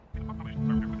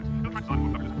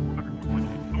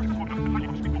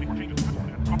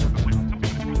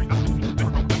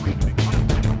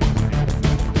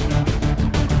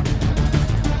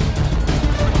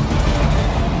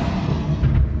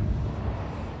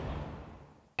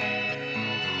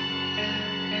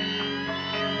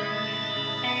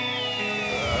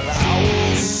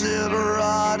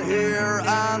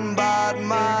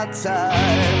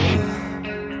time.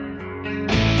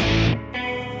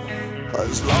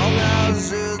 As long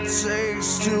as it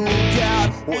takes to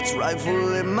get what's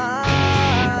rightfully mine.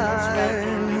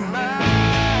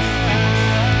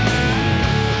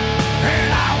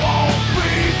 And I won't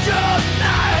be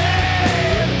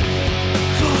denied,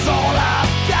 'cause all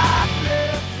I've got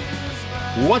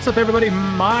left is What's up, everybody?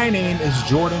 My name is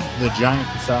Jordan, the Giant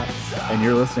Casat, and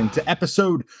you're listening to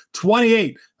episode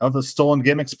 28 of the Stolen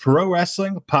Gimmicks Pro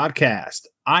Wrestling Podcast.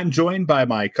 I'm joined by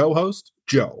my co-host,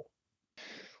 Joe.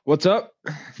 What's up?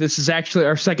 This is actually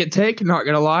our second take, not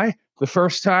gonna lie. The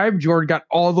first time, Jordan got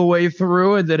all the way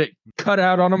through and then it cut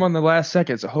out on him on the last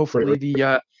second. So hopefully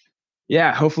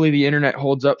hopefully the internet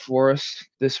holds up for us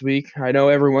this week. I know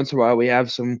every once in a while we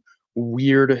have some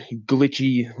weird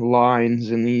glitchy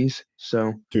lines in these,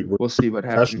 so Dude, we'll see what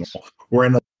happens. We're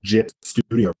in a legit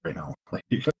studio right now.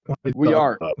 We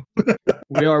are.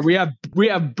 We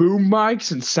have boom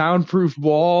mics and soundproof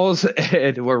walls,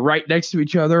 and we're right next to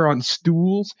each other on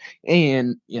stools.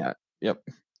 And and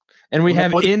we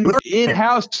have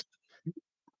in-house,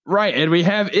 right? And we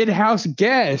have in-house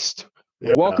guest.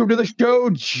 Yeah. Welcome to the show,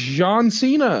 John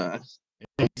Cena.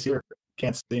 He's here.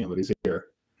 Can't see him, but he's here.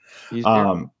 He's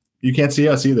here. You can't see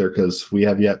us either because we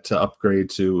have yet to upgrade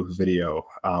to video,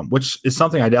 which is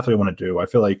something I definitely want to do. I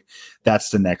feel like that's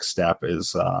the next step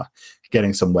is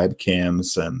getting some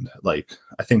webcams, and like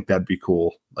I think that'd be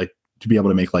cool, like to be able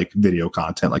to make like video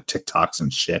content, like TikToks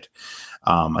and shit.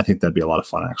 I think that'd be a lot of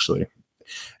fun actually,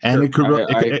 and sure.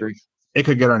 I agree. It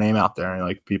could get our name out there, and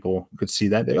like people could see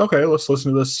that. Okay, let's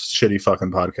listen to this shitty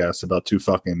fucking podcast about two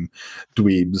fucking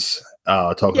dweebs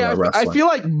talking about wrestling. I feel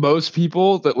like most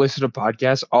people that listen to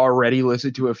podcasts already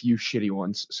listen to a few shitty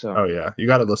ones. So oh yeah, you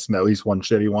got to listen to at least one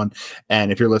shitty one.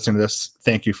 And if you're listening to this,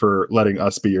 thank you for letting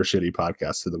us be your shitty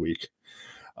podcast of the week.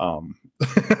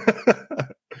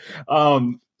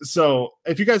 So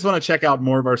if you guys want to check out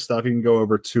more of our stuff, you can go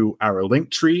over to our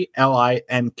linktr,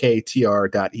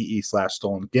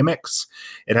 linktr.ee/StolenGimmicks.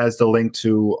 It has the link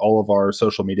to all of our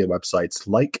social media websites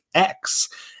like X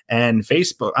and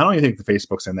Facebook. I don't even think the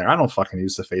Facebook's in there. I don't fucking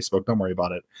use the Facebook. Don't worry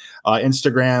about it.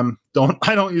 Instagram.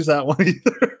 I don't use that one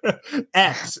either.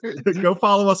 X. Go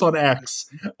follow us on X.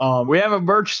 We have a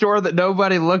merch store that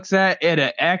nobody looks at and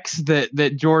an X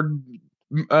that Jordan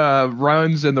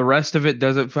runs, and the rest of it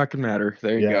doesn't fucking matter.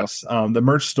 There you go. The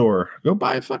merch store, go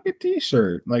buy a fucking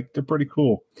t-shirt, like they're pretty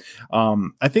cool.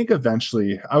 I think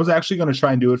eventually I was actually going to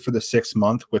try and do it for the 6th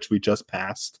month, which we just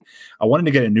passed. I wanted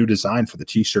to get a new design for the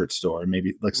t-shirt store,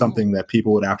 maybe like something that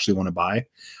people would actually want to buy,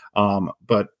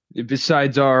 but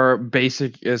besides our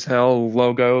basic as hell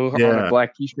logo on a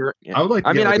black t-shirt, I would like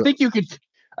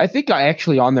I think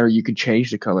actually on there you could change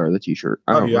the color of the t-shirt.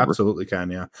 You absolutely can,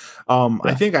 yeah.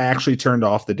 I think I actually turned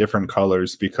off the different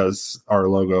colors because our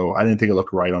logo, I didn't think it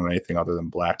looked right on anything other than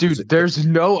black. Dude, there's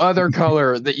no other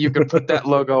color that you can put that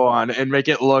logo on and make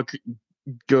it look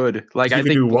good. Like I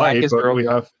think black is we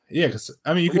have, because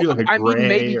I mean you could do like a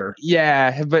gray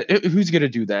but who's gonna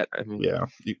do that? I mean,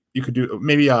 you could do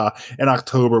maybe in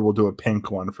October we'll do a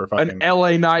pink one for fucking an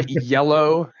LA Knight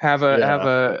yellow. Have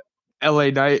a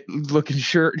LA Knight looking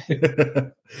shirt. You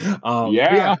can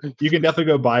definitely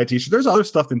go buy a t-shirt. There's other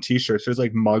stuff than t-shirts. There's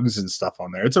like mugs and stuff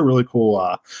on there. It's a really cool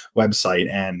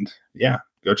website, and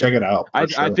go check it out.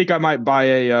 I think I might buy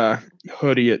a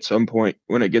hoodie at some point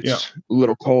when it gets a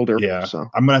little colder. So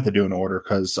I'm gonna have to do an order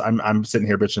because I'm sitting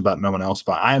here bitching about no one else,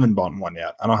 but I haven't bought one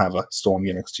yet. I don't have a Stolen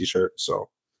Gimmicks t-shirt, so.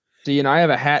 See, and I have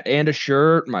a hat and a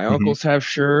shirt. My uncles have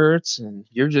shirts, and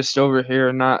you're just over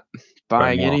here not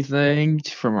buying anything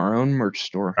from our own merch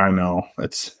store. I know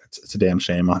it's a damn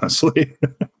shame, honestly.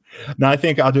 No, I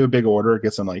think I'll do a big order,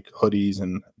 get some like hoodies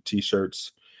and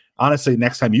t-shirts. Honestly,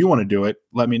 next time you want to do it,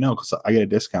 let me know because I get a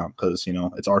discount because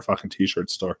it's our fucking t-shirt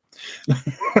store.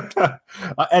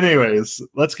 Anyways,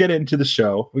 let's get into the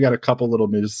show. We got a couple little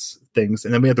news things,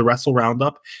 and then we have the Wrestle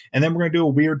Roundup, and then we're gonna do a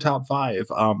weird top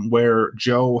 5 where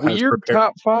Joe has weird prepared.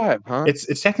 Top 5, huh?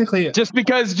 It's technically just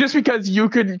because you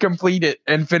couldn't complete it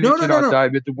and finish it on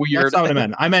time. It's weird. That's not what I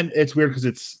meant. I meant it's weird because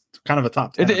it's kind of a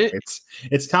top 10.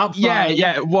 It's top 5.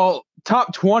 Yeah. Well,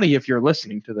 top 20 if you're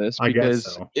listening to this, because I guess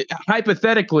so.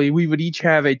 Hypothetically we would each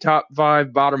have a top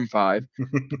 5, bottom 5,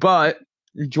 but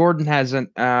Jordan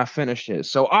hasn't finished his.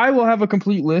 So I will have a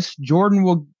complete list. Jordan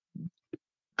will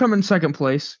come in second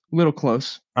place, a little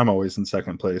close. I'm always in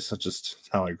second place. That's just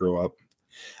how I grew up.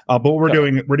 But we're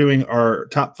doing our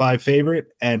top 5 favorite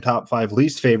and top 5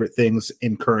 least favorite things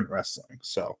in current wrestling.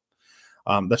 So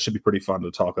that should be pretty fun to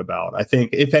talk about. I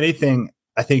think, if anything,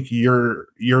 your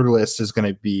list is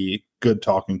going to be good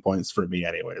talking points for me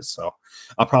anyways. So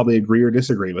I'll probably agree or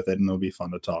disagree with it, and it'll be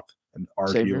fun to talk and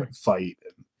argue and fight.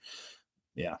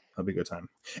 Yeah, that'll be a good time.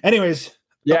 Anyways.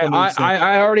 Yeah,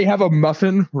 I already have a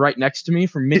muffin right next to me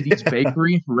from Mindy's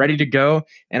Bakery ready to go,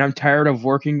 and I'm tired of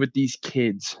working with these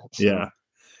kids. So.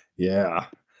 Yeah.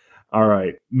 All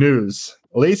right. News.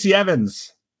 Lacey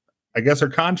Evans. I guess her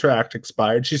contract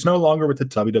expired. She's no longer with the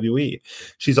WWE.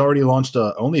 She's already launched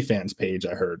a OnlyFans page,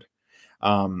 I heard.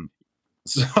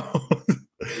 So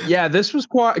yeah, this was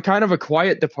kind of a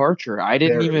quiet departure. I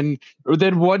didn't even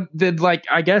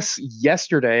I guess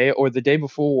yesterday or the day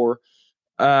before,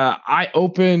 I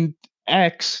opened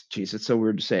X. Jeez, it's so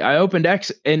weird to say. I opened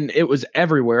X and it was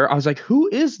everywhere. I was like, who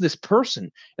is this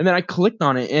person? And then I clicked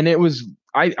on it and it was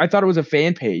I thought it was a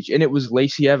fan page, and it was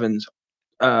Lacey Evans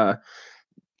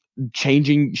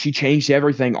she changed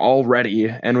everything already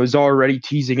and was already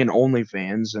teasing an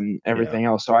OnlyFans and everything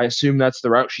else. So I assume that's the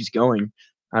route she's going.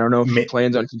 I don't know if she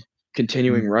plans on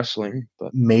continuing wrestling,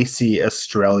 but Macy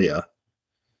Australia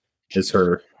is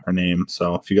her name.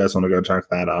 So if you guys want to go check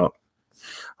that out.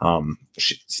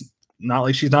 She's not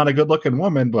like she's not a good looking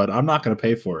woman, but I'm not going to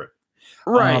pay for it.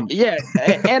 Right. Yeah.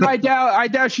 And I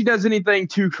doubt she does anything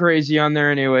too crazy on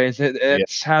there anyways.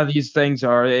 It's how these things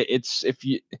are.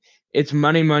 It's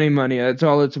money, money, money. That's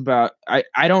all it's about.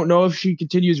 I don't know if she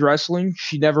continues wrestling.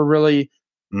 She never really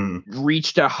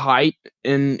reached a height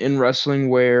in wrestling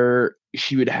where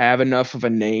she would have enough of a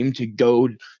name to go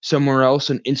somewhere else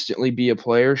and instantly be a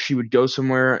player. She would go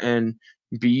somewhere and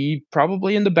be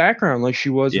probably in the background like she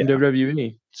was in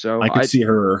WWE. So I could see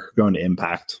her going to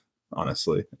Impact,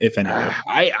 honestly, if anything.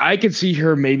 I could see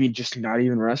her maybe just not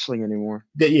even wrestling anymore.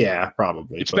 Yeah,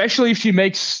 probably. Especially if she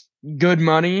makes good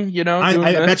money, you know.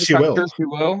 I bet she will. She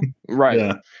will.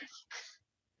 Right.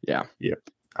 Yeah.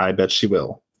 I bet she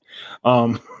will.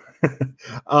 Anyways,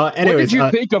 what did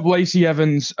you think of Lacey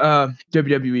Evans'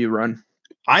 WWE run?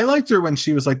 I liked her when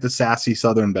she was like the sassy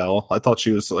Southern Belle. I thought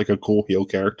she was like a cool heel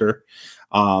character.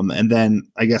 And then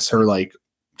I guess her like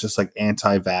just like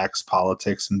anti-vax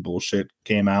politics and bullshit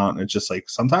came out, and it's just like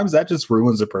sometimes that just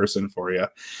ruins a person for you.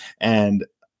 And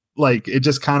like it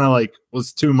just kind of like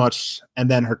was too much. And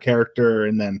then her character,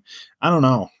 and then I don't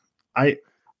know.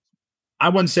 I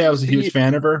wouldn't say I was a huge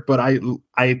fan of her, but I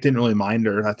didn't really mind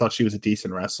her. I thought she was a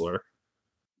decent wrestler.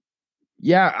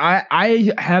 Yeah,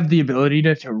 I have the ability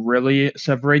to really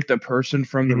separate the person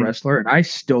from the wrestler, and I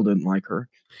still didn't like her.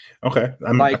 Okay.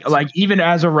 Like even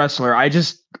as a wrestler, I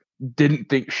just didn't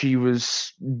think she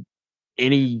was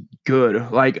any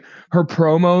good. Like her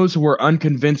promos were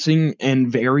unconvincing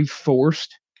and very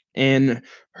forced, and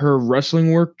her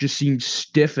wrestling work just seemed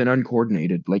stiff and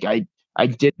uncoordinated. Like I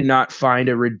did not find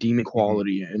a redeeming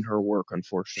quality in her work,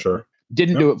 unfortunately. Sure.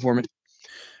 Didn't do it for me.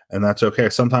 And that's okay.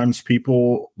 Sometimes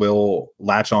people will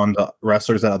latch on to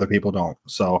wrestlers that other people don't.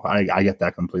 So I get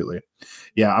that completely.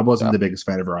 Yeah, I wasn't the biggest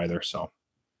fan of her either. So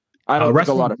I don't think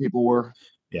a lot of people were.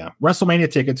 Yeah.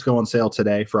 WrestleMania tickets go on sale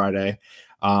today, Friday.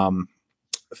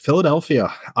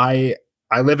 Philadelphia. I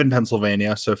live in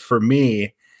Pennsylvania. So for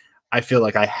me, I feel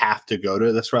like I have to go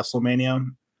to this WrestleMania.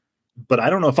 But I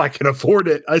don't know if I can afford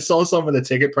it. I saw some of the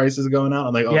ticket prices going out.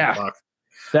 I'm like, fuck.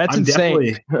 That's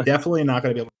insane. Definitely not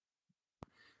going to be able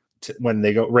to, when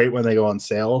they go on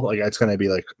sale. Like it's going to be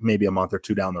like maybe a month or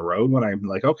two down the road when I'm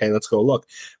like, okay, let's go look.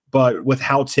 But with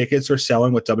how tickets are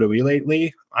selling with WWE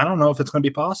lately, I don't know if it's going to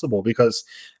be possible, because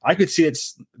I could see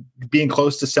it's being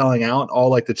close to selling out all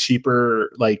like the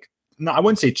cheaper, like, no, I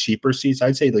wouldn't say cheaper seats.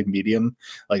 I'd say like medium,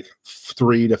 like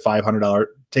 $300 to $500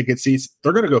 ticket seats.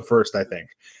 They're going to go first, I think.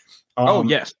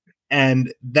 Yes.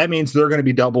 And that means they're going to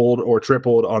be doubled or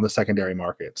tripled on the secondary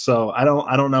market. So I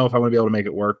don't know if I'm going to be able to make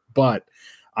it work, but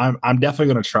I'm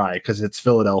definitely going to try, because it's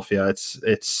Philadelphia.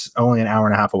 It's only an hour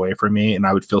and a half away from me, and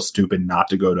I would feel stupid not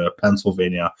to go to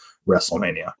Pennsylvania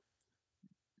WrestleMania.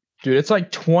 Dude, it's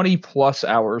like 20 plus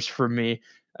hours for me.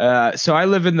 So I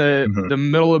live in the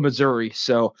middle of Missouri.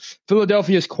 So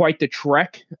Philadelphia is quite the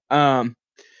trek.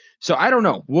 So I don't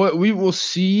know what we will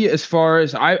see as far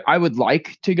as I would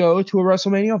like to go to a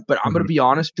WrestleMania, but I'm going to be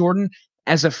honest, Jordan,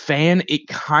 as a fan, it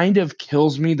kind of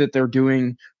kills me that they're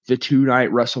doing the 2-night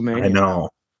WrestleMania. I know.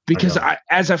 Because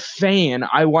as a fan,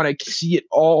 I want to see it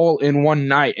all in one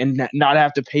night and not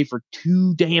have to pay for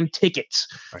 2 damn tickets.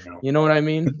 I know. You know what I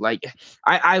mean? Like,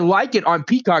 I like it on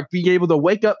Peacock being able to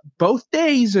wake up both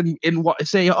days and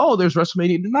say, oh, there's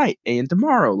WrestleMania tonight and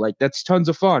tomorrow. Like, that's tons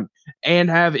of fun. And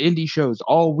have indie shows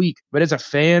all week. But as a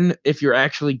fan, if you're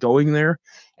actually going there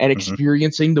and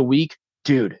experiencing the week,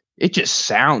 dude, it just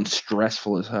sounds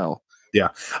stressful as hell. Yeah.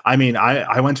 I mean,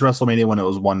 I went to WrestleMania when it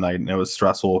was one night, and it was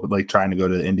stressful, like trying to go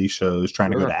to the indie shows,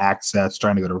 trying to go to Access,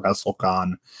 trying to go to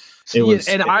WrestleCon.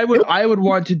 I would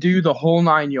want to do the whole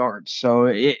 9 yards. So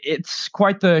it's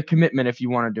quite the commitment if you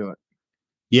want to do it.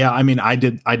 Yeah, I mean, I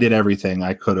did everything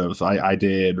I could have. I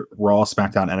did Raw,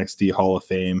 SmackDown, NXT, Hall of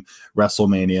Fame,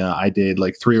 WrestleMania. I did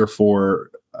like 3 or 4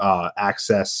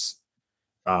 access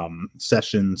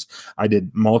sessions. I did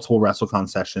multiple WrestleCon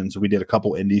sessions. We did a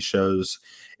couple indie shows.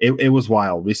 It was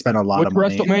wild. We spent a lot of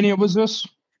money. WrestleMania was this?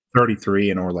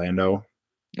 33 in Orlando.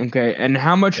 Okay, and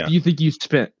how much do you think you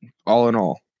spent all in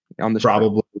all on this?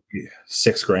 Probably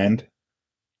 $6,000.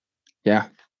 Yeah,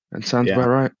 that sounds about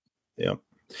right.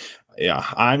 Yeah.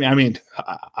 I mean,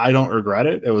 I don't regret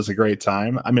it. It was a great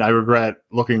time. I mean, I regret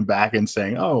looking back and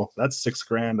saying, "Oh, that's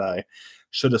 $6,000 I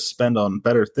should have spent on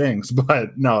better things."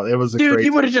 But no, it was a dude. Great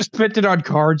You would have just spent it on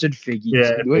cards and figures.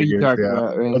 Yeah, what are you talking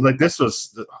about? But like this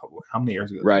was how many years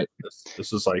ago? Right.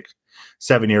 This was like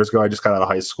 7 years ago. I just got out of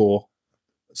high school,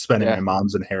 spending my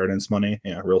mom's inheritance money.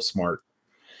 Yeah, real smart.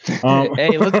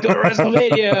 Hey, let's go to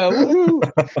WrestleMania! Woo-hoo!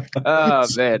 Oh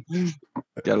man,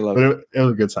 gotta love it. It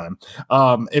was a good time.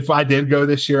 If I did go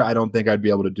this year, I don't think I'd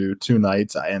be able to do 2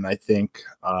 nights, and I think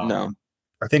no.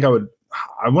 I think I would.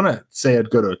 I want to say I'd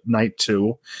go to night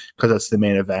 2 because that's the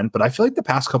main event. But I feel like the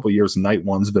past couple of years, night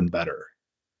 1's been better.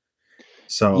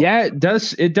 So yeah, it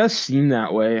does. It does seem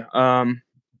that way.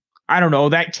 I don't know.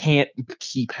 That can't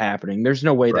keep happening. There's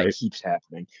no way that keeps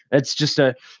happening. That's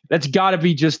got to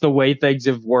be just the way things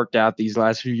have worked out these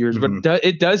last few years. Mm-hmm. But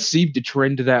it does seem to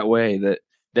trend that way.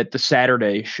 That the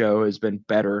Saturday show has been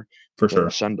better for sure.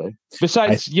 Sunday.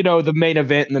 Besides, the main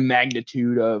event and the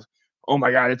magnitude of, oh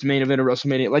my God, it's main event of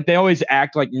WrestleMania. Like they always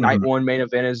act like night 1 main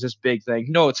event is this big thing.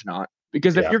 No, it's not.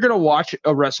 Because if you're gonna watch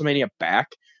a WrestleMania back,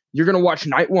 you're going to watch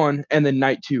night 1 and then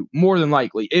night 2, more than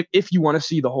likely, if you want to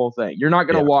see the whole thing. You're not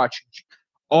going to watch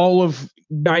all of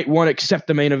night 1 except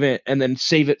the main event and then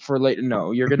save it for later.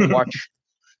 No, you're going to watch,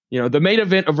 the main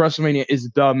event of WrestleMania is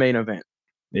the main event.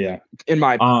 Yeah. In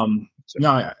my opinion.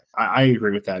 No, I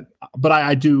agree with that. But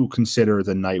I do consider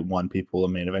the night 1 people a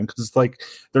main event because it's like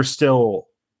they're still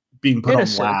being put on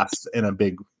last in a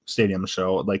big stadium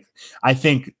show. Like, I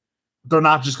think they're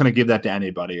not just going to give that to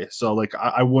anybody. So like,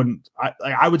 I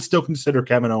would still consider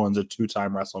Kevin Owens a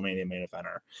 2-time WrestleMania main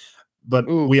eventer, but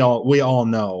we all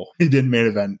know he didn't main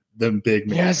event the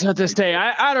big. Yeah, it's not this day.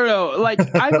 I don't know. Like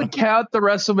I would count the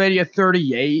WrestleMania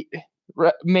 38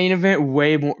 main event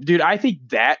way more, dude. I think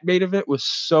that main event was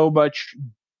so much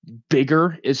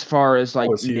bigger as far as like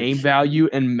name value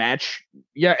and match.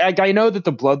 Yeah. I know that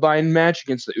the Bloodline match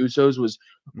against the Usos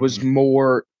was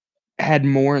more, had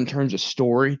more in terms of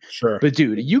story. Sure. But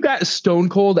dude, you got Stone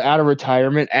Cold out of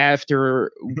retirement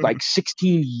after like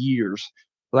 16 years.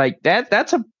 Like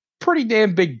that's a pretty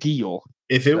damn big deal.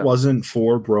 If it wasn't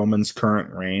for Roman's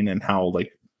current reign and how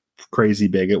like crazy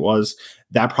big it was,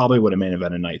 that probably would have main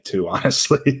event a night 2,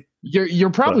 honestly.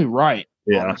 You're probably right.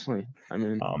 Yeah. Honestly. I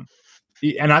mean,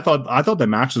 and I thought the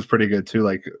match was pretty good too.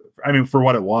 Like, I mean, for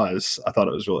what it was, I thought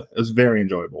it was very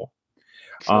enjoyable.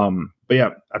 Sure. But yeah,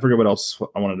 I forget what else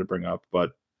I wanted to bring up,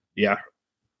 but yeah,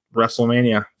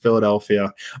 WrestleMania,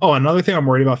 Philadelphia. Oh, another thing I'm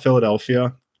worried about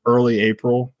Philadelphia, early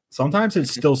April. Sometimes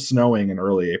it's still snowing in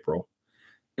early April.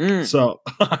 So,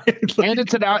 and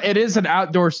it is an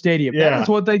outdoor stadium. Yeah. That's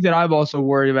one thing that I'm also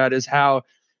worried about is how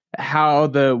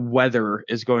the weather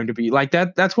is going to be. Like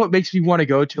that's what makes me want to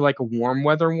go to like a warm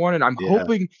weather one. And I'm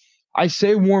hoping, I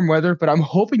say warm weather, but I'm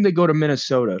hoping they go to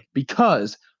Minnesota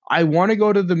because I want to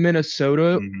go to the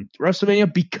Minnesota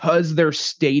WrestleMania because their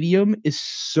stadium is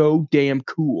so damn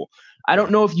cool. I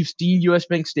don't know if you've seen US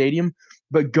Bank Stadium,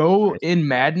 but go in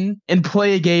Madden and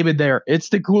play a game in there. It's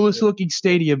the coolest looking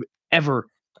stadium ever.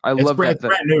 It's love that. It's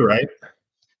brand new, right?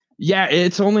 Yeah,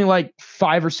 it's only like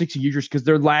 5 or 6 years because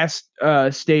their last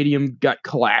stadium got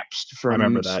collapsed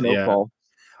from snowfall.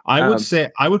 I would say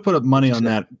I would put up money on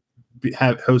that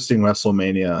hosting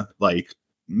WrestleMania like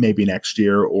maybe next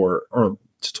year or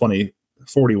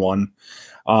 2041.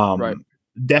 Right.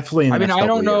 Definitely. I mean, I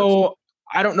don't know.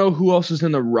 I don't know who else is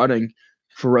in the running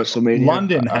for WrestleMania.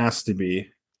 London has to be.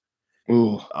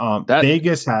 Ooh,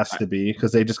 Vegas has to be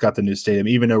because they just got the new stadium,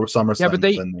 even though SummerSlam.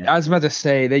 Yeah, but I was about to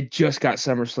say they just got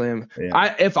SummerSlam.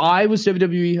 Yeah. If I was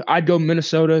WWE, I'd go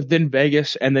Minnesota, then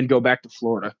Vegas, and then go back to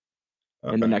Florida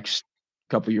in the next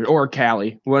couple of years, or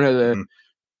Cali. One of the.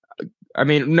 I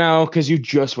mean, no, because you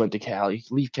just went to Cali.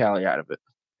 Leave Cali out of it.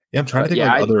 Yeah, I'm trying to think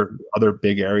of other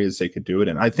big areas they could do it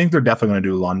in. I think they're definitely going to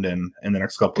do London in the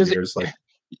next couple of years.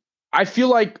 I feel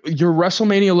like your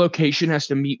WrestleMania location has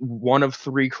to meet one of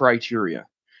 3 criteria.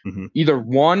 Either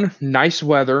 1, nice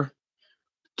weather,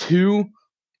 2,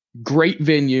 great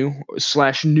venue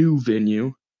 / new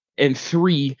venue, and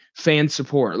 3, fan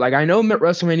support. Like I know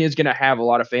WrestleMania is going to have a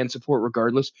lot of fan support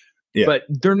regardless, but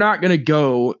they're not going to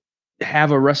go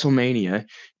have a WrestleMania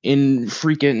in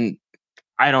freaking,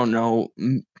 I don't know,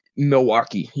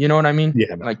 Milwaukee. You know what I mean?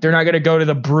 Yeah, no. Like they're not going to go to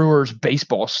the Brewers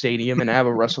baseball stadium and have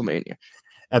a WrestleMania.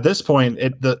 At this point,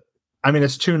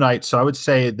 it's 2 nights, so I would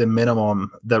say the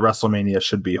minimum that WrestleMania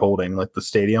should be holding, like the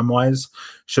stadium wise,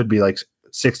 should be like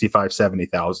 65,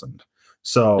 70,000.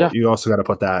 So you also got to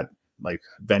put that like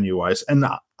venue wise. And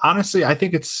honestly, I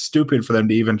think it's stupid for them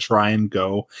to even try and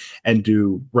go and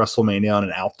do WrestleMania on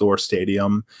an outdoor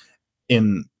stadium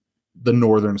in the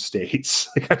northern states.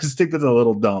 Like I just think that's a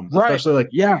little dumb, especially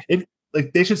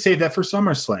like they should save that for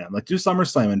SummerSlam. Like do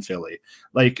SummerSlam in Philly,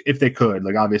 like if they could.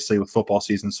 Like obviously with football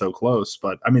season so close,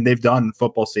 but I mean they've done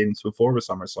football stadiums before with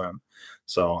SummerSlam,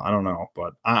 so I don't know.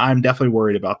 But I'm definitely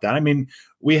worried about that. I mean,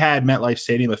 we had MetLife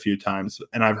Stadium a few times,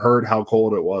 and I've heard how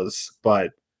cold it was,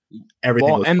 but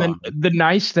everything was fine. Then the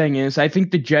nice thing is, I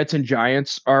think the Jets and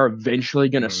Giants are eventually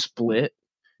going to split.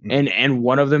 And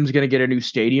one of them is going to get a new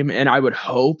stadium. And I would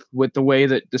hope with the way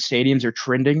that the stadiums are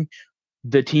trending,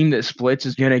 the team that splits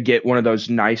is going to get one of those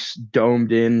nice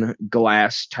domed in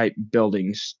glass type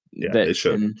buildings. It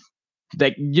should.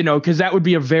 Because that would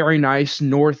be a very nice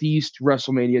Northeast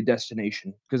WrestleMania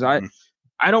destination. Because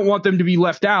I don't want them to be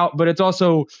left out, but it's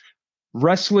also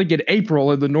wrestling in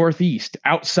April in the Northeast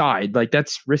outside. Like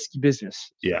that's risky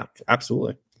business. Yeah,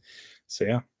 absolutely. So,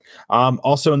 yeah.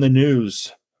 Also in the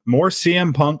news, more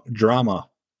CM Punk drama.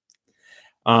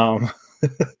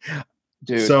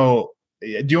 Dude. So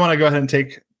do you want to go ahead and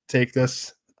take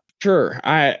this? Sure.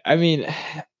 I mean,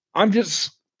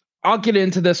 I'll get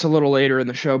into this a little later in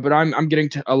the show, but I'm getting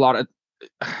a lot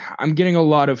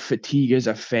of fatigue as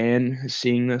a fan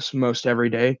seeing this most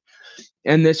every day.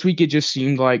 And this week it just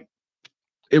seemed like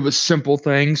it was simple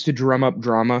things to drum up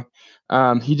drama.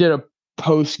 He did a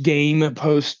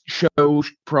post-show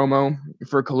promo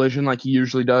for Collision like he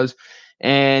usually does.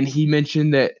 And he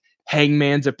mentioned that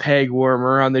Hangman's a peg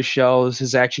warmer on the shelves.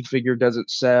 His action figure doesn't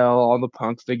sell. All the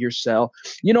Punk figures sell.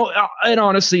 And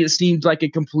honestly, it seems like a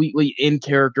completely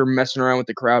in-character messing around with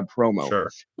the crowd promo.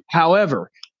 Sure. However,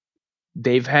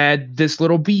 they've had this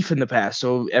little beef in the past,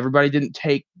 so everybody didn't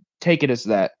take it as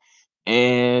that.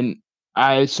 And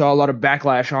I saw a lot of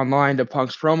backlash online to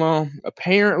Punk's promo.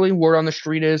 Apparently, word on the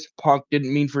street is Punk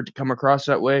didn't mean for it to come across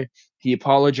that way. He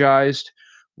apologized,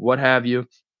 what have you.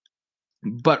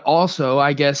 But also,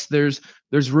 I guess there's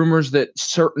rumors that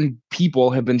certain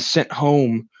people have been sent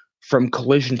home from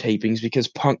Collision tapings because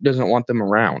Punk doesn't want them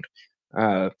around.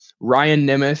 Ryan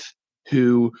Nemeth,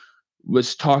 who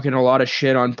was talking a lot of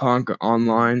shit on Punk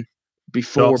online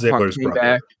before Punk came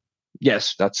back.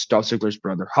 Yes, that's Dolph Ziggler's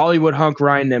brother. Hollywood hunk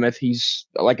Ryan Nemeth. He's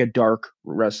like a dark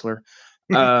wrestler.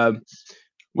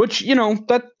 Which,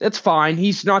 that's fine.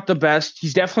 He's not the best.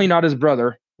 He's definitely not his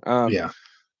brother. Yeah.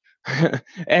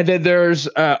 And then there's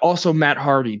also Matt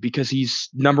Hardy because he's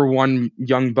 #1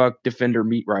 Young Buck defender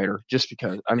meat writer. Just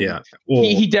because, I mean,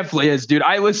 he definitely is, dude.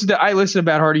 I listen to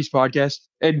Matt Hardy's podcast,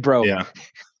 and bro,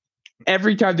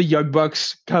 every time the Young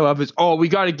Bucks come up, it's we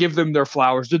got to give them their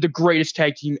flowers. They're the greatest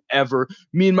tag team ever.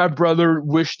 Me and my brother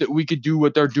wish that we could do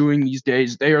what they're doing these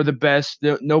days. They are the best.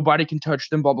 Nobody can touch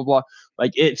them. Blah blah blah.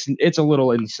 Like it's a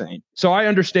little insane. So I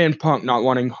understand Punk not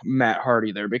wanting Matt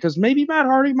Hardy there because maybe Matt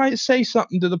Hardy might say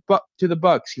something to the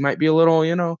Bucks. He might be a little,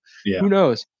 who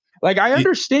knows? Like I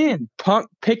understand Punk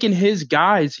picking his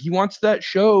guys. He wants that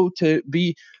show to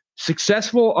be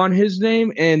successful on his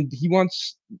name, and he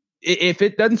wants. If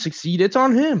it doesn't succeed, it's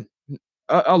on him.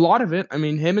 A lot of it. I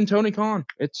mean, him and Tony Khan.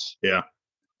 They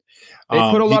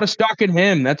put a lot of stock in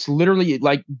him. That's literally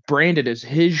like branded as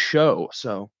his show.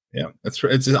 So yeah,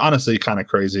 it's honestly kind of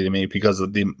crazy to me because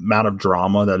of the amount of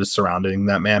drama that is surrounding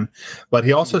that man. But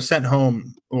he also sent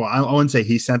home. Well, I wouldn't say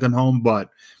he sent him home,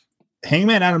 but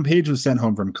Hangman Adam Page was sent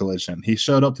home from Collision. He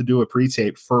showed up to do a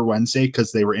pre-tape for Wednesday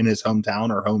because they were in his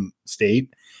hometown or home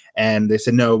state. And they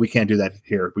said, no, we can't do that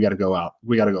here. We got to go out.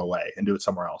 We got to go away and do it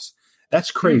somewhere else. That's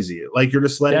crazy. Like you're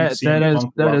just letting that is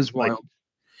wild. Like,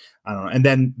 I don't know.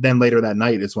 And then later that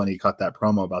night is when he cut that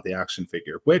promo about the action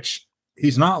figure, which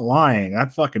he's not lying.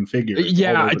 That fucking figure.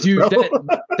 Yeah, dude,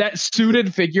 that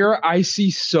suited figure, I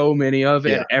see so many of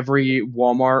at every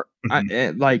Walmart.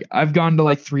 I've gone to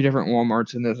like 3 different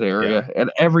Walmarts in this area,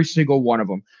 and every single one of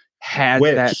them has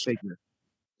that figure.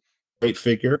 Great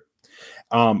figure.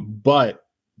 But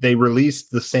they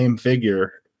released the same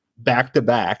figure back to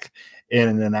back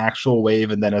in an actual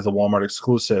wave and then as a Walmart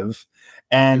exclusive.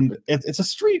 And it's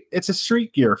a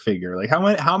street gear figure. Like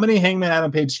how many Hangman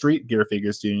Adam Page street gear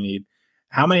figures do you need?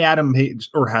 How many Adam Page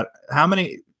or how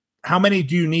many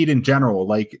do you need in general?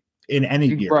 Like in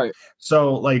any gear. Right.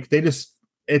 So like it's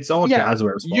all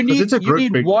Jazzware's fault. You need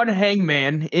one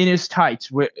Hangman in his tights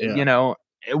with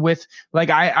with like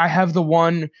I have the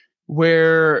one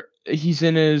where he's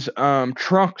in his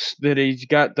trunks that he's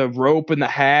got the rope and the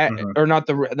hat, Mhm. or not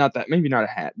that, maybe not a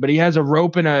hat, but he has a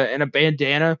rope and a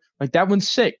bandana. Like that one's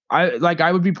sick.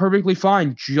 I would be perfectly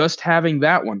fine just having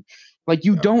that one. Like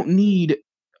you Yeah. don't need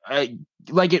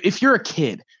like if you're a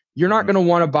kid, you're not Mhm. gonna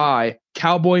want to buy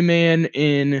Cowboy Man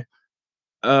in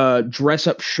dress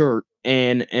up shirt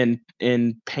and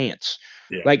pants.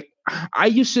 Yeah. Like I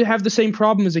used to have the same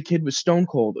problem as a kid with Stone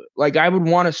Cold. Like I would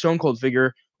want a Stone Cold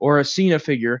figure or a Cena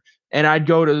figure, and I'd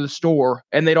go to the store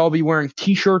and they'd all be wearing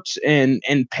t-shirts and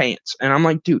pants. And I'm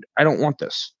like, dude, I don't want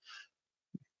this.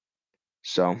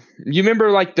 So you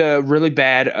remember like the really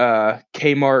bad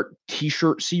Kmart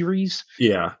t-shirt series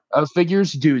Yeah. of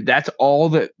figures? Dude, that's all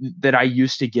that I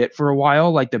used to get for a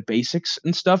while, like the basics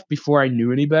and stuff before I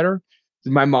knew any better.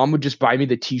 My mom would just buy me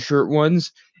the t-shirt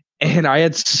ones, and I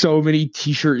had so many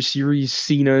t-shirt series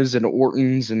Cenas and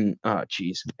Ortons and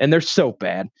geez, and they're so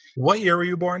bad. What year were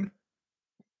you born?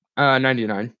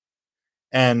 99.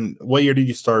 And what year did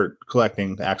you start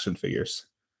collecting action figures?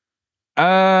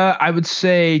 I would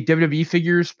say WWE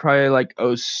figures probably like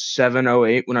 07,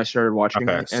 08 when I started watching.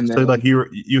 Okay, And so then like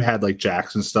you had like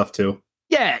Jacks and stuff too.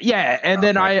 yeah, and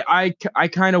then Okay. I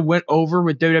kind of went over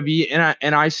with WWE,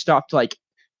 and I stopped like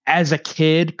as a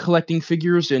kid collecting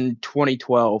figures in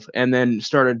 2012, and then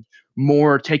started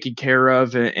more taking care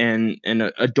of and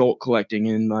adult collecting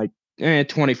in like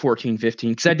 2014,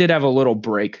 15, because I did have a little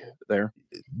break there.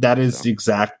 That is So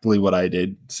exactly what I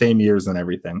did. Same years and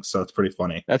everything. So it's pretty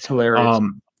funny. that's hilarious.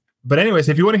 But anyways,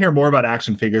 if you want to hear more about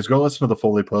action figures, go listen to the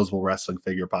Fully Posable Wrestling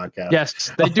Figure podcast.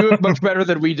 Yes, they do it much better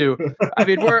than we do. I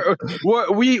mean,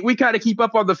 we kind of keep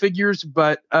up on the figures,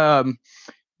 but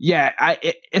yeah,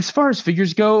 as far as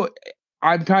figures go,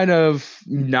 I'm kind of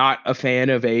not a fan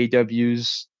of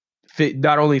AEW's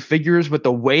not only figures, but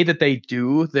the way that they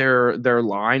do their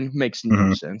line makes no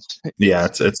Mhm. sense. Yeah,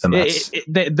 it's a mess.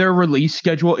 Their release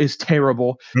schedule is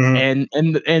terrible, Mhm.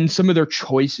 and some of their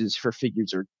choices for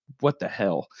figures are what the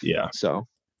hell. Yeah, So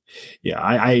yeah.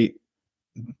 I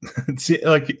see,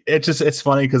 like it's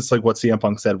funny because like what CM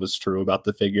Punk said was true about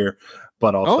the figure,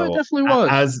 but oh, it also definitely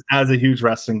was. as a huge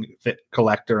wrestling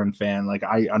collector and fan, like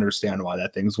I understand why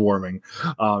that thing's warming,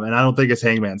 and I don't think it's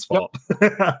Hangman's fault.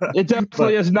 It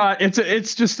definitely is not.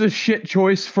 It's just a shit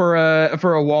choice for a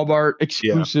Walmart Yeah.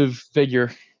 exclusive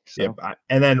figure. So. Yep.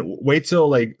 And then wait till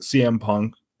like CM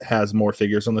Punk has more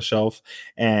figures on the shelf,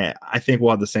 and I think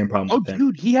we'll have the same problem Oh, with him.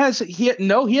 dude, he has a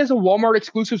Walmart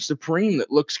exclusive Supreme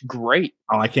that looks great.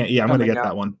 Oh, I can't. Yeah, I'm gonna coming get out.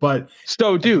 that one. But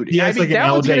So, dude, he has like an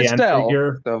that one's gonna LJN sell.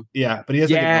 figure. So. Yeah, but he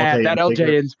has Yeah, like an that LJN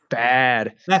figure. LJN's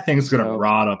bad. That thing's gonna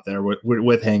rot up there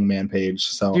with Hangman Page.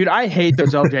 So, dude, I hate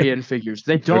those LJN figures.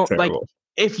 They don't like.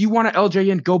 If you want an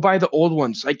LJN, go buy the old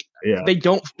ones. Like, yeah, they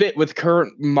don't fit with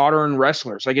current modern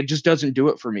wrestlers. Like, it just doesn't do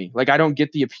it for me. Like, I don't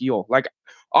get the appeal. Like,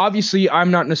 obviously, I'm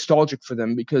not nostalgic for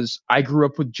them because I grew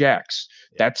up with Jax.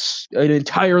 That's an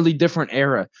entirely different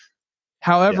era.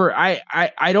 However, I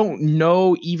don't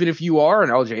know, even if you are an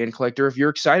LJN collector, if you're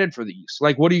excited for these.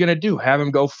 Like, what are you going to do? Have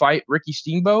him go fight Ricky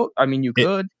Steamboat? I mean, you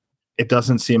could. It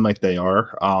doesn't seem like they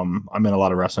are. I'm in a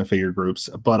lot of wrestling figure groups,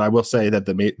 but I will say that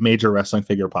the major wrestling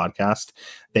figure podcast,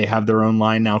 they have their own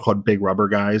line now called Big Rubber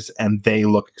Guys, and they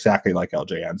look exactly like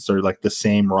LJNs. They're like the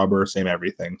same rubber, same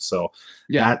everything. So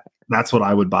yeah, that's what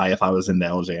I would buy if I was into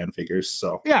LJN figures.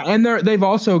 So yeah, and they've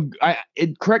also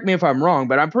correct me if I'm wrong,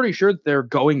 but I'm pretty sure that they're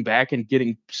going back and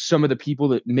getting some of the people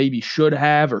that maybe should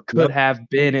have or could have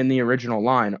been in the original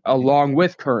line along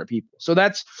with current people. So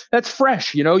that's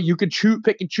fresh. You know, you could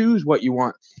pick and choose what you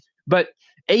want. But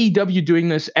AEW doing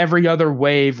this every other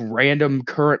wave, random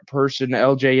current person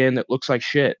LJN that looks like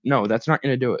shit. No, that's not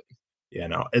going to do it. Yeah,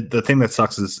 no. The thing that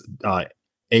sucks is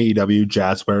AEW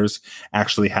Jazzwares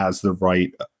actually has the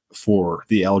right for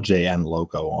the LJN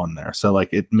logo on there, so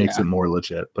like it makes it more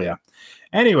legit. But yeah,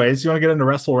 anyways, you want to get into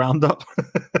Wrestle Roundup?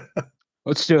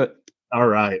 Let's do it. All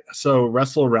right, so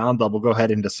Wrestle Roundup, we'll go ahead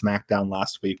into SmackDown.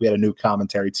 Last week we had a new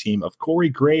commentary team of Corey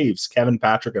Graves, Kevin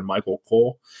Patrick, and Michael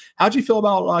Cole. How'd you feel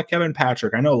about Kevin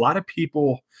Patrick? I know a lot of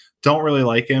people don't really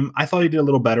like him. I thought he did a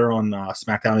little better on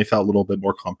SmackDown. He felt a little bit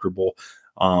more comfortable.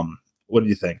 What do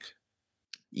you think?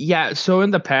 Yeah, so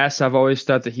in the past, I've always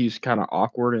thought that he was kind of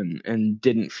awkward and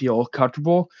didn't feel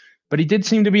comfortable, but he did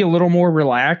seem to be a little more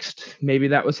relaxed. Maybe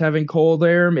that was having Cole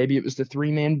there. Maybe it was the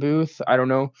 3-man booth. I don't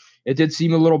know. It did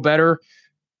seem a little better,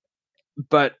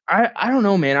 but I don't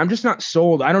know, man. I'm just not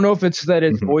sold. I don't know if it's that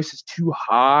his voice is too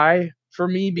high for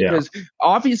me, because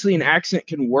obviously an accent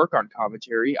can work on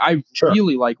commentary. I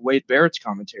really like Wade Barrett's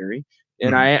commentary,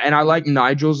 and I like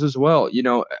Nigel's as well. You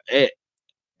know,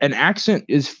 an accent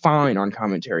is fine on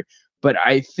commentary, but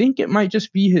I think it might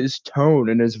just be his tone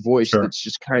and his voice Sure. that's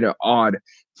just kind of odd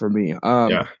for me.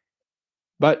 Yeah.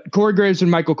 But Corey Graves and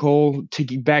Michael Cole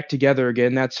back together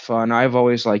again, that's fun. I've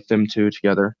always liked them two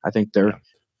together. I think they're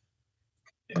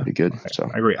pretty good. So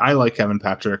I agree. I like Kevin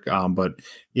Patrick, but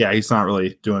yeah, he's not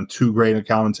really doing too great in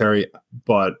commentary.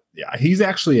 But yeah, he's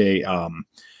actually a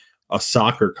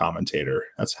soccer commentator.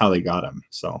 That's how they got him.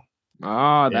 So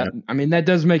that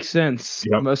does make sense.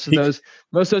 Yep. Most of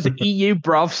those EU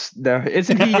profs. No,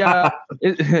 isn't he?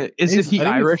 Isn't he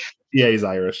Irish? Yeah, he's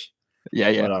Irish.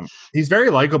 Yeah. But, he's very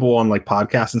likable on like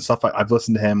podcasts and stuff. I've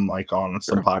listened to him like on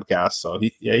some podcasts. So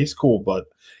he's cool. But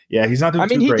yeah, he's not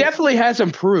doing. He definitely has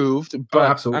improved. But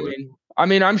absolutely.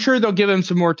 I'm sure they'll give him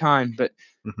some more time. But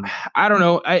I don't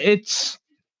know.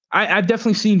 I've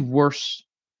definitely seen worse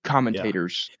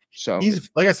commentators. Yeah. So he's,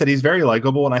 like I said, he's very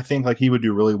likable, and I think like he would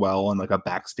do really well in like a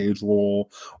backstage role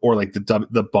or like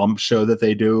the bump show that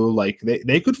they do. Like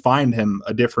they could find him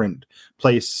a different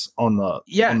place on the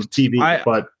TV.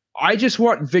 But I just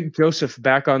want Vic Joseph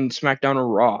back on SmackDown or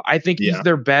Raw. I think he's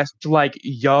their best like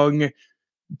young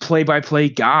play-by-play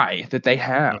guy that they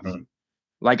have.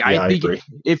 Like I think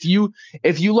if you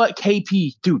let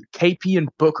KP and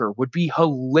Booker would be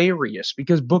hilarious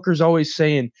because Booker's always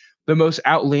saying the most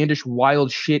outlandish,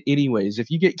 wild shit anyways. If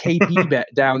you get KP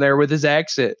down there with his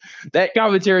accent, that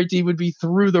commentary team would be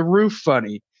through the roof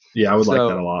funny. Yeah, I would like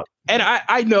that a lot. And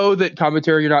I know that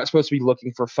commentary, you're not supposed to be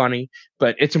looking for funny,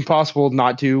 but it's impossible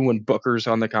not to when Booker's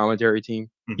on the commentary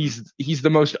team. He's the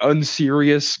most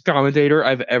unserious commentator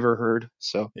I've ever heard.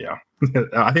 So yeah,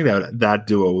 I think that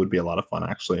duo would be a lot of fun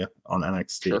actually on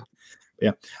NXT. Sure.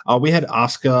 Yeah, we had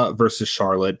Asuka versus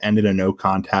Charlotte ended a no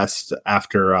contest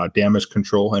after Damage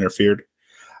Control interfered.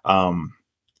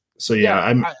 So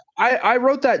I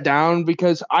wrote that down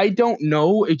because I don't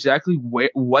know exactly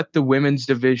what the women's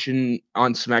division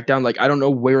on SmackDown, like I don't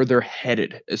know where they're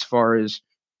headed as far as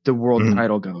the world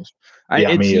title goes.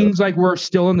 It seems like we're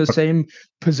still in the same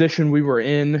position we were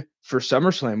in for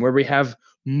SummerSlam, where we have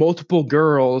multiple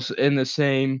girls in the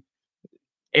same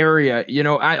area. You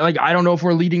know, I don't know if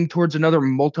we're leading towards another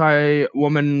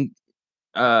multi-woman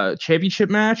championship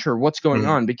match or what's going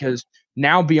on, because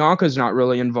now Bianca's not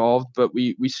really involved, but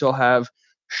we still have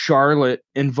Charlotte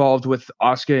involved with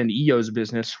Asuka and Io's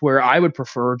business, where I would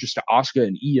prefer just Asuka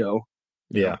and Io.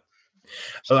 Yeah.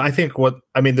 So I think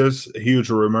there's a huge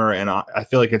rumor, and I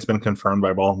feel like it's been confirmed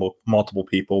by multiple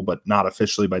people, but not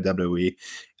officially by WWE.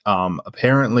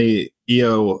 Apparently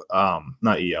Kairi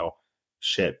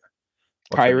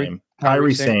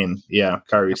Sane. Yeah,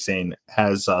 Kairi Sane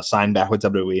has signed back with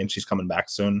WWE, and she's coming back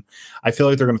soon. I feel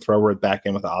like they're going to throw her back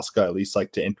in with Asuka, at least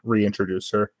like to reintroduce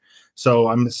her. So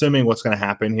I'm assuming what's going to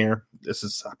happen here, this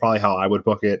is probably how I would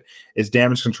book it, is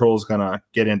Damage Control is going to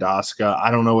get into Asuka.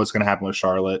 I don't know what's going to happen with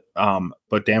Charlotte,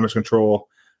 but Damage Control,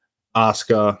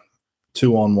 Asuka,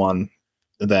 2-on-1,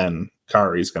 then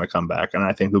Kairi is going to come back, and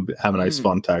I think we'll have a nice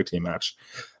fun tag team match.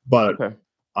 But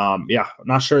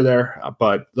not sure there,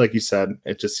 but like you said,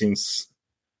 it just seems.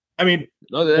 We'll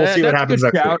see what happens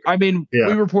next week.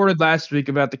 We reported last week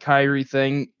about the Kyrie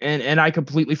thing, and I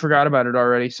completely forgot about it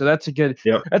already. So that's a good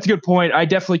point. I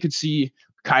definitely could see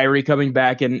Kyrie coming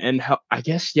back and help. I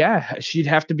guess she'd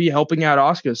have to be helping out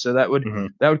Asuka, so that would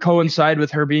coincide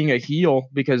with her being a heel,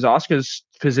 because Asuka's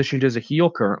positioned as a heel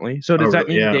currently. So does that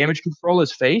mean Damage Control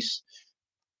is face?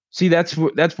 See, that's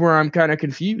where I'm kind of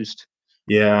confused.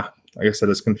 Yeah, I guess that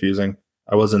is confusing.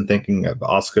 I wasn't thinking of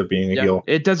Asuka being a heel.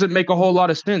 It doesn't make a whole lot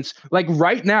of sense. Like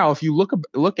right now, if you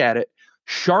look at it,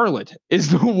 Charlotte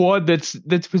is the one that's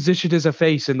positioned as a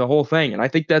face in the whole thing, and I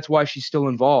think that's why she's still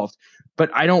involved. But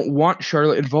I don't want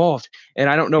Charlotte involved, and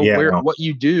I don't know what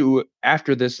you do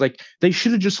after this. Like they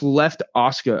should have just left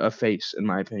Asuka a face, in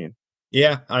my opinion.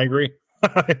 Yeah, I agree.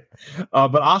 But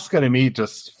Asuka to me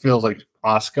just feels like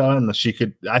Asuka, and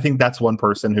I think that's one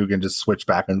person who can just switch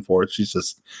back and forth. She's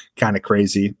just kind of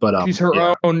crazy, but she's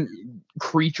her own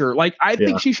creature. Like I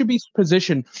think she should be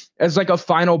positioned as like a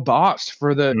final boss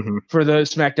for the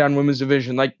SmackDown Women's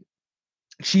Division. Like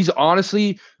she's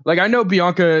honestly, like I know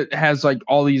Bianca has like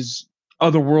all these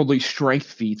otherworldly strength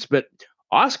feats, but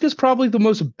Asuka's probably the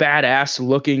most badass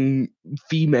looking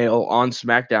female on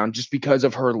SmackDown just because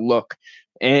of her look.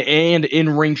 And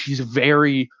in ring, she's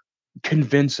very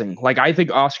convincing. Like I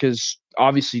think Asuka's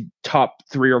obviously top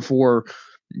 3 or 4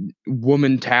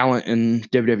 woman talent in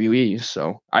WWE.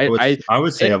 So I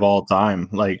would say of all time,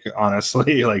 like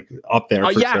honestly, like up there.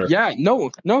 Sure.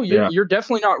 You're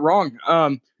definitely not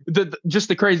wrong. Just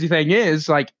the crazy thing is,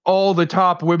 like all the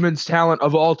top women's talent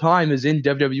of all time is in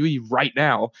WWE right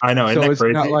now. I know, so isn't that it's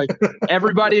crazy? Not like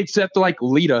everybody except like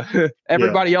Lita.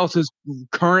 Everybody else is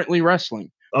currently wrestling.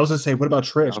 I was gonna say, what about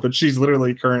Trish? No. But she's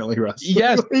literally currently wrestling.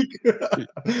 Yes.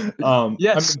 I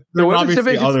Yes. mean, there are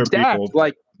obviously other people.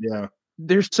 Like, yeah.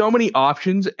 there's so many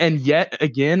options, and yet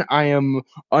again, I am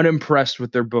unimpressed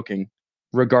with their booking.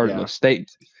 Regardless,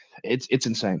 it's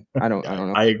insane. I don't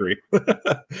know. I agree.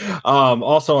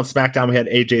 Also on SmackDown, we had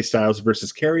AJ Styles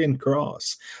versus Karrion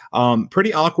Kross.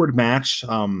 Pretty awkward match.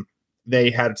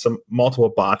 They had some multiple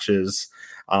botches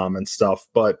and stuff,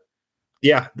 but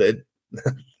yeah, that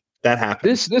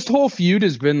happened. This whole feud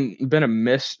has been a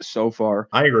miss so far.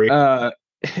 I agree.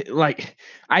 Like,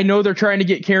 I know they're trying to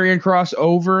get Karrion Kross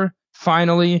over.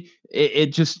 Finally, it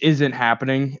just isn't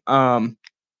happening.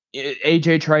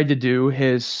 AJ tried to do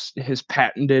his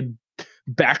patented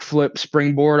backflip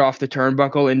springboard off the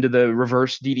turnbuckle into the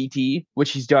reverse DDT,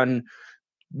 which he's done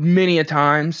many a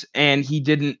times, and he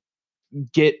didn't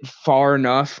get far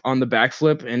enough on the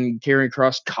backflip, and Karrion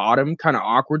Kross caught him kind of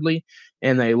awkwardly,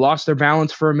 and they lost their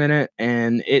balance for a minute,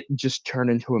 and it just turned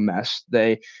into a mess.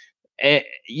 And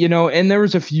there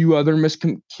was a few other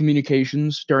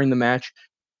miscommunications during the match,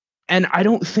 and I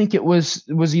don't think it was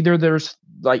either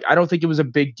I don't think it was a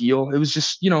big deal. It was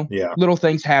just, little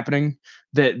things happening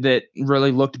that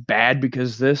really looked bad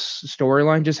because this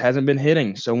storyline just hasn't been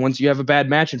hitting. So once you have a bad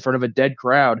match in front of a dead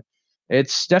crowd,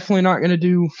 it's definitely not going to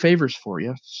do favors for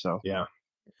you. So yeah.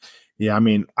 I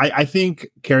mean, I think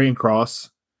Karrion Kross,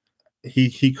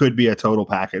 he could be a total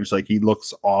package. Like, he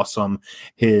looks awesome.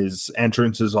 His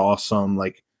entrance is awesome.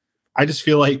 Like, I just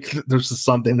feel like there's just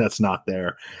something that's not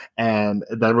there, and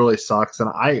that really sucks. And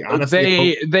I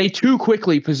honestly they too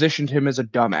quickly positioned him as a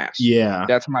dumbass. Yeah,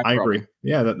 that's my problem. I agree.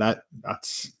 Yeah,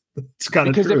 that's kind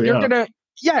of true. Because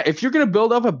if you're gonna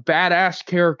build up a badass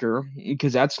character,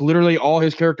 because that's literally all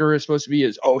his character is supposed to be,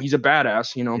 is he's a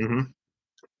badass, Mm-hmm.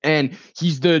 And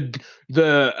he's the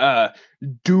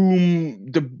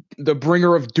doom, the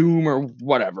bringer of doom or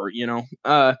whatever,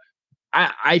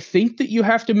 I think that you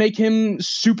have to make him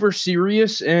super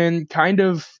serious and kind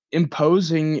of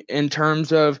imposing in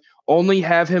terms of only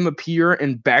have him appear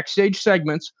in backstage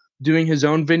segments doing his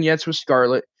own vignettes with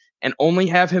Scarlett, and only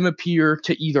have him appear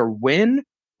to either win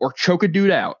or choke a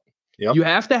dude out. Yep. You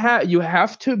have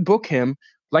to book him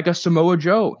like a Samoa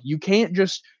Joe. You can't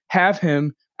just have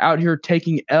him out here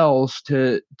taking L's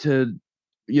to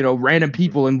random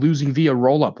people and losing via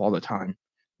roll up all the time.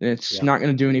 It's not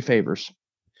going to do any favors.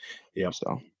 Yeah.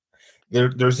 So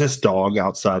there's this dog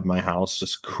outside my house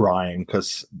just crying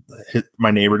because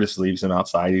my neighbor just leaves him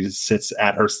outside. He just sits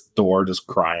at her door just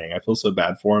crying. I feel so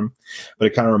bad for him, but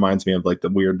it kind of reminds me of like the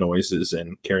weird noises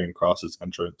in Karrion Kross's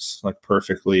entrance, like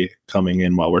perfectly coming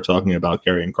in while we're talking about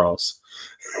Karrion Kross.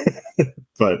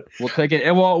 But we'll take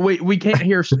it. Well, we can't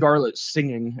hear Scarlett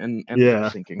singing and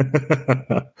singing.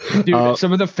 Dude,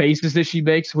 some of the faces that she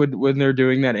makes when they're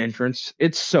doing that entrance,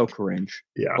 it's so cringe.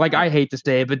 Yeah. Like, I hate to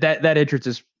say it, but that entrance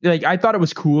is like, I thought it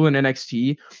was cool in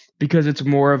NXT because it's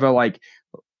more of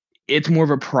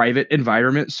a private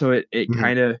environment, so it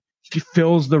kind of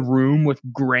fills the room with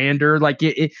grandeur. Like,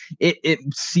 it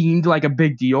seemed like a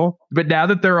big deal, but now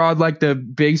that they're on like the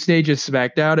big stage of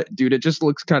SmackDown, dude, it just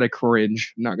looks kind of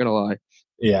cringe. Not gonna lie.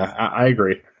 Yeah, I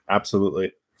agree.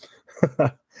 Absolutely.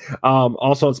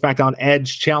 Also on SmackDown,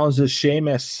 Edge challenges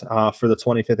Sheamus for the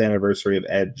 25th anniversary of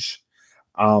Edge.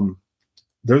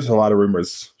 There's a lot of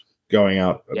rumors going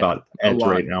out about Edge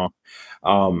right now.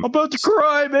 I'm about to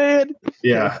cry, man.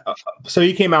 Yeah. So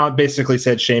he came out and basically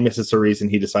said Sheamus is the reason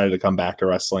he decided to come back to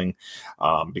wrestling,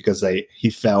 because he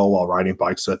fell while riding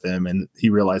bikes with him, and he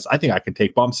realized, I think I can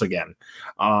take bumps again.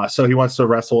 So he wants to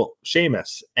wrestle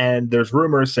Sheamus, and there's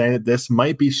rumors saying that this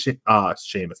might be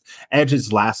Sheamus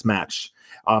Edge's last match.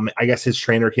 I guess his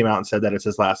trainer came out and said that it's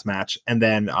his last match, and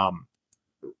then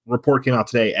report came out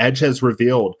today. Edge has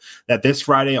revealed that this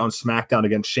Friday on SmackDown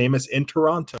against Sheamus in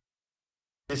Toronto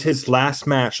is his last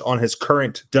match on his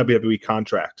current WWE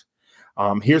contract.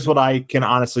 Here's what I can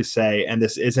honestly say, and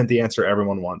this isn't the answer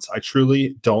everyone wants. I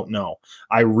truly don't know.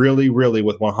 I really, really,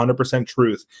 with 100%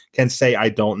 truth, can say I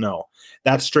don't know.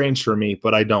 That's strange for me,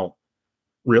 but I don't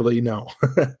really know.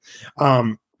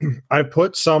 I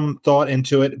put some thought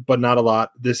into it, but not a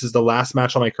lot. This is the last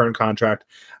match on my current contract.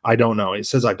 I don't know. It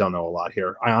says I don't know a lot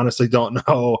here. I honestly don't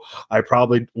know. I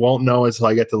probably won't know until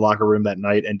I get to the locker room that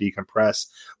night and decompress,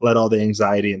 let all the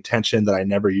anxiety and tension that I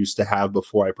never used to have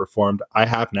before I performed. I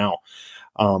have now.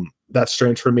 That's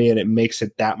strange for me, and it makes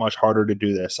it that much harder to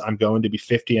do this. I'm going to be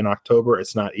 50 in October.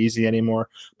 It's not easy anymore.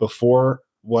 Before,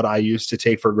 what I used to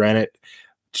take for granted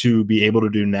to be able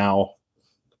to do now,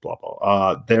 blah,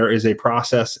 blah. There is a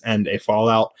process and a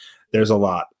fallout. There's a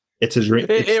lot. It's a dream.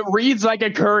 It reads like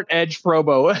a current Edge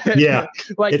promo. Yeah.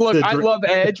 Like, look, I love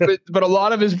Edge, but a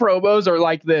lot of his promos are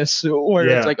like this, where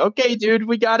it's like, okay, dude,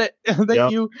 we got it.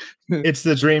 Thank you. It's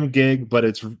the dream gig, but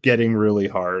it's getting really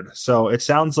hard. So it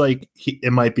sounds like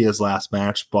it might be his last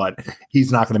match, but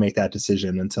he's not going to make that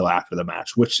decision until after the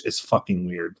match, which is fucking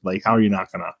weird. Like, how are you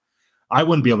not going to? I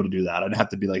wouldn't be able to do that. I'd have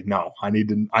to be like, no, I need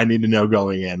to know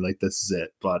going in. Like, this is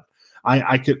it. But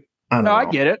I could. I don't know. I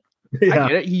get it. Yeah. I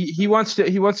get it. He wants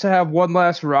to have one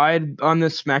last ride on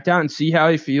this SmackDown and see how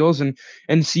he feels and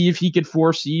see if he could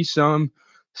foresee some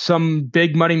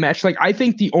big money match. Like, I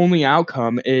think the only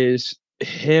outcome is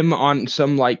him on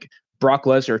some like Brock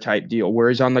Lesnar type deal where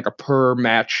he's on like a per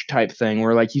match type thing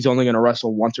where like he's only going to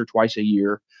wrestle once or twice a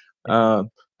year.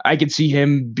 I could see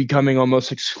him becoming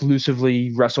almost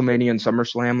exclusively WrestleMania and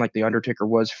SummerSlam like the Undertaker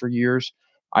was for years.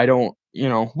 I don't,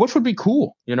 which would be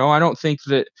cool. I don't think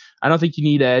you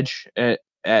need Edge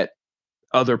at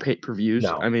other pay-per-views.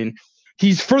 No. I mean,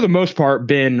 he's for the most part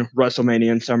been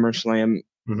WrestleMania and SummerSlam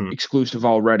exclusive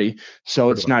already,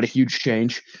 so it's not a huge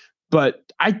change. But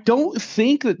I don't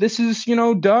think that this is,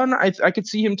 done. I could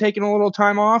see him taking a little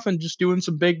time off and just doing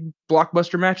some big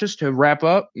blockbuster matches to wrap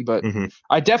up. But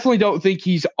I definitely don't think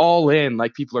he's all in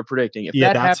like people are predicting. If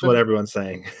that's happened, what everyone's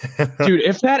saying. Dude,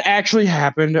 if that actually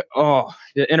happened,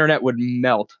 the internet would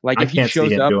melt. Like if he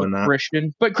shows up with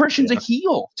Christian, but Christian's a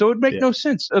heel, so it would make no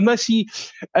sense unless he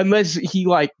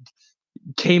like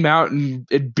came out and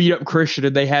beat up Christian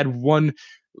and they had one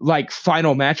like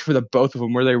final match for the both of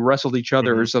them where they wrestled each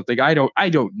other or something. I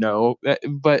don't know,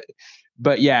 but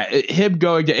yeah, him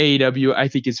going to AEW I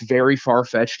think is very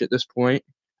far-fetched at this point.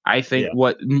 I think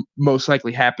what most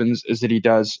likely happens is that he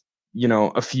does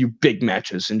a few big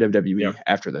matches in WWE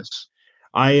after this.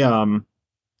 I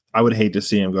would hate to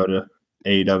see him go to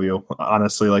AEW,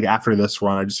 honestly. Like after this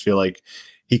run, I just feel like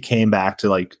he came back to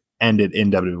like end it in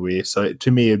WWE. So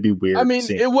to me, it'd be weird. I mean,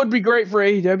 it would be great for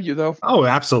AEW though. Oh,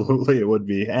 absolutely, it would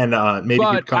be. And maybe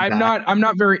but I'm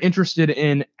not very interested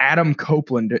in Adam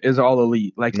Copeland as All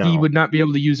Elite. Like he would not be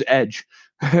able to use Edge.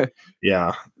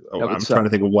 Yeah, I'm trying to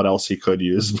think of what else he could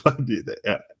use, but he would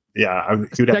have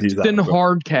to use that.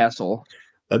 Hardcastle.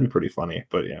 That'd be pretty funny,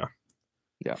 but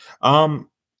yeah.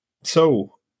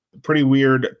 So pretty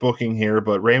weird booking here,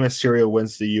 but Rey Mysterio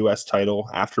wins the U.S. title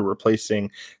after replacing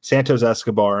Santos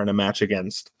Escobar in a match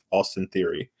against Austin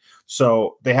Theory.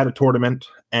 So they had a tournament,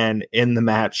 and in the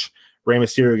match, Rey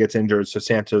Mysterio gets injured, so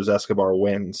Santos Escobar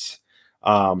wins.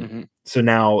 So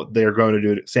now they're going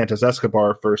to do Santos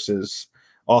Escobar versus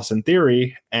Austin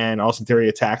Theory, and Austin Theory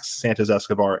attacks Santos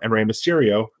Escobar, and Rey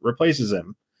Mysterio replaces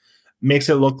him. Makes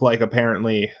it look like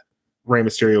apparently Rey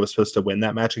Mysterio was supposed to win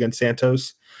that match against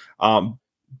Santos.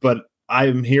 But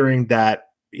I'm hearing that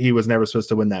he was never supposed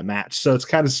to win that match. So it's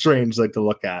kind of strange like to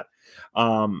look at.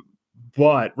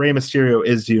 But Rey Mysterio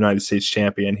is the United States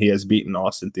champion. He has beaten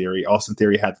Austin Theory. Austin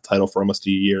Theory had the title for almost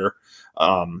a year.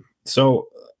 So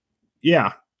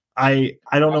yeah, I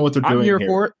don't know what they're doing. I'm here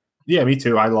for it. Yeah, me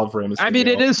too. I love Rey Mysterio. I mean,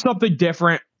 it is something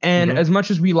different. And as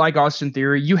much as we like Austin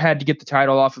Theory, you had to get the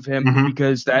title off of him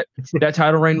because that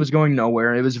title reign was going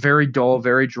nowhere. It was very dull,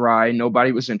 very dry.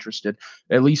 Nobody was interested.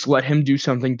 At least let him do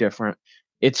something different.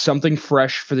 It's something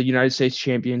fresh for the United States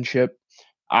Championship.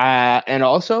 And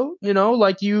also,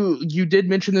 like you did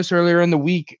mention this earlier in the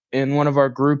week in one of our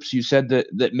groups. You said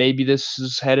that maybe this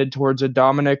is headed towards a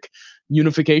Dominic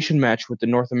unification match with the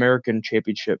North American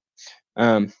Championship.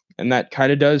 And that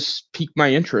kind of does pique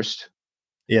my interest.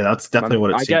 Yeah, that's definitely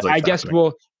what it seems like.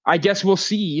 I guess we'll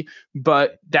see,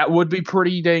 but that would be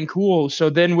pretty dang cool. So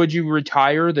then would you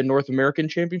retire the North American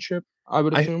Championship, I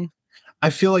would assume? I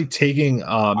feel like taking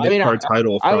mid-card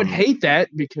title I would hate that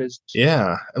because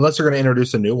unless they're going to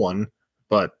introduce a new one,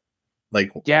 but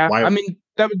like I mean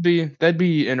that'd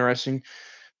be interesting.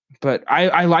 But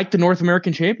I like the North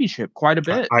American Championship quite a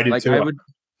bit. I do too.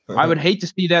 I would hate to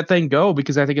see that thing go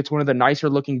because I think it's one of the nicer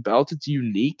looking belts. It's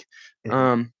unique.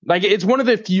 Like it's one of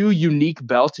the few unique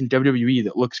belts in WWE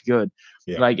that looks good.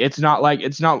 Yeah. Like it's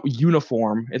not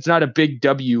uniform. It's not a big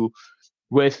W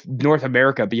with North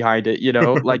America behind it,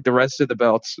 like the rest of the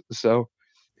belts. So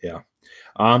yeah.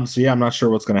 I'm not sure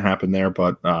what's going to happen there,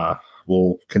 but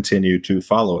we'll continue to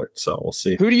follow it. So we'll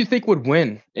see. Who do you think would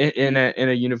win in a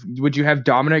would you have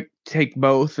Dominic take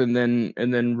both and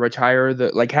then retire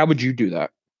how would you do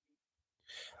that?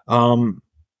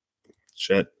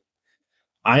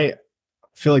 I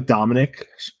feel like Dominic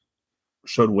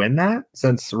should win that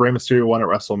since Rey Mysterio won at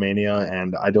WrestleMania,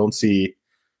 and I don't see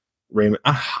Rey.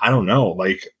 I don't know,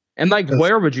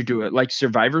 where would you do it? Like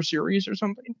Survivor Series or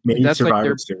something? Maybe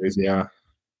Survivor Series, yeah.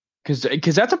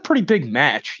 because that's a pretty big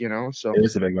match, So It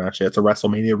is a big match. It's a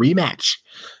WrestleMania rematch.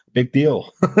 Big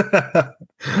deal.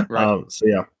 right. So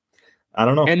yeah, I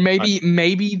don't know. And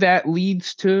maybe that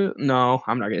leads to no.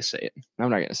 I'm not gonna say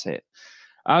it.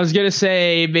 I was gonna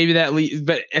say maybe that leads,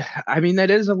 but I mean that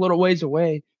is a little ways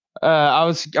away. I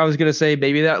was gonna say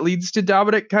maybe that leads to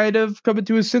Dominic kind of coming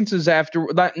to his senses after,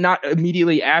 not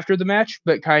immediately after the match,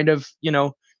 but kind of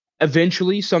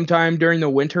eventually sometime during the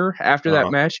winter after that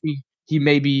match, he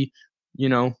maybe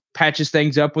patches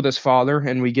things up with his father,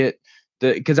 and we get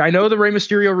because I know the Rey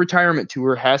Mysterio retirement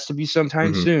tour has to be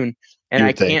sometime soon, and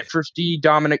I can't foresee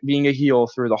Dominic being a heel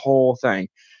through the whole thing.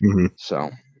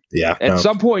 So. Yeah. At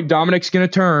some point, Dominic's going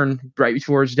to turn right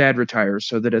before his dad retires,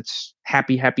 so that it's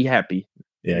happy, happy, happy.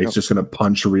 Yeah, he's just going to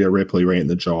punch Rhea Ripley right in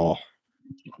the jaw.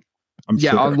 I'm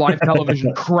sure. On live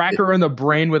television, crack her in the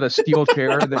brain with a steel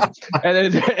chair, and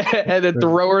then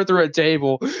throw her through a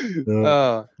table.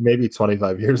 Maybe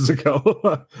 25 years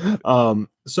ago.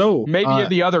 So maybe in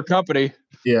the other company.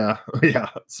 Yeah.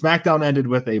 SmackDown ended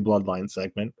with a Bloodline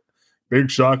segment.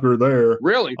 Big shocker there.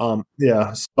 Really?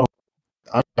 Yeah. So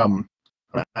I'm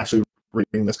actually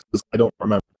reading this because I don't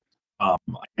remember. I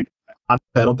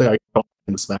don't think I called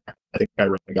in Smack. I think I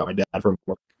really got my dad from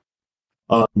work.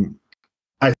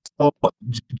 I saw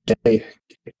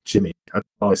Jimmy.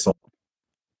 I saw.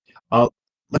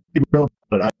 Let's be real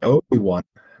about it. I Obi-Wan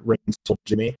Reigns told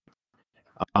Jimmy.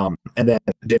 And then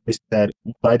Jimmy said,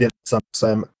 "What I did some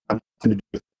nothing to do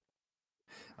with."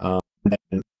 And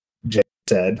then Jay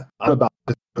said, "I'm about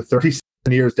 37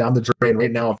 years down the drain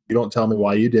right now. If you don't tell me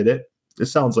why you did it." This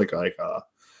sounds like a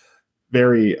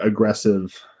very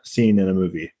aggressive scene in a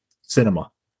movie,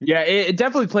 cinema. Yeah, it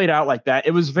definitely played out like that.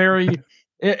 It was very,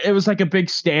 it was like a big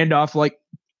standoff. Like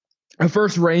at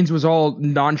first, Reigns was all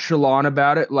nonchalant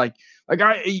about it, like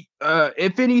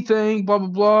if anything, blah blah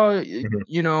blah.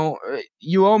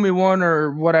 You owe me one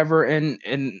or whatever, and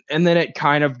then it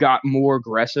kind of got more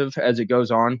aggressive as it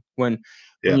goes on when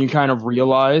you kind of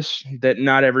realize that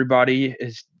not everybody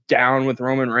is down with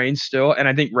Roman Reigns still, and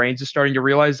I think Reigns is starting to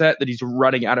realize that he's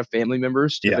running out of family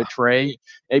members to betray,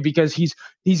 because he's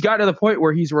gotten to the point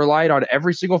where he's relied on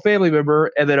every single family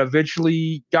member and then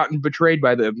eventually gotten betrayed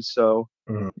by them. So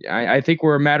I think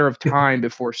we're a matter of time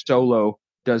before Solo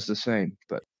does the same.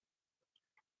 But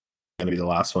gonna be the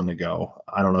last one to go.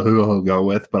 I don't know who he'll go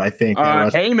with, but I think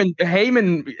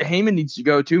Heyman needs to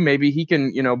go too. Maybe he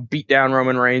can beat down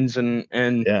Roman Reigns and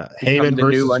Heyman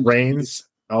versus Reigns.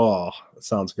 Oh, that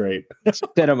sounds great.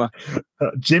 Cinema.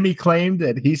 Jimmy claimed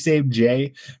that he saved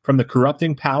Jay from the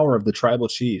corrupting power of the tribal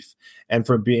chief and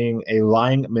from being a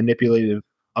lying,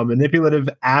 manipulative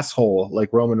asshole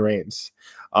like Roman Reigns.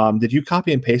 Did you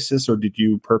copy and paste this, or did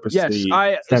you purposely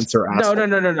censor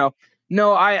asshole?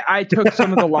 No, I took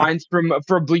some of the lines from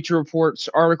Bleacher Report's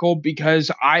article because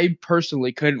I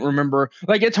personally couldn't remember.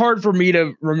 Like, it's hard for me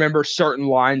to remember certain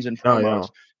lines and promos.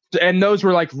 And those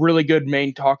were like really good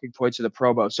main talking points of the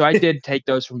promo. So I did take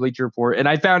those from Bleacher Report, and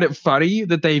I found it funny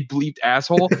that they bleeped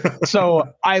asshole.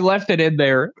 So I left it in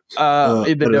there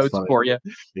in the notes for you.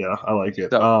 Yeah, I like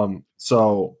it.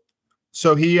 So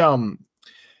he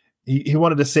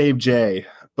wanted to save Jay,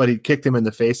 but he kicked him in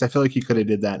the face. I feel like he could have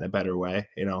did that in a better way,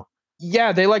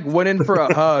 Yeah, they like went in for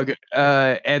a hug,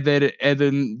 and then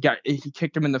he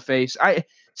kicked him in the face.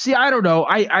 I don't know.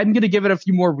 I'm gonna give it a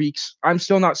few more weeks. I'm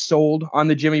still not sold on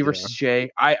the Jimmy versus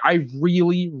Jay. I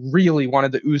really, really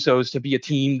wanted the Usos to be a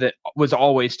team that was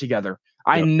always together.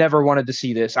 I never wanted to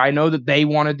see this. I know that they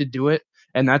wanted to do it,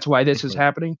 and that's why this is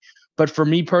happening. But for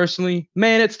me personally,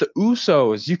 man, it's the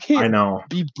Usos. You can't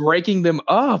be breaking them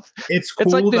up. It's cool.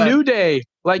 It's like the New Day.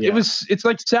 Like it's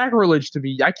like sacrilege to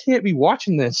me. I can't be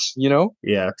watching this,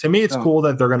 Yeah. To me, it's cool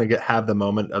that they're gonna have the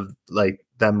moment of like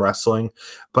them wrestling,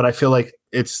 but I feel like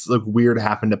it's like weird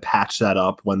having to patch that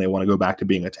up when they want to go back to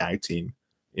being a tag team.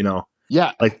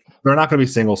 Yeah. Like they're not gonna be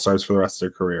single stars for the rest of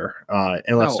their career,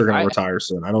 unless they're gonna retire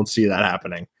soon. I don't see that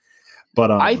happening. But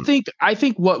I think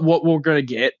what we're gonna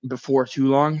get before too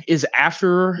long is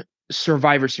after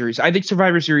Survivor Series. I think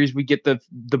Survivor Series we get the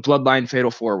Bloodline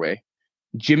Fatal 4-Way,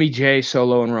 Jimmy, Jay,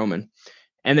 Solo, and Roman,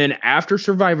 and then after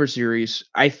Survivor Series,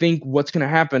 I think what's gonna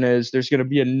happen is there's gonna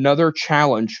be another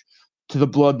challenge to the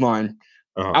Bloodline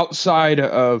outside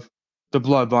of the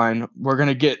Bloodline. We're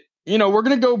gonna get we're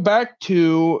gonna go back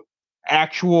to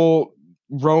actual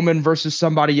Roman versus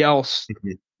somebody else.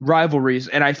 Rivalries,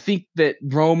 and I think that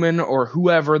Roman or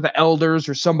whoever, the elders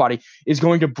or somebody, is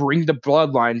going to bring the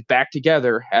Bloodline back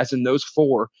together, as in those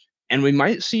four, and we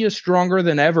might see a stronger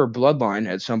than ever Bloodline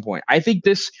at some point. I think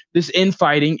this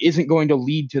infighting isn't going to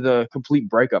lead to the complete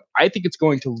breakup. I think it's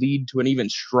going to lead to an even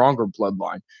stronger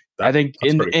Bloodline. I think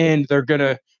in the end they're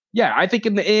gonna yeah, I think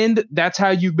in the end, that's how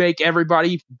you make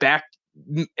everybody back.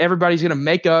 Everybody's going to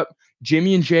make up.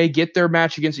 Jimmy and Jay get their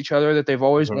match against each other that they've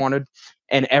always wanted,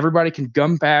 and everybody can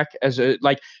come back as a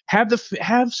have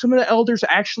some of the elders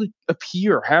actually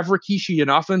appear. Have Rikishi and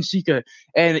Afa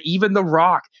and even The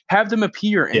Rock have them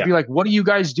appear and be like, "What are you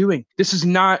guys doing? This is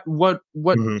not what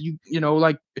you know.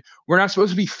 Like, we're not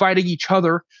supposed to be fighting each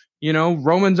other. You know,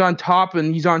 Roman's on top,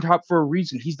 and he's on top for a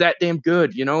reason. He's that damn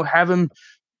good. You know, have him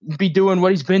be doing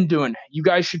what he's been doing. You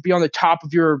guys should be on the top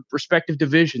of your respective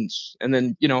divisions, and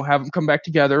then, you know, have them come back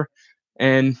together,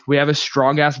 and we have a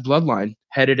strong ass bloodline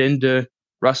headed into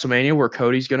WrestleMania where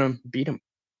Cody's gonna beat him."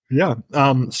 Yeah.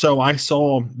 So I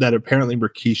saw that apparently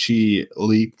Rikishi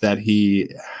leaked that he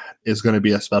is going to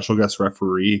be a special guest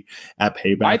referee at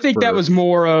Payback. I think that was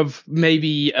more of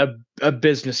maybe a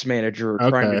business manager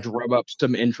trying to drum up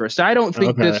some interest. I don't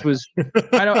think this was.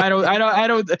 I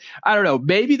don't know.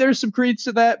 Maybe there's some credence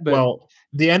to that, but well,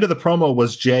 the end of the promo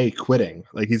was Jay quitting.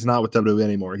 Like, he's not with WWE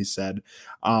anymore, he said.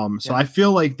 So I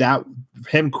feel like that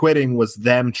him quitting was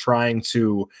them trying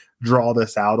to draw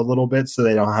this out a little bit so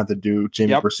they don't have to do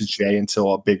Jimmy versus Jay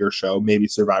until a bigger show, maybe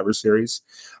Survivor Series.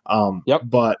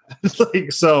 But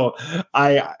like, so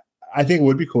I think it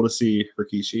would be cool to see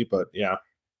Rikishi, but yeah.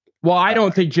 Well, I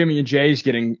don't think Jimmy and Jay is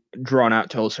getting drawn out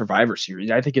till Survivor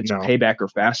Series. I think it's Payback or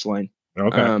Fastlane.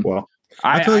 Okay, well,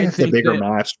 I feel like it's a bigger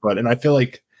match, and I feel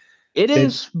like it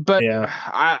is, but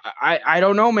I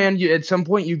don't know, man. At some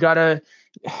point, you gotta.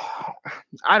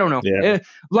 I don't know. Yeah.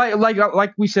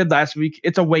 Like we said last week,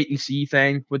 it's a wait and see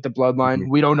thing with the bloodline.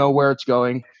 We don't know where it's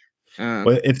going.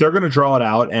 But if they're going to draw it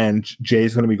out and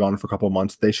Jay's going to be gone for a couple of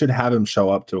months, they should have him show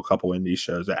up to a couple indie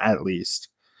shows at least.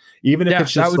 Even if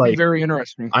it's just that would be very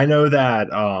interesting. I know that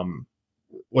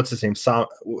what's his name?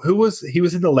 He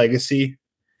was in the Legacy.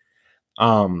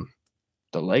 The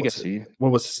Legacy.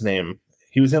 What was his name?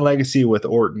 He was in Legacy with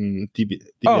Orton.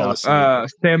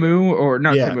 Samu or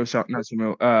not Samu? Not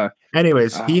Samu.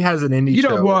 Anyways, he has an indie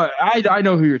show. You know what? I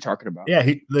know who you're talking about. Yeah,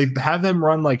 have them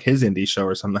run like his indie show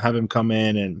or something. Have him come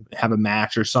in and have a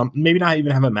match or something. Maybe not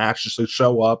even have a match, just like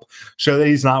show up, show that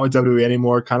he's not with WWE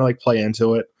anymore. Kind of like play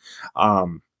into it. I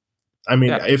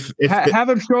mean, if have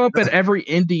him show up at every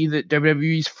indie that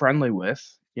WWE's friendly with.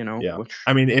 You know. Yeah.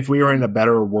 I mean, if we were in a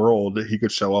better world, he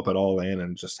could show up at All In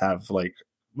and just have like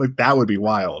that would be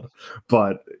wild.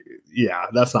 But yeah,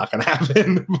 that's not going to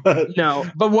happen.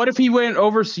 But what if he went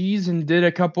overseas and did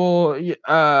a couple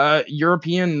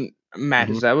European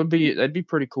matches? That'd be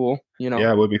pretty cool. You know,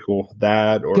 yeah, it would be cool.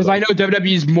 That, or because I know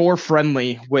WWE is more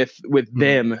friendly with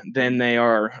them than they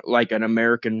are like an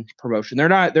American promotion. They're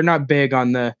not big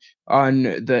on the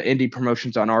indie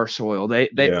promotions on our soil.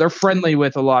 They're friendly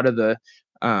with a lot of the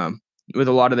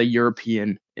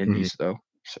European indies though.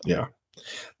 So. Yeah.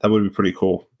 That would be pretty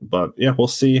cool. But yeah, we'll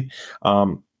see.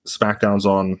 SmackDown's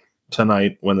on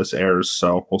tonight when this airs,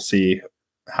 so we'll see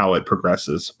how it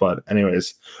progresses. But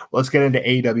anyways, let's get into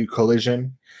AEW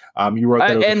Collision. You wrote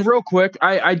that and real quick,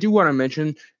 I do want to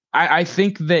mention, I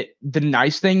think that the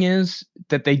nice thing is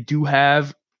that they do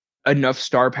have enough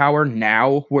star power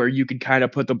now where you could kind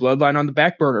of put the bloodline on the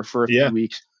back burner for a few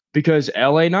weeks, because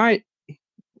LA Knight,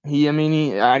 he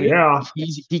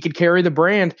could carry the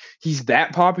brand. He's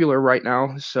that popular right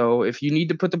now. So if you need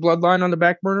to put the bloodline on the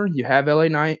back burner, you have LA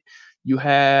Knight. You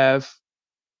have.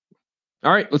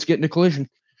 All right, let's get into Collision.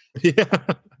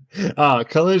 Yeah,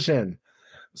 Collision.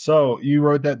 So you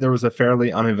wrote that there was a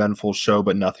fairly uneventful show,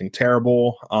 but nothing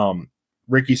terrible.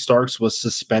 Ricky Starks was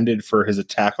suspended for his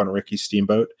attack on Ricky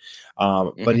Steamboat,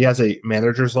 but he has a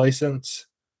manager's license.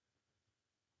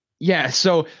 Yeah,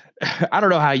 so I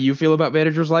don't know how you feel about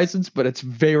manager's license, but it's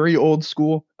very old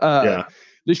school. The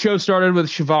show started with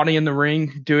Shivani in the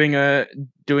ring doing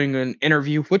an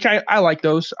interview, which I like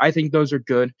those. I think those are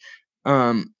good.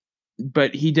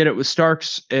 But he did it with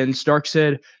Starks, and Starks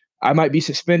said, "I might be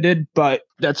suspended, but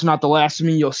that's not the last of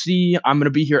me you'll see. I'm going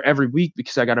to be here every week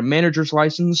because I got a manager's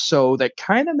license." So that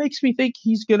kind of makes me think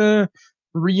he's going to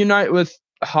reunite with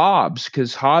Hobbs,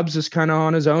 because Hobbs is kind of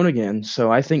on his own again.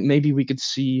 So I think maybe we could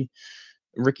see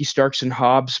Ricky Starks and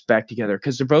Hobbs back together,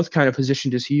 because they're both kind of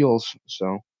positioned as heels.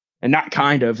 So, and not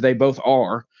kind of, they both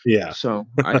are. Yeah. So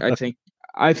I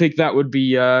think that would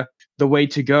be the way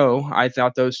to go. I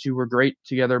thought those two were great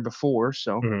together before.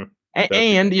 So,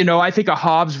 and you know, I think a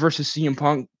Hobbs versus CM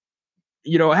Punk,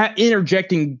 you know,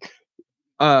 interjecting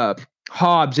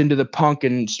Hobbs into the Punk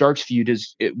and Starks feud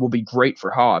it will be great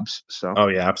for Hobbs. So, oh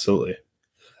yeah, absolutely.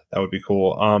 That would be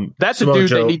cool. That's a dude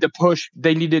they need to push.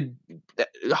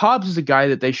 Hobbs is a guy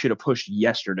that they should have pushed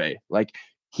yesterday. Like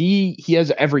he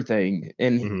has everything,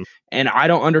 and I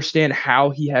don't understand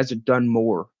how he hasn't done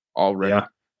more already. Yeah.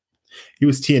 He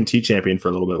was TNT champion for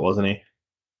a little bit, wasn't he?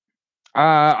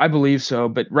 I believe so,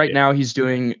 but right now he's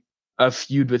doing a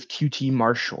feud with QT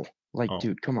Marshall. Like,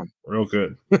 dude, come on. Real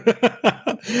good.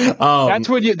 That's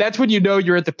when you know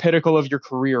you're at the pinnacle of your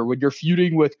career, when you're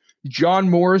feuding with John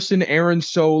Morrison, Aaron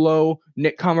Solo,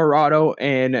 Nick Camarado,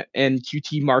 and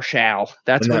QT Marshall.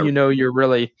 That's when you know you're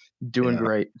really doing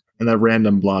great. And that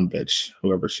random blonde bitch,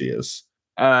 whoever she is.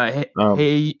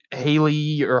 Haley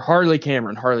or Harley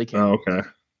Cameron. Oh,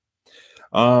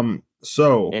 okay.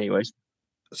 So anyways,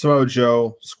 Samoa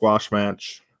Joe squash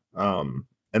match.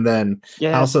 And then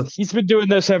he's been doing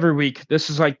this every week. This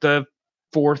is like the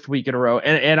 4th week in a row.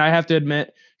 And I have to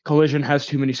admit, Collision has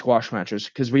too many squash matches,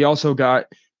 because we also got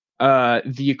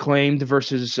the Acclaimed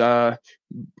versus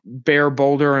Bear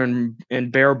Boulder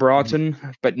and Bear Broughton,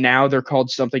 but now they're called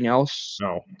something else.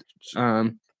 No.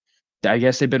 I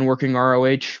guess they've been working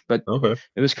ROH, but it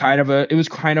was kind of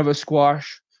a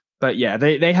squash. But yeah,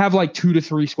 they have like 2 to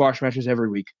 3 squash matches every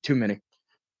week. Too many.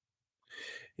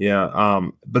 Yeah.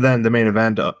 But then the main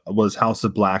event was House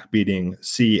of Black beating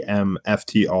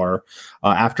CMFTR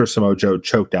after Samoa Joe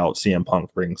choked out CM Punk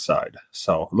ringside.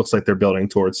 So it looks like they're building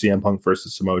towards CM Punk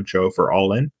versus Samoa Joe for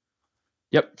All In.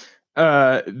 Yep.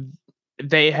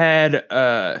 They had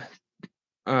the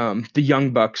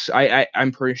Young Bucks.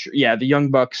 I'm pretty sure. Yeah, the Young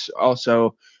Bucks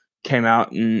also came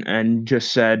out and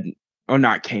just said, oh,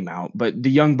 not came out, but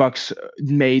the Young Bucks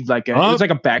made like it was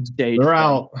like a backstage. They're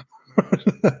out.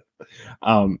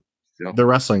 They're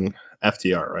wrestling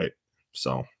FTR, right?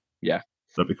 So yeah,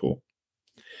 that'd be cool.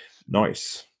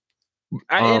 Nice.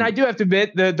 And I do have to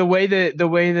admit, the way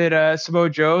that Samoa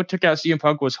Joe took out CM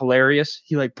Punk was hilarious.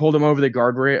 He like pulled him over the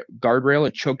guardrail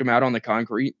and choked him out on the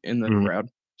concrete in the crowd.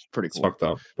 It's pretty cool. It's fucked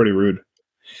up. Pretty rude.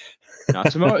 No,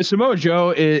 Samoa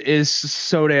Joe is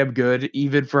so damn good,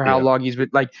 even for how long he's been.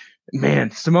 Like, man,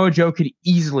 Samoa Joe could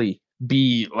easily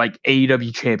be like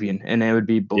AEW champion, and it would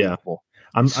be believable.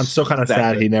 I'm still kind of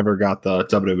sad he never got the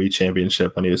WWE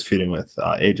championship when he was feuding with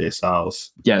AJ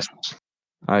Styles. Yes,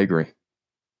 I agree.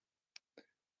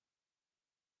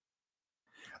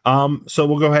 So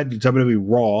we'll go ahead to WWE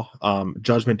Raw.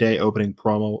 Judgment Day opening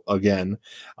promo again.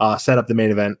 Set up the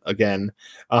main event again.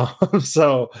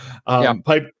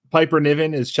 Piper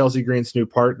Niven is Chelsea Green's new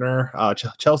partner.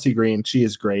 Chelsea Green, she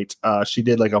is great. She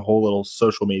did like a whole little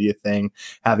social media thing,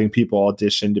 having people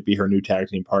audition to be her new tag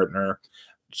team partner.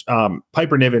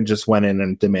 Piper Niven just went in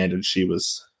and demanded she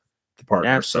was the partner.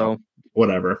 Yeah, so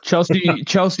whatever.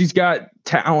 Chelsea's got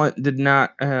talent. Did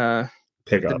not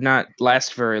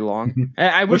last very long.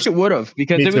 I wish it would have,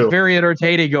 because it was very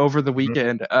entertaining over the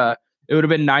weekend. It would have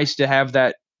been nice to have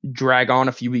that drag on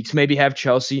a few weeks. Maybe have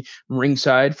Chelsea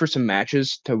ringside for some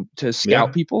matches to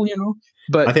scout people,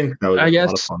 But I think that would be a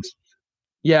lot of fun.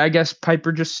 Yeah, I guess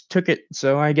Piper just took it.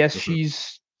 So I guess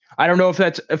she's. I don't know if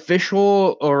that's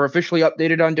official or officially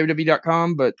updated on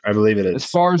WWE.com, but I believe it is. As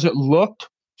far as it looked,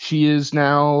 she is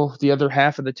now the other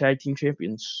half of the tag team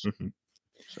champions.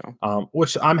 So,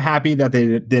 which I'm happy that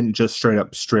they didn't just straight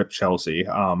up strip Chelsea.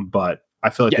 But I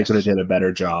feel like they could have did a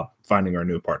better job finding our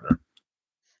new partner.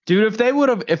 Dude, if they would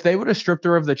have stripped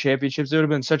her of the championships, it would have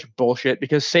been such bullshit,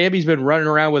 because Sammy's been running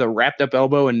around with a wrapped up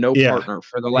elbow and no partner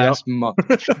for the last month.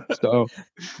 So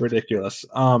ridiculous.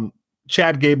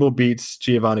 Chad Gable beats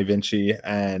Giovanni Vinci,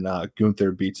 and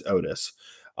Gunther beats Otis.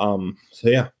 What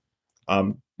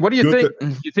do you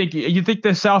think? You think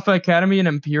the South Academy and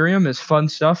Imperium is fun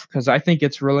stuff? Because I think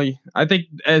it's really. I think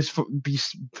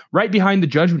right behind the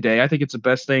Judgment Day, I think it's the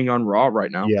best thing on Raw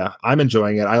right now. Yeah, I'm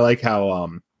enjoying it. I like how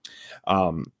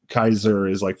Kaiser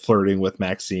is like flirting with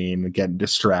Maxine and getting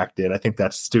distracted. I think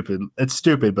that's stupid. It's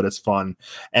stupid, but it's fun.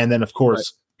 And then of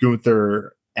course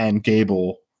Gunther and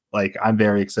Gable. Like, I'm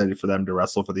very excited for them to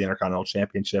wrestle for the Intercontinental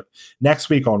Championship next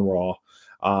week on Raw.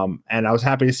 And I was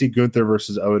happy to see Gunther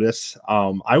versus Otis.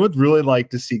 I would really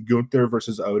like to see Gunther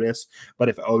versus Otis, but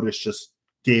if Otis just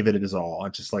gave it his all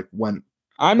and just like went.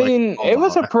 I mean, it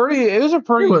was a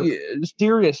pretty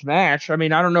serious match. I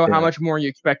mean, I don't know how much more you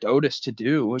expect Otis to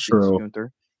do against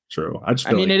Gunther. True.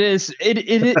 It is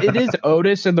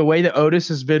Otis, and the way that Otis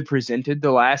has been presented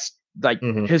the last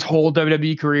his whole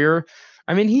WWE career.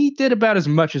 I mean, he did about as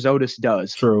much as Otis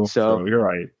does. True. You're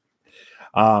right.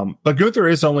 But Gunther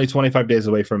is only 25 days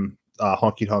away from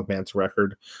Honky Tonk Man's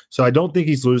record, so I don't think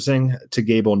he's losing to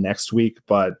Gable next week.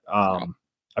 But I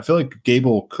feel like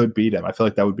Gable could beat him. I feel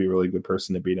like that would be a really good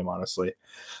person to beat him, honestly.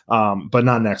 But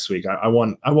not next week. I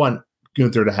want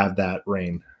Gunther to have that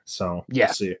reign. So we'll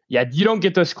see. Yeah, you don't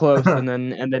get this close and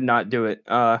then not do it.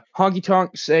 Honky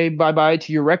Tonk, say bye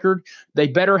to your record. They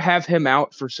better have him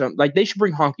out for some. Like, they should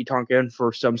bring Honky Tonk in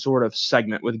for some sort of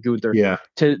segment with Gunther. Yeah.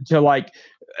 To like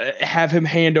have him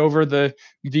hand over the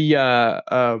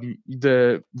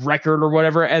record or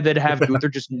whatever, and then have Gunther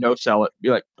just no sell it. Be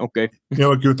like, okay. You know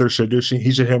what Gunther should do?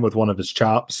 He should hit him with one of his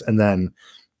chops, and then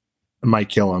it might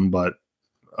kill him, but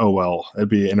oh well, it'd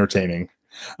be entertaining.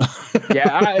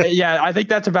 I think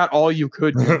that's about all you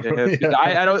could do to him.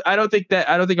 Yeah. I don't think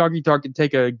Honky Tonk can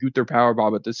take a Gunther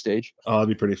powerbomb at this stage. Oh, that'd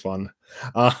be pretty fun.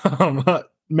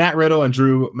 Matt Riddle and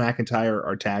Drew McIntyre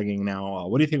are tagging now.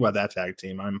 What do you think about that tag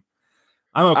team? I'm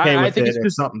okay with it.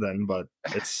 It's something, but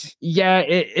it's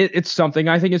it's something.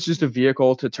 I think it's just a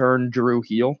vehicle to turn Drew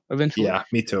heel eventually. Yeah,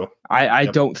 me too. I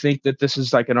don't think that this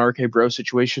is like an RK Bro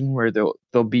situation where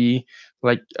they'll be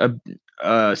like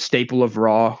a staple of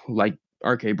Raw like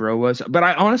RK Bro was. But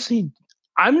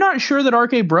I'm not sure that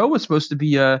RK Bro was supposed to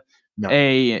be a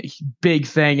big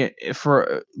thing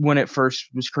for when it first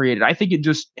was created. I think it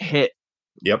just hit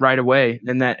right away,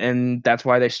 and that's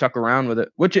why they stuck around with it,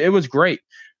 which it was great.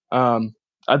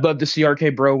 I'd love to see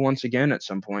RK Bro once again at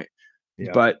some point.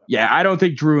 Yeah. But I don't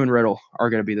think Drew and Riddle are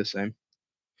going to be the same.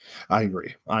 I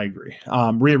agree.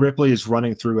 Rhea Ripley is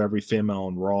running through every female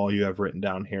in Raw you have written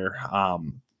down here.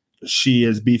 She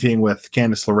is beefing with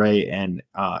Candice LeRae and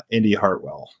Indy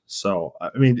Hartwell. So,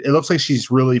 I mean, it looks like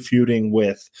she's really feuding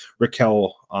with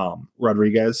Raquel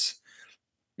Rodriguez.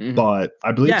 Mm-hmm. But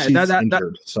I believe she's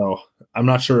injured. So, I'm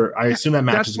not sure. I assume that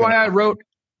match is going to happen. That's why I wrote...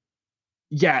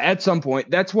 Yeah, at some point.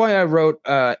 That's why I wrote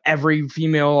every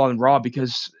female on Raw,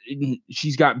 because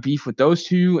she's got beef with those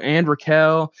two and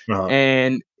Raquel.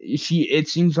 And it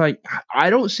seems like I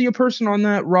don't see a person on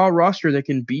that Raw roster that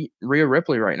can beat Rhea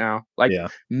Ripley right now. Like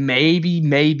maybe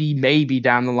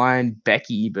down the line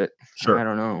Becky, but I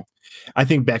don't know. I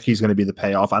think Becky's going to be the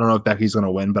payoff. I don't know if Becky's going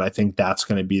to win, but I think that's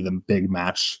going to be the big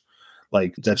match.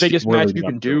 Like that's the biggest match you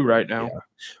can do right now. Yeah.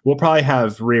 We'll probably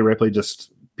have Rhea Ripley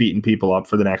just beating people up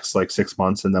for the next 6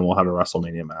 months, and then we'll have a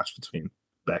WrestleMania match between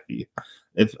Becky.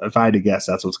 If I had to guess,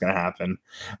 that's what's going to happen.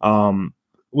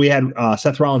 We had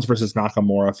Seth Rollins versus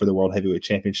Nakamura for the World Heavyweight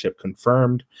Championship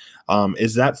confirmed.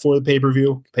 Is that for the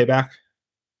pay-per-view Payback?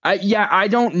 I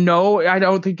don't know. I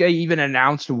don't think they even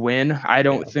announced when. I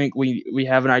don't think we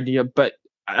have an idea. But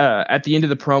at the end of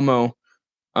the promo,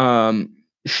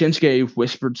 Shinsuke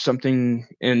whispered something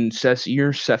in Seth's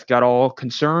ear. Seth got all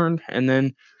concerned, and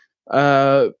then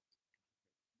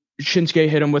Shinsuke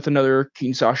hit him with another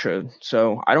Kinshasa.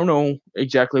 So I don't know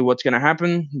exactly what's going to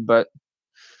happen, but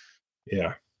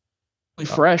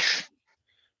fresh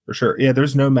for sure. Yeah,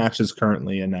 there's no matches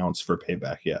currently announced for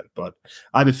Payback yet, but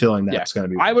I have a feeling that's going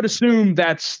to be. I would assume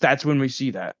that's when we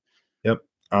see that. Yep.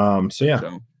 And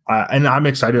I'm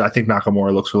excited. I think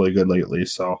Nakamura looks really good lately,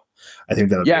 so I think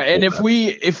that. And if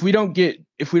we don't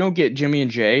get Jimmy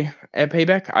and Jay at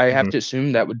Payback, I have to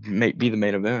assume that would be the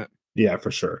main event. Yeah,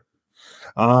 for sure.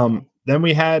 Then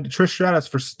we had Trish Stratus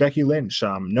versus Becky Lynch.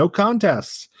 No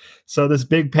contest. So this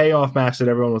big payoff match that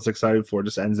everyone was excited for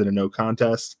just ends in a no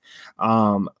contest.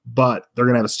 But they're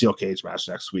gonna have a steel cage match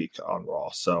next week on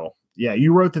Raw. So yeah,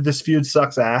 you wrote that this feud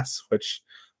sucks ass, which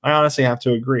I honestly have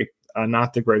to agree.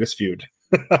 Not the greatest feud.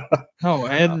 No,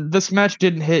 and this match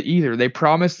didn't hit either. They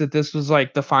promised that this was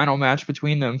like the final match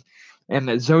between them, and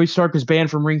that Zoe Stark was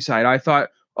banned from ringside. I thought,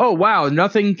 oh wow,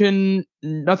 nothing can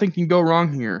go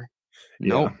wrong here.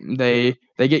 Nope. They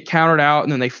get countered out,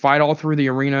 and then they fight all through the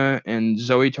arena, and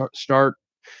Zoe Stark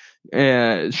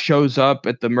shows up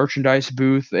at the merchandise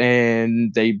booth,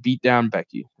 and they beat down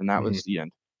Becky, and that was the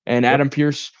end. And Adam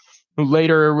Pearce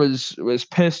later was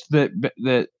pissed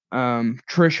that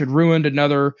Trish had ruined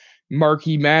another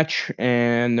marquee match,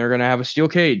 and they're gonna have a steel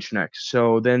cage next.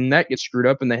 So then that gets screwed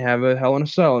up, and they have a Hell in a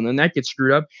Cell, and then that gets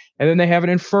screwed up, and then they have an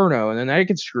Inferno, and then that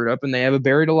gets screwed up, and they have a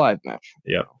Buried Alive match.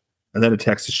 Yeah. And then a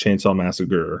Texas Chainsaw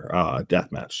Massacre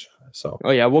death match. So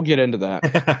we'll get into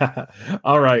that.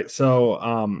 All right. So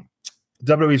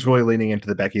WWE's really leaning into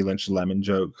the Becky Lynch lemon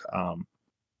joke.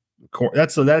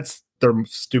 That's their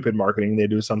stupid marketing they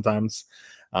do sometimes.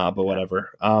 But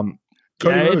whatever.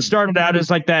 It started out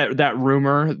as like that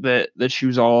rumor that she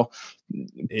was all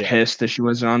pissed that she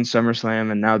wasn't on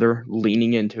SummerSlam, and now they're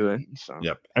leaning into it. So.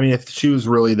 Yep. I mean, if she was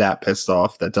really that pissed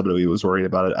off that WWE was worried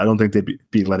about it, I don't think they'd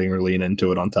be letting her lean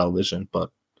into it on television. But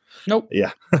nope.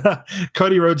 Yeah.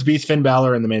 Cody Rhodes beats Finn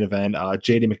Balor in the main event.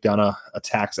 JD McDonough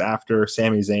attacks after.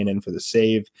 Sami Zayn in for the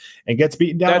save and gets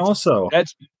beaten down.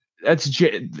 That's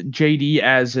JD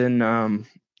as in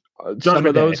some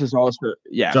of those is also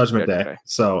Judgment Day. Okay.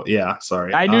 So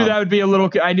sorry. I knew that would be a little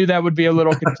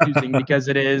confusing because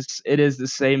it is the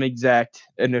same exact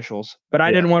initials, but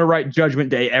I didn't want to write Judgment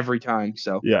Day every time.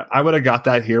 So I would have got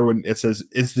that here when it says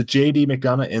is the JD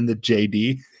McDonough in the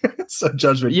JD. So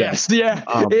Judgment Yes, Day. yeah.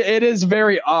 It is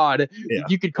very odd. Yeah.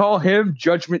 You could call him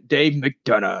Judgment Day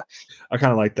McDonough. I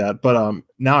kind of like that, but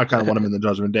now I kind of want him in the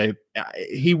Judgment Day.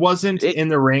 He wasn't in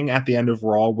the ring at the end of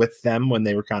Raw with them when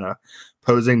they were kind of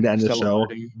posing to end the show,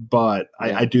 but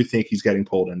I do think he's getting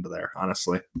pulled into there,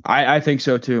 honestly. I think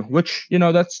so too, which,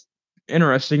 that's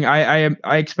interesting. I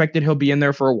expected he'll be in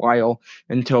there for a while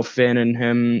until Finn and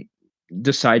him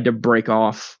decide to break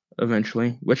off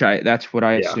eventually, which that's what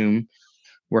I assume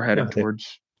we're headed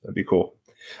towards. That'd be cool.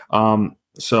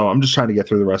 So I'm just trying to get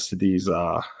through the rest of these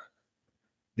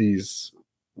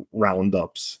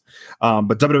roundups.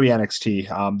 But WWE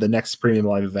NXT, the next premium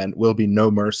live event will be No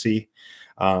Mercy.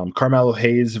 Carmelo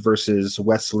Hayes versus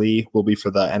Wes Lee will be for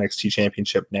the NXT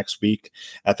Championship next week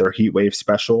at their Heatwave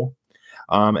special.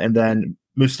 And then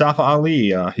Mustafa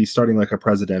Ali, he's starting like a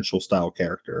presidential style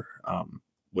character,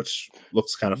 which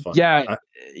looks kind of fun.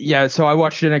 Yeah. So I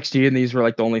watched NXT, and these were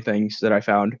like the only things that I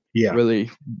found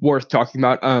really worth talking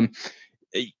about.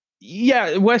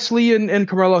 Wesley and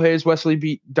Carmelo Hayes. Wesley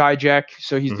beat Dijak,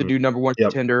 so he's the new number one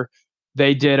contender.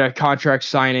 They did a contract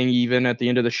signing even at the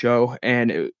end of the show,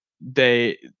 and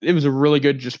it was a really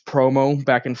good just promo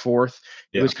back and forth.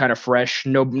 It was kind of fresh,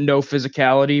 no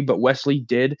physicality, but Wesley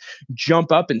did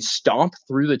jump up and stomp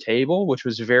through the table, which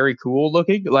was very cool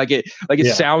looking.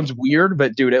 It sounds weird,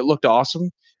 but dude, it looked awesome.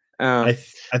 I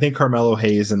think Carmelo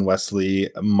Hayes and Wesley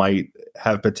might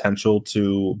have potential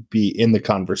to be in the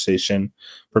conversation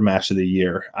for match of the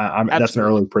year. That's an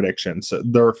early prediction. So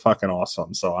they're fucking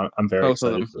awesome. So I'm very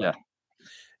excited.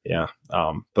 Yeah.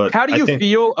 But how do you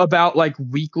feel about like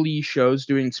weekly shows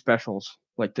doing specials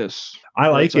like this? I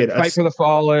like it. Fight for the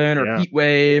Fallen or Heat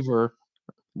Wave or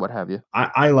what have you.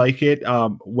 I like it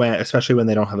especially when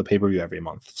they don't have a pay-per-view every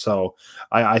month. So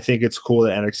I think it's cool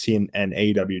that NXT and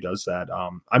AEW does that.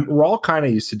 Raw kind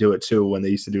of used to do it too when they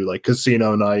used to do like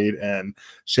Casino Night and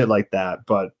shit like that.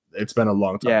 But it's been a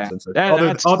long time since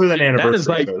other than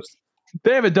anniversary shows.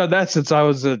 They haven't done that since I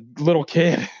was a little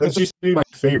kid. That used to be my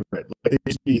favorite. It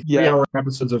used to be 3-hour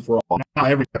episodes of Raw. Now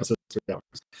every episode is 3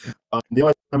 hours. The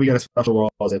only time we get a special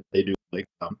Raw is if they do like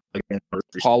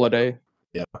anniversary holiday.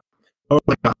 Yeah. Or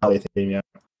like a holiday theme,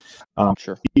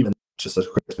 sure. Even just a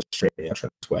Christmas tree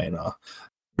entrance way in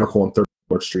Miracle on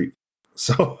 34th Street.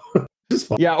 So it's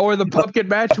fun. Yeah, or the pumpkin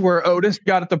match where Otis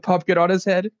got the pumpkin on his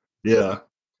head. Yeah.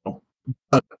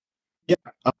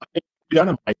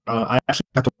 Dynamite. I actually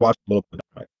have to watch a little bit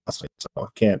of Dynamite last night, so I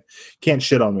can't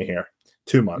shit on me here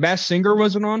too much. Masked Singer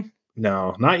wasn't on?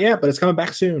 No, not yet, but it's coming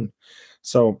back soon.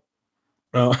 So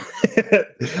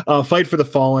Fight for the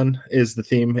Fallen is the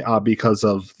theme because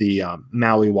of the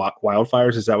Maui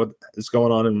wildfires. Is that what is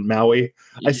going on in Maui?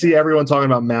 Yeah. I see everyone talking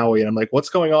about Maui, and I'm like, what's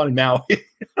going on in Maui?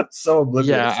 I'm so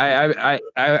oblivious. Yeah,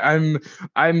 I'm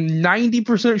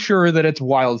 90% sure that it's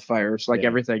wildfires like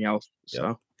everything else.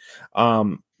 So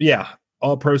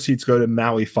all proceeds go to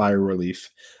Maui fire relief.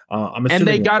 And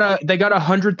they got a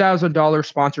 $100,000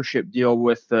 sponsorship deal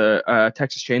with the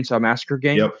Texas Chainsaw Massacre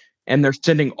game, and they're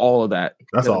sending all of that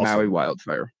to the Maui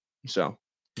wildfire. So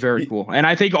very cool. And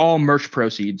I think all merch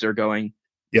proceeds are going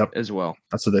as well.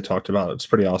 That's what they talked about. It's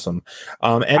pretty awesome.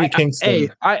 Eddie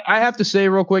Kingston. I have to say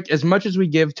real quick, as much as we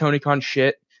give Tony Khan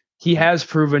shit, he has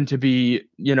proven to be,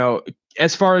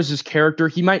 as far as his character,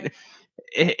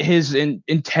 his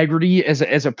integrity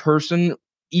as a person,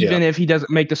 even if he doesn't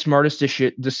make the smartest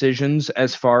decisions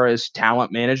as far as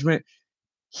talent management,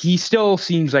 he still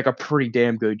seems like a pretty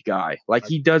damn good guy. Like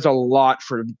he does a lot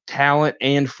for talent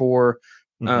and for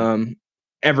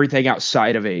everything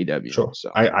outside of AEW. Sure.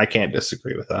 So I can't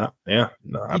disagree with that. Yeah,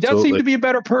 no, absolutely. He does seem to be a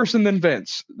better person than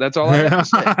Vince. That's all I have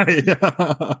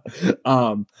to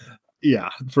say. Yeah,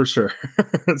 for sure.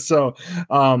 So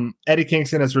Eddie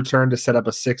Kingston has returned to set up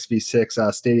a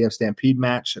 6v6 Stadium Stampede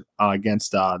match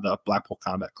against the Blackpool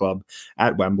Combat Club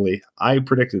at Wembley. I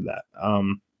predicted that.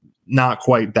 Not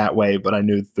quite that way, but I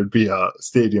knew there'd be a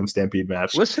Stadium Stampede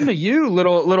match. Listen to you,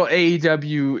 little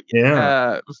AEW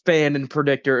fan and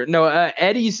predictor. No,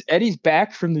 Eddie's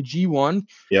back from the G1.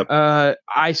 Yep.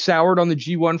 I soured on the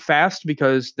G1 fast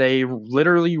because they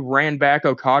literally ran back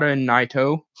Okada and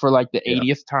Naito for like the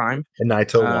 80th time. And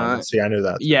Naito won. See, I knew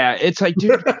that. Yeah, it's like,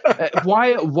 dude,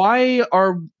 why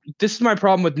are this is my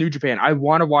problem with New Japan. I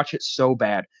want to watch it so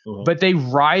bad, but they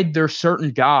ride their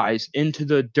certain guys into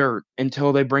the dirt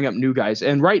until they bring up new guys.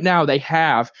 And right now they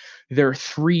have their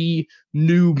 3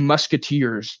 new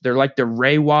musketeers. They're like the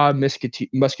Reiwa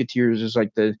musketeers is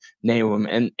like the name of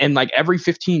them. And like every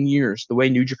 15 years, the way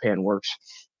New Japan works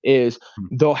is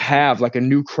they'll have like a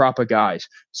new crop of guys.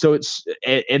 So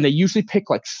and they usually pick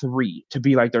like 3 to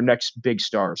be like their next big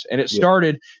stars. And it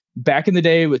started back in the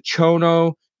day with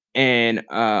Chono and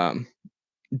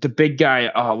the big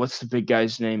guy. Oh, what's the big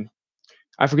guy's name?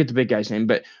 I forget the big guy's name,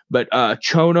 but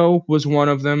Chono was one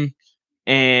of them,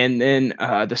 and then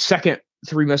the second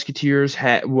Three Musketeers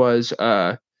was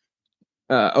Okada,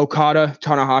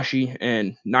 Tanahashi,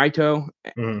 and Naito,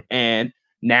 Mhm. and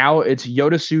now it's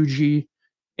Yota Tsuji,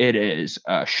 it is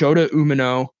Shota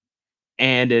Umino,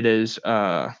 and it is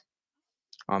oh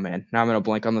man, now I'm gonna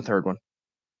blank on the third one.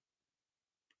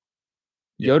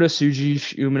 Yeah. Yota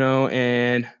Tsuji, Umino,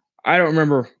 and I don't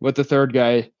remember what the third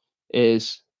guy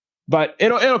is, but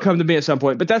it'll come to me at some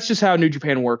point. But that's just how New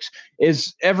Japan works.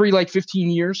 Is every like 15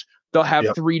 years they'll have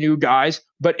Yep. 3 new guys,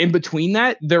 but in between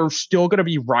that, they're still going to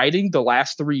be riding the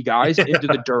last 3 guys into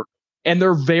the dirt, and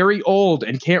they're very old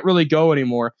and can't really go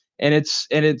anymore. And it's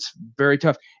very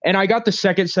tough. And I got the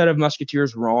second set of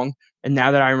Musketeers wrong, and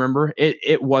now that I remember,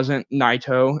 it wasn't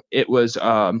Naito, it was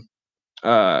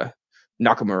Nakamura.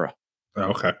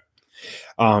 Okay.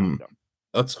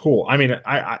 That's cool. I mean,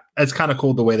 I it's kind of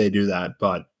cool the way they do that,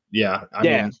 but yeah, I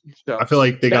mean, so I feel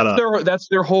like they that's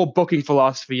their whole booking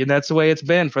philosophy, and that's the way it's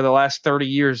been for the last 30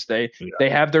 years. They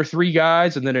have their 3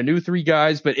 guys and then a new 3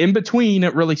 guys, but in between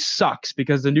it really sucks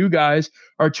because the new guys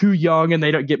are too young and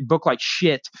they don't get booked like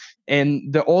shit, and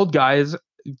the old guys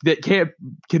that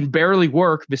can barely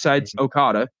work besides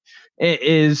Okada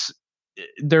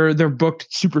they're booked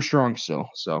super strong still.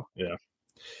 So yeah.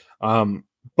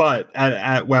 But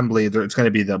at Wembley, it's going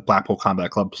to be the Blackpool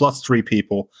Combat Club plus 3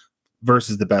 people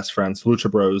versus the Best Friends, Lucha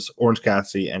Bros, Orange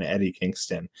Cassidy, and Eddie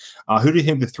Kingston. Who do you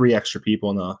think the 3 extra people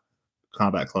in the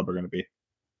Combat Club are going to be?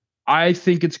 I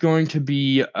think it's going to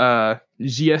be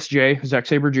ZSJ, Zack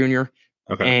Sabre Jr.,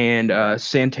 and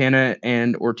Santana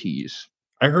and Ortiz.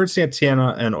 I heard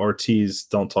Santana and Ortiz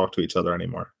don't talk to each other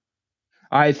anymore.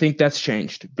 I think that's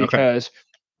changed because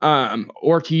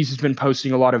Ortiz has been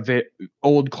posting a lot of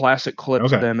old classic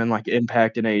clips of them in like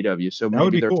Impact and AEW. So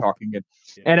maybe they're talking it.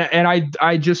 Yeah. And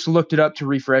I just looked it up to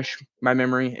refresh my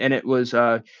memory, and it was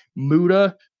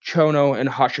Muda, Chono, and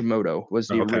Hashimoto was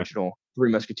the original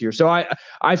 3 Musketeers. So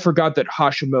I forgot that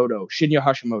Shinya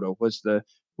Hashimoto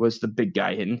was the big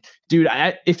guy hidden. Dude,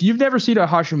 if you've never seen a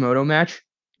Hashimoto match,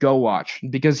 go watch,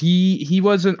 because he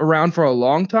wasn't around for a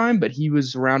long time, but he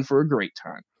was around for a great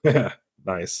time. Yeah.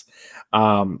 Nice.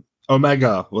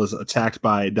 Omega was attacked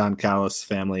by Don Callis'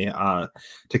 family,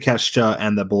 Takeshita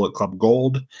and the Bullet Club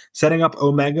Gold, setting up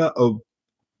Omega,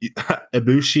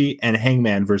 Ibushi, and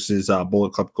Hangman versus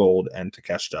Bullet Club Gold and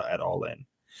Takeshita at All In.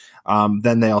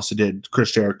 Then they also did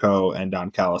Chris Jericho and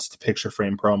Don Callis, the picture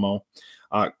frame promo.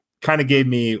 Kind of gave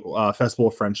me Festival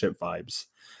of Friendship vibes.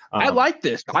 I like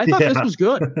this. I thought this was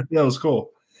good. Yeah, it was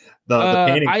cool. The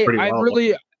painting's pretty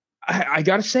well. I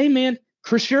gotta say, man,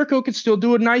 Chris Jericho could still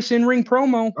do a nice in-ring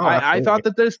promo. I thought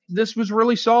that this was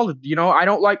really solid. You know, I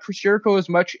don't like Chris Jericho as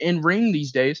much in ring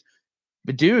these days,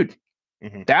 but dude,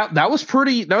 that was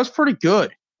pretty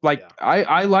good. Like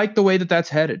I like the way that that's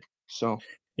headed. So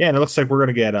yeah, and it looks like we're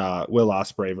gonna get Will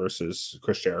Ospreay versus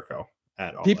Chris Jericho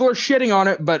at all. People are shitting on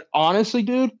it, but honestly,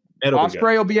 dude,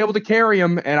 Ospreay will be able to carry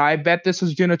him, and I bet this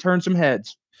is gonna turn some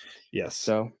heads. Yes.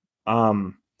 So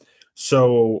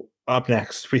up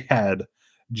next we had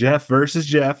Jeff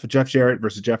Jarrett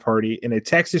versus Jeff Hardy in a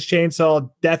Texas Chainsaw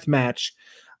death match.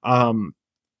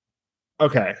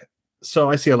 Okay, so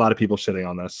I see a lot of people shitting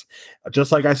on this,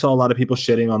 just like I saw a lot of people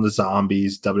shitting on the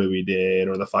zombies WWE did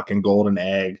or the fucking golden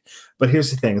egg. But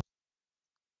here's the thing: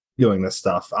 doing this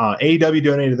stuff, AEW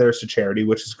donated theirs to charity,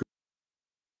 which is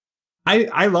great.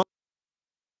 I love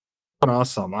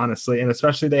awesome, honestly, and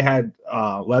especially they had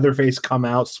Leatherface come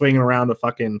out swinging around a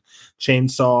fucking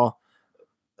chainsaw.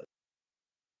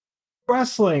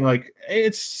 Wrestling, like,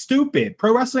 it's stupid.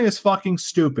 Pro wrestling is fucking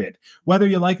stupid, whether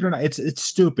you like it or not. It's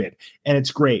stupid, and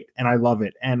it's great, and I love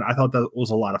it, and I thought that was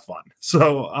a lot of fun.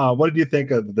 So what did you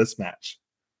think of this match?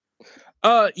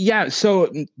 Yeah,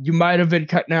 so you might have been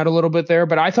cutting out a little bit there,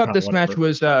 but I thought this match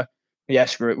was yeah,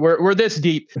 screw it. We're this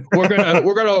deep. We're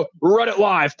gonna run it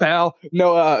live, pal.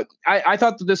 No, I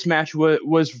thought that this match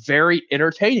was very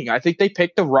entertaining. I think they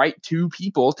picked the right 2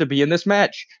 people to be in this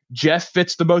match. Jeff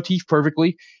fits the motif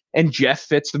perfectly, and Jeff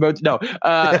fits the motif. No,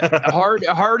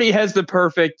 Hardy has the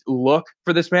perfect look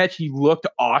for this match. He looked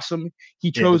awesome.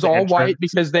 He chose all white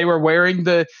because they were doing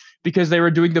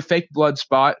the fake blood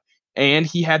spot, and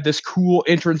he had this cool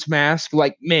entrance mask.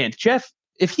 Like, man, Jeff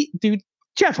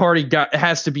Hardy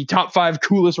has to be top 5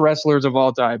 coolest wrestlers of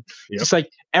all time. Yep. Just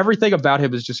like everything about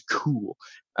him is just cool.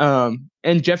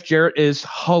 And Jeff Jarrett is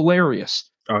hilarious.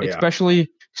 Especially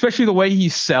the way he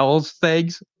sells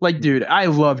things. Like, dude, I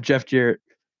love Jeff Jarrett.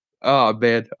 Oh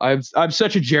man, I'm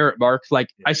such a Jarrett mark. Like,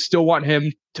 I still want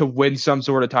him to win some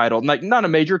sort of title. Like, not a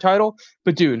major title,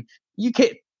 but dude, you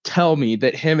can't. tell me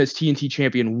that him as TNT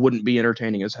champion wouldn't be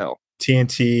entertaining as hell.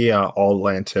 TNT All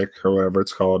Atlantic or whatever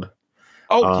it's called.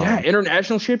 Oh yeah,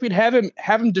 international champion. Have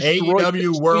him destroy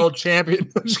AEW World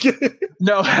Champion.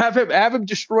 No, have him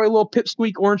destroy little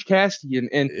Pipsqueak Orange Cassidy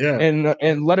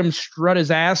and let him strut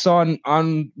his ass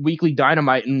on Weekly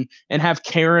Dynamite and have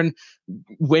Karen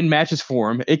win matches for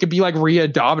him. It could be like Rhea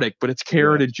Dominic, but it's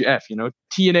Karen and Jeff.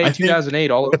 TNA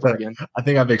 2008 all over again. I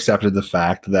think I've accepted the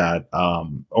fact that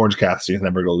Orange Cassidy is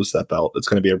never going to lose that belt. It's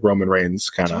going to be a Roman Reigns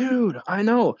kind of. Dude, I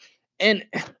know, and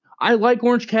I like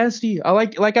Orange Cassidy. I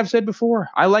like I've said before,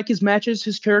 I like his matches.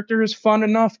 His character is fun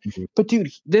enough. Mm-hmm. But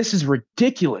dude, this is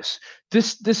ridiculous.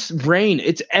 This reign,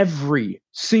 it's every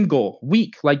single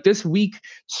week. Like this week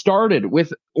started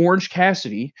with Orange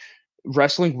Cassidy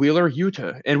wrestling Wheeler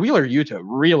Yuta. And Wheeler Yuta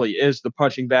really is the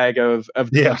punching bag of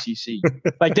the UCC.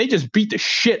 Like they just beat the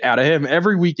shit out of him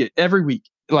every week.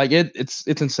 Like it's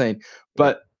insane.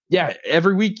 But yeah,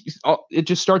 every week it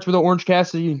just starts with an Orange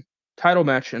Cassidy title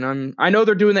match, and I know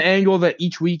they're doing the angle that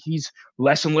each week he's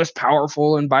less and less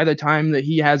powerful, and by the time that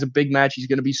he has a big match, he's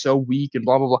going to be so weak and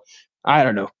blah blah blah. I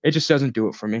don't know. It just doesn't do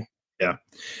it for me. Yeah.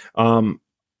 I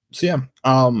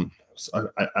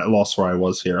lost where I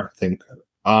was here. I think.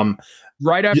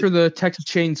 Right after the Texas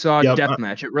Chainsaw death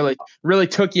match, it really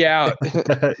took you out.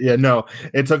 Yeah, no,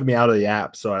 it took me out of the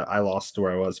app, so I lost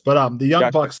where I was. But the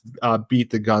Young Bucks beat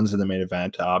the Guns in the main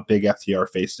event. Big FTR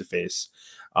face to face.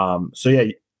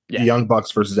 The Young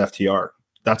Bucks versus FTR.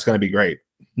 That's going to be great.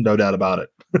 No doubt about it.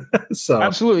 So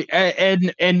absolutely.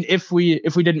 And if we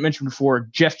didn't mention before,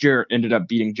 Jeff Jarrett ended up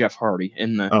beating Jeff Hardy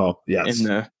in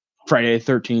the Friday the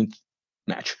 13th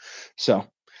match. So,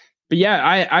 but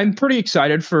yeah, I'm pretty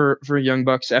excited for Young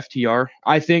Bucks FTR.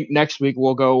 I think next week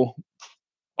we'll go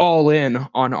all in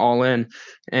on All In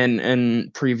and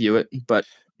preview it. But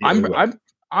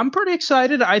I'm pretty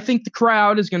excited. I think the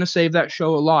crowd is going to save that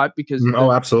show a lot because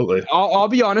absolutely. I'll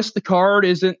be honest, the card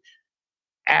isn't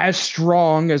as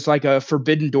strong as like a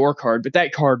Forbidden Door card, but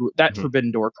that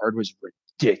Forbidden Door card was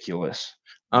ridiculous.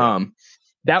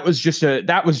 That was just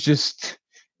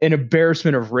an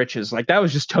embarrassment of riches. Like that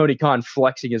was just Tony Khan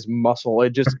flexing his muscle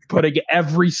and just putting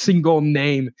every single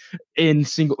name in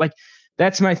single. Like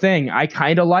that's my thing. I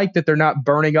kind of like that they're not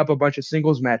burning up a bunch of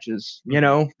singles matches,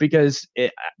 because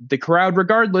the crowd,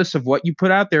 regardless of what you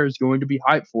put out there, is going to be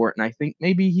hyped for it. And I think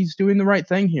maybe he's doing the right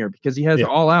thing here because he has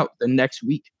All Out the next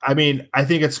week. I mean, I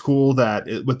think it's cool that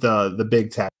with the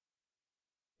big tag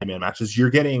matches,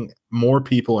 you're getting more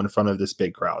people in front of this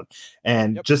big crowd.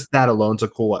 And just that alone's a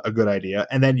good idea.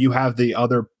 And then you have the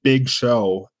other big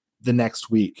show the next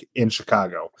week in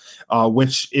Chicago,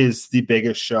 which is the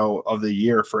biggest show of the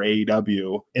year for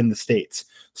AEW in the States.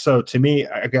 So to me,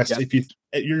 I guess if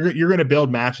you're going to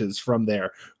build matches from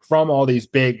there, from all these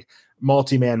big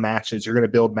multi-man matches, you're going to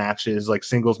build matches like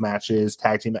singles matches,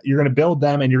 tag team. You're going to build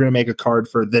them and you're going to make a card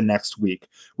for the next week,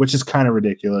 which is kind of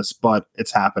ridiculous, but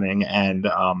it's happening. And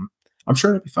I'm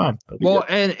sure it'll be fine.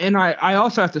 And I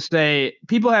also have to say,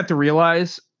 people have to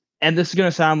realize, and this is going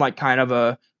to sound like kind of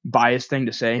a biased thing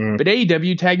to say, but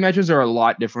AEW tag matches are a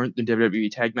lot different than WWE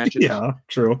tag matches. Yeah,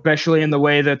 true. Especially in the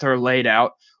way that they're laid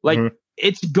out. Like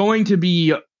it's going to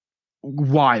be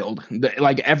wild.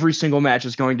 Like every single match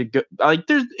is going to go, like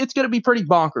it's going to be pretty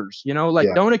bonkers,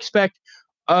 don't expect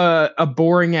a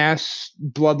boring ass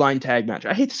bloodline tag match.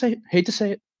 I hate to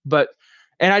say it, but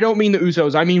and I don't mean the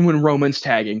Usos. I mean when Roman's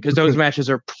tagging, because those matches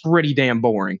are pretty damn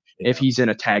boring if he's in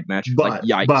a tag match. But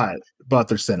like, yikes. But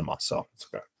they're cinema, so it's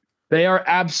okay. They are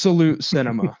absolute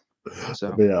cinema. So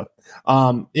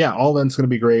All In's going to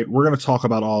be great. We're going to talk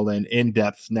about All In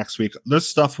depth next week. There's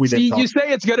stuff we didn't. You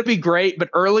say it's going to be great, but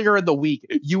earlier in the week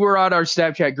you were on our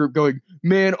Snapchat group going,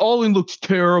 "Man, All In looks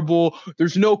terrible.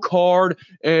 There's no card,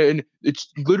 and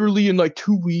it's literally in like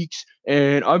 2 weeks,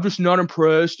 and I'm just not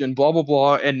impressed." And blah blah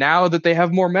blah. And now that they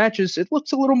have more matches, it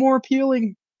looks a little more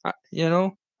appealing.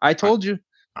 I told you.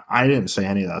 I didn't say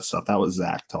any of that stuff. That was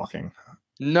Zach talking.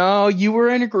 No, you were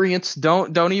in agreement.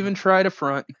 Don't even try to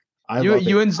front.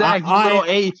 You and Zach.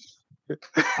 I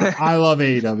love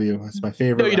AEW. It's my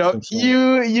favorite. No, you don't.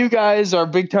 You guys are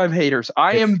big time haters.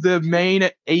 I am the main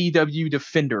AEW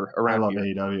defender around here. I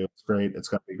love AEW. It's great. It's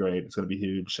gonna be great. It's gonna be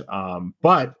huge.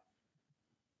 But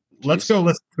let's go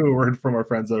listen to a word from our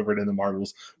friends over at In the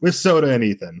Marbles with Soda and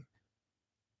Ethan.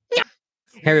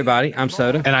 Hey everybody, I'm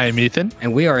Soda. And I am Ethan.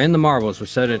 And we are In the Marbles with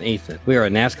Soda and Ethan. We are a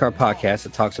NASCAR podcast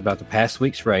that talks about the past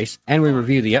week's race, and we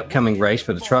review the upcoming race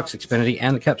for the Trucks, Xfinity,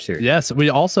 and the Cup Series. Yes, we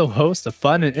also host a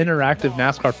fun and interactive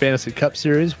NASCAR Fantasy Cup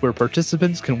Series where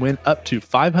participants can win up to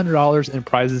 $500 in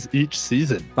prizes each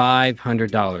season.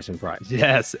 $500 in prize.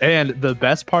 Yes, and the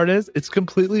best part is it's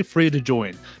completely free to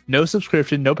join. No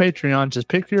subscription, no Patreon, just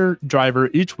pick your driver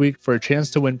each week for a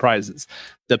chance to win prizes.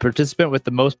 The participant with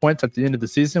the most points at the end of the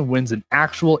season wins an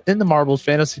actual In the Marbles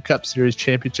Fantasy Cup Series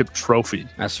Championship trophy.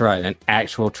 That's right, an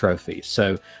actual trophy.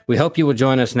 So we hope you will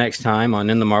join us next time on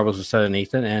In the Marbles with Soda and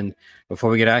Ethan. And before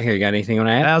we get out here, you got anything you want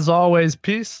to add? As always,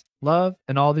 peace, love,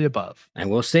 and all the above. And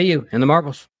we'll see you in the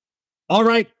Marbles. All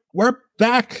right, we're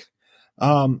back.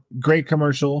 Great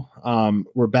commercial.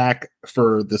 We're back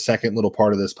for the second little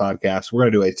part of this podcast. We're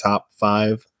going to do a top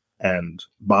 5 and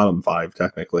bottom 5,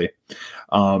 technically.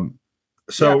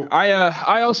 So yeah,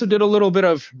 I also did a little bit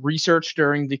of research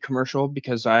during the commercial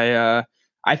because I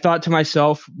thought to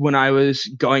myself when I was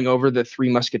going over the Three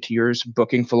Musketeers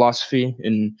booking philosophy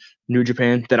in New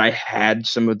Japan that I had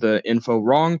some of the info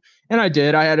wrong, and I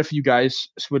did. I had a few guys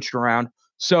switched around.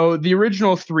 So the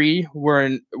original 3 were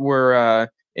in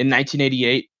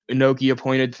 1988. Inoki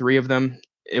appointed 3 of them.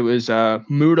 It was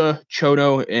Muda,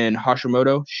 Chono, and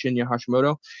Hashimoto, Shinya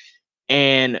Hashimoto.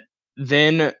 And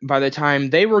then by the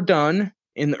time they were done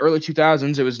in the early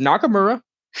 2000s, it was Nakamura,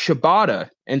 Shibata,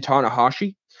 and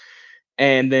Tanahashi.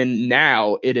 And then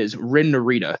now it is Rin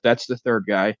Narita. That's the third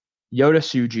guy. Yota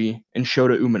Tsuji and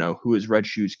Shota Umino, who is Red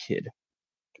Shoe's kid.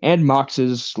 And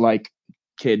Mox's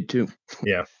kid too.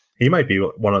 Yeah. He might be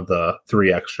one of the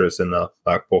 3 extras in the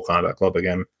Blackpool Combat Club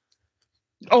again.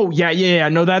 Oh, yeah.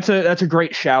 No, that's a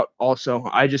great shout also.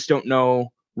 I just don't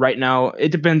know right now.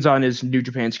 It depends on his New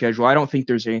Japan schedule. I don't think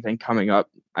there's anything coming up.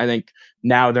 I think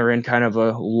now they're in kind of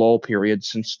a lull period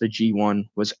since the G1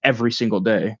 was every single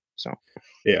day. So,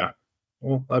 yeah.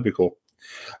 Well, that'd be cool.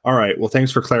 All right. Well,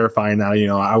 thanks for clarifying that.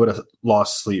 I would have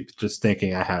lost sleep just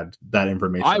thinking I had that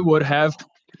information. I would have,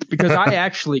 because I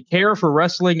actually care for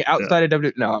wrestling outside of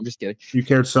WWE. No, I'm just kidding. You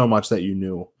cared so much that you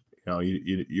knew.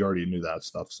 You already knew that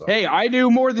stuff. So hey, I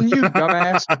knew more than you,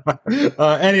 dumbass.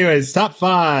 Anyways, top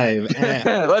 5.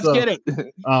 Let's get it.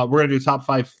 We're gonna do top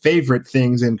 5 favorite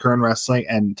things in current wrestling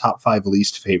and top 5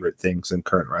 least favorite things in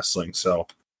current wrestling. So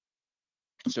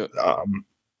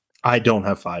I don't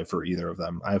have 5 for either of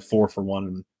them. I have 4 for one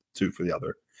and 2 for the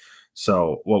other.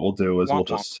 So what we'll do is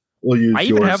we'll use. I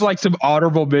even have some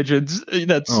honorable mentions.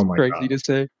 That's crazy to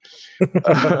say.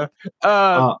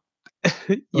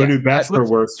 We'll do best or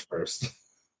worst first.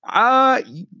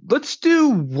 Let's do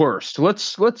worst.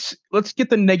 Let's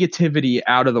get the negativity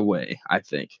out of the way, I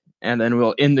think, and then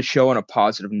we'll end the show on a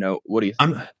positive note. What do you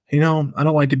think? I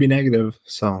don't like to be negative,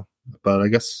 but I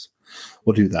guess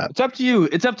we'll do that. It's up to you.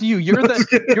 You're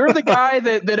the guy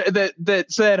that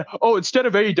said, "Oh, instead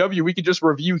of AEW, we could just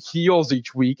review heels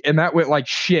each week," and that went like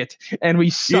shit. And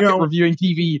we suck at reviewing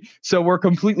TV, so we're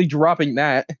completely dropping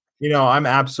that. I'm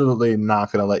absolutely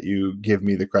not going to let you give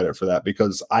me the credit for that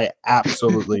because I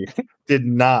absolutely did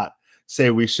not say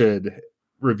we should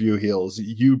review heels.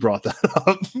 You brought that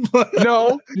up.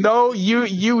 No,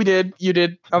 you did. You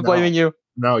did. I'm blaming you.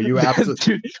 No, you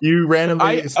absolutely. You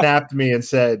randomly snapped me and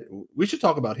said we should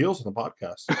talk about heels on the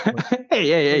podcast.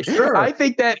 Hey. Sure. I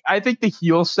think the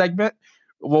heel segment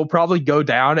will probably go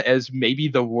down as maybe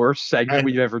the worst segment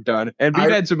we've ever done. And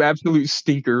we've had some absolute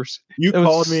stinkers. You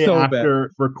called me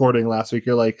after recording last week.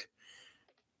 You're like,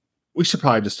 we should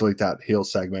probably just delete that heel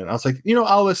segment. I was like,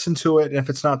 I'll listen to it. And if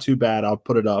it's not too bad, I'll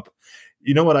put it up.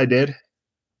 You know what I did?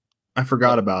 I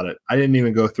forgot about it. I didn't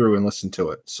even go through and listen to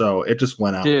it. So it just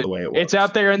went out the way it was. It's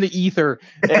out there in the ether.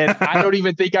 And I don't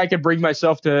even think I can bring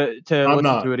myself to listen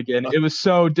to it again. It was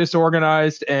so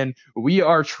disorganized. And we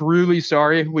are truly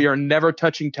sorry. We are never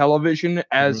touching television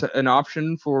as an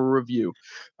option for review.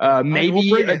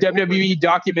 Maybe a WWE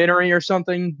documentary or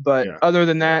something. But other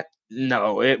than that,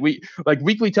 no.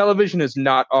 Weekly television is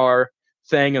not our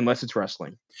thing unless it's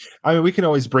wrestling. I mean, we can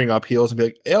always bring up heels and be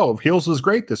like, "Oh, heels was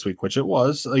great this week," which it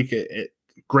was.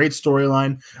 Great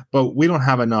storyline, but we don't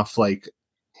have enough. I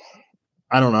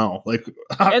don't know.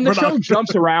 And the show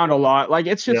jumps around a lot.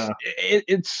 It's just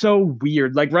it's so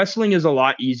weird. Wrestling is a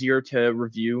lot easier to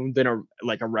review than a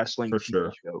wrestling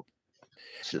show.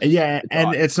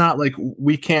 It's not like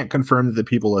we can't confirm that the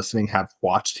people listening have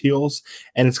watched heels,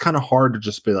 and it's kind of hard to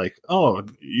just be like, "Oh,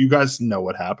 you guys know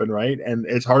what happened, right?" And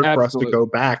it's hard for us to go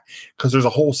back because there's a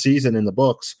whole season in the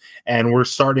books, and we're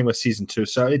starting with season 2.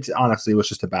 So it was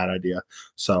just a bad idea.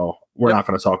 So we're not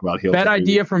going to talk about heels. Bad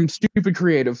idea from stupid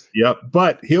creative. Yep,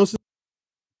 but heels,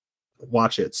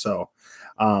 watch it. So,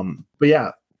 but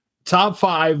yeah. top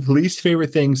 5 least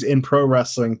favorite things in pro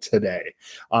wrestling today.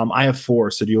 I have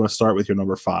 4. So do you want to start with your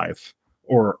number 5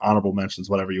 or honorable mentions,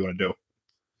 whatever you want to do?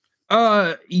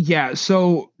 Yeah.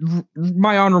 So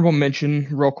my honorable mention,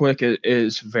 real quick,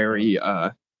 is very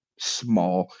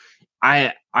small.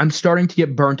 I'm starting to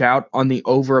get burnt out on the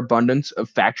overabundance of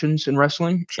factions in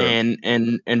wrestling, Sure.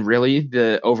 and really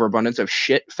the overabundance of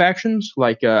shit factions,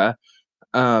 like the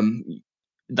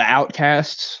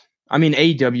Outcasts. I mean,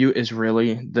 AEW is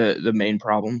really the main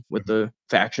problem with the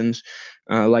factions,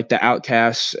 like the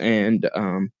Outcasts and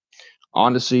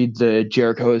honestly, the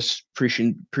Jericho's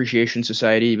Appreciation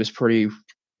Society was pretty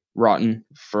rotten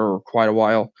for quite a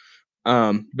while.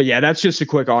 But yeah, that's just a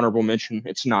quick honorable mention.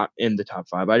 It's not in the top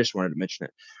 5. I just wanted to mention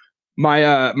it.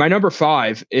 My number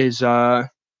 5 is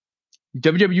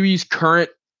WWE's current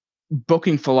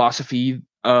booking philosophy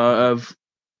of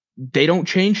they don't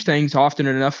change things often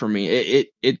enough for me.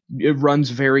 It runs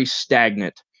very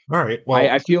stagnant. All right. Well,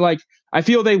 I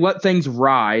feel they let things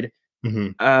ride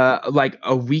mhm. like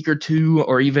a week or two,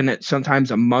 or even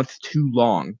sometimes a month too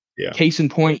long. Yeah. Case in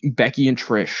point, Becky and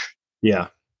Trish. Yeah,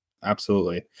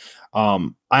 absolutely.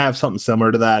 I have something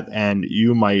similar to that, and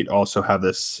you might also have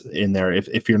this in there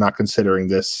if you're not considering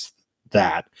this.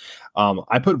 I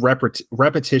put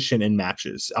repetition in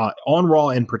matches on Raw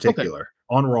in particular. Okay.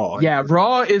 On Raw, yeah,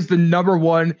 Raw is the number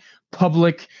one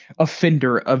public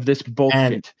offender of this bullshit.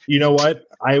 And you know what?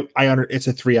 It's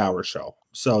a 3-hour show,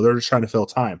 so they're just trying to fill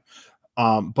time.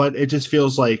 But it just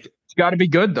feels like it's got to be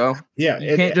good though. Yeah,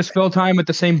 you can't just fill time with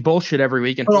the same bullshit every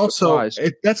week. And but also,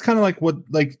 that's kind of like what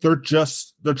they're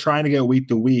trying to get week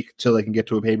to week till they can get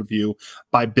to a pay-per-view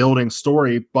by building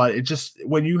story. But it just,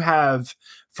 when you have,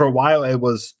 for a while it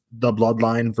was the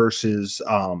Bloodline versus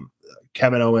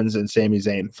Kevin Owens and Sami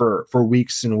Zayn for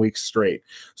weeks and weeks straight,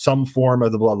 some form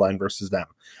of the Bloodline versus them.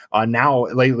 Now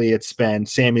lately it's been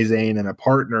Sami Zayn and a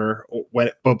partner,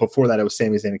 but before that it was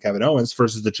Sami Zayn and Kevin Owens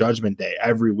versus the Judgment Day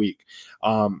every week.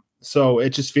 So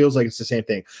it just feels like it's the same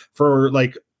thing.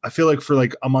 I feel like for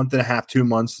like a month and a half, 2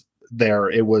 months there,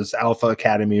 it was Alpha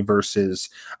Academy versus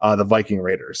the Viking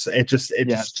Raiders. It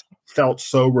just felt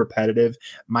so repetitive.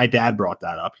 My dad brought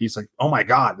that up. He's like, "Oh my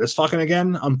God, this fucking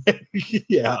again?"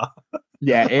 Yeah.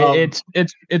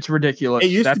 It's ridiculous. It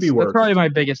used to be worse. That's probably my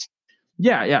biggest.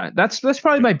 Yeah. That's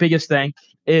probably my biggest thing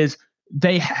is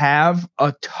they have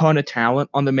a ton of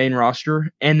talent on the main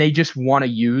roster, and they just want to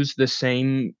use the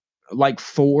same like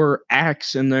 4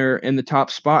 acts in the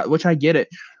top spot, which I get it.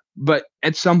 But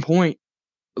at some point,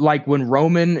 like when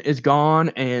Roman is gone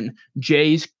and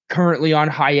Jay's currently on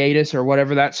hiatus or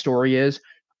whatever that story is,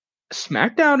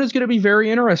 SmackDown is going to be very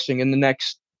interesting in the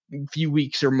next few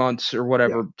weeks or months or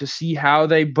whatever to see how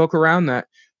they book around that.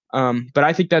 But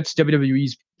I think that's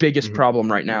WWE's biggest problem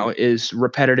right now is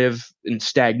repetitive and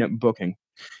stagnant booking.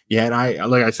 Yeah, and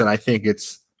like I said, I think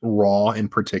it's Raw in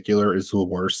particular is the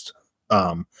worst.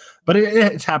 But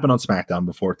it's happened on SmackDown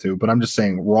before too. But I'm just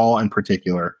saying Raw in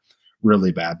particular,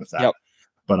 really bad with that. Yep.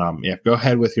 But go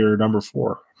ahead with your number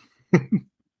 4.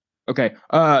 Okay.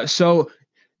 So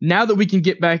now that we can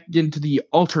get back into the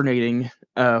alternating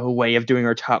way of doing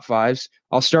our top 5s,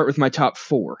 I'll start with my top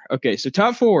 4. Okay, so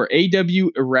top 4, AEW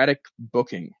erratic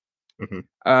booking.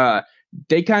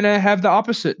 They kind of have the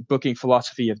opposite booking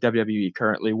philosophy of WWE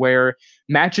currently, where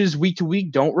matches week to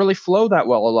week don't really flow that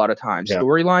well a lot of times. Yeah.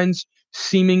 Storylines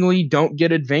seemingly don't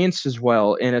get advanced as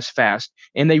well and as fast,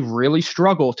 and they really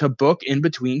struggle to book in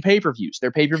between pay-per-views.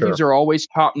 Their pay-per-views are always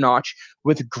top-notch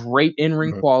with great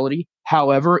in-ring quality.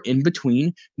 However, in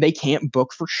between, they can't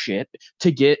book for shit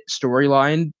to get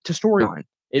storyline to storyline.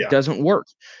 It doesn't work.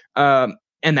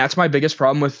 And that's my biggest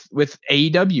problem with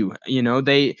AEW. You know,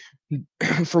 they,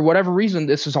 for whatever reason,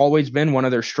 this has always been one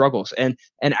of their struggles. And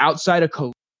outside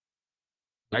of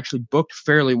actually booked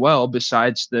fairly well,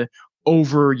 besides the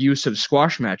overuse of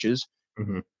squash matches,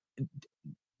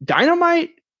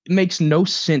 Dynamite makes no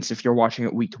sense if you're watching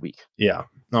it week to week. Yeah.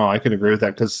 No, I could agree with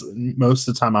that because most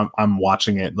of the time I'm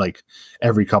watching it like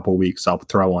every couple of weeks. I'll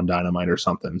throw on Dynamite or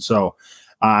something. So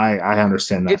I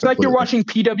understand that. It's like you're watching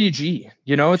PWG.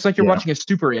 You know, it's like you're watching a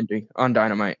super indie on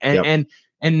Dynamite,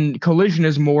 and Collision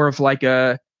is more of like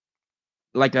a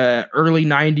early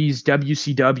 90s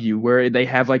WCW where they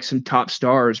have like some top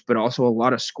stars, but also a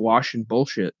lot of squash and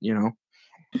bullshit. You know.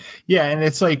 Yeah, and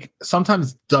it's like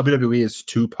sometimes WWE is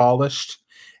too polished.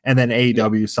 And then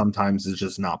AEW sometimes is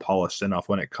just not polished enough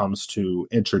when it comes to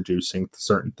introducing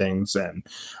certain things and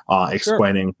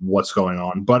explaining what's going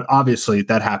on. But obviously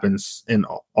that happens in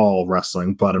all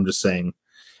wrestling. But I'm just saying,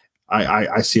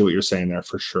 I see what you're saying there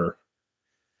for sure.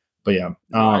 But yeah,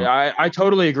 I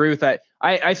totally agree with that.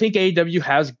 I think AEW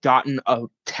has gotten a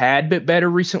tad bit better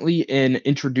recently in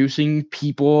introducing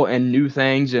people and new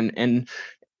things and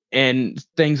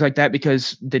things like that,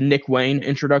 because the Nick Wayne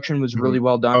introduction was really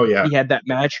well done. Oh, yeah. He had that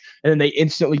match, and then they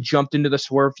instantly jumped into the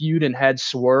Swerve feud and had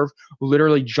Swerve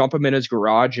literally jump him in his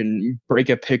garage and break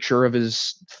a picture of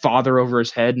his father over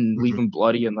his head and leave him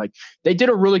bloody. And like, they did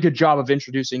a really good job of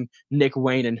introducing Nick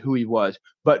Wayne and who he was.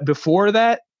 But before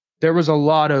that, there was a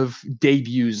lot of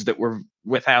debuts that were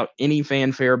without any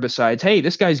fanfare besides, hey,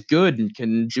 this guy's good and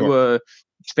can do a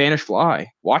Spanish Fly.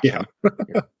 Watch him.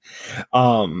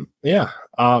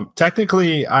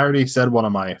 Technically, I already said one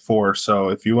of my 4. So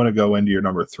if you want to go into your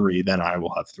number 3, then I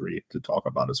will have 3 to talk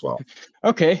about as well.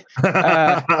 Okay.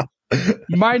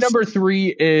 My number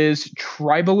 3 is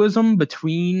tribalism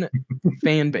between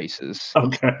fan bases.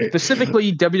 Okay.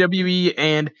 Specifically WWE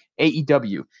and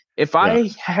AEW. If I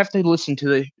have to listen to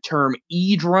the term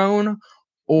E-drone,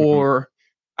 or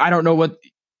I don't know what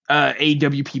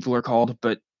AEW people are called,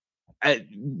 but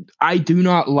I do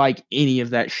not like any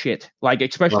of that shit. Like,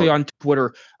 especially on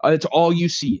Twitter, it's all you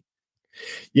see.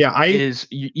 Yeah,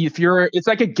 it's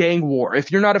like a gang war.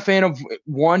 If you're not a fan of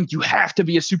one, you have to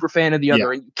be a super fan of the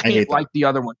other, and you can't like the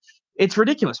other one. It's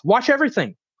ridiculous. Watch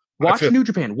everything. Watch New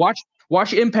Japan.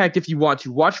 Watch Impact if you want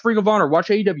to. Watch Ring of Honor. Watch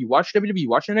AEW. Watch WWE.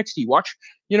 Watch NXT. Watch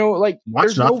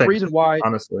there's nothing, no reason why.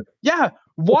 Honestly,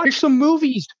 watch some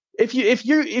movies.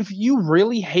 If you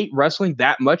really hate wrestling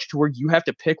that much to where you have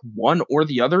to pick one or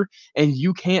the other, and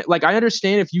you can't, like, I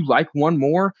understand if you like one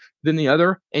more than the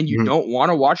other and you don't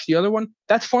want to watch the other one,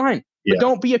 that's fine. But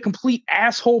don't be a complete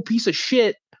asshole piece of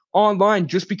shit online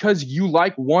just because you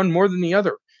like one more than the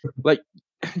other. Like,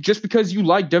 just because you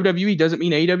like WWE doesn't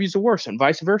mean AEW is the worst, and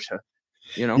vice versa.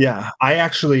 Yeah,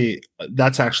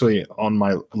 that's actually on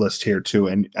my list here too,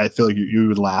 and I feel like you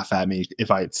would laugh at me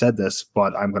if I had said this,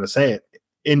 but I'm going to say it.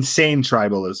 Insane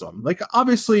tribalism. Like,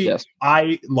 obviously,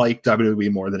 I like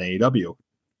WWE more than AEW.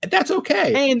 That's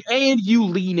okay. And you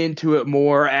lean into it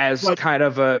more as kind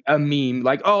of a meme,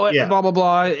 like, blah blah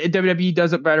blah. WWE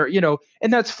does it better,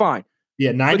 and that's fine.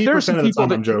 Yeah, 90% of the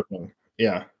time I'm joking.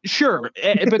 Yeah, sure,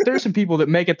 but there's some people that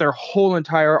make it their whole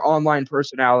entire online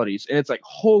personalities, and it's like,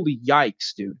 holy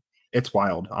yikes, dude! It's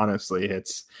wild, honestly.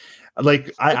 It's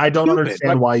like, I don't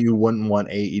understand why you wouldn't want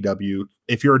AEW.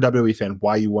 If you're a WWE fan,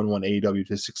 why you wouldn't want AEW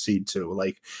to succeed too.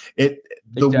 Like,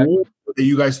 the war that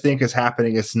you guys think is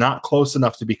happening is not close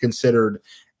enough to be considered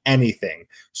anything.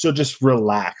 So just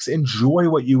relax. Enjoy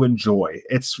what you enjoy.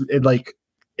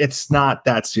 It's not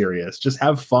that serious. Just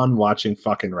have fun watching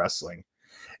fucking wrestling.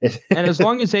 And as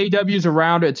long as AEW is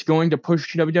around, it's going to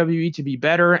push WWE to be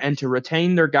better and to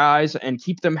retain their guys and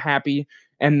keep them happy.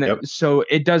 And so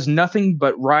it does nothing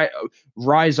but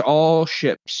rise all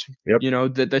ships.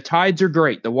 The tides are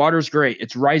great. The water's great.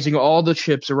 It's rising all the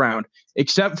ships around,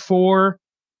 except for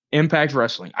Impact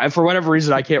Wrestling. For whatever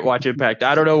reason, I can't watch Impact.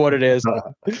 I don't know what it is.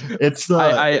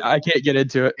 I can't get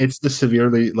into it. It's the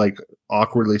severely, like,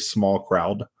 awkwardly small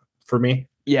crowd for me.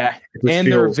 Yeah,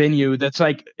 and their venue, that's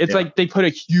like, it's like they put a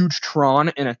huge Tron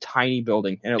in a tiny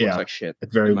building, and it looks like shit.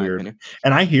 It's very weird.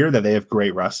 And I hear that they have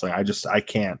great wrestling. I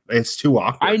can't. It's too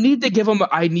awkward. I need to give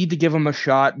them a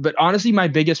shot. But honestly, my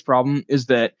biggest problem is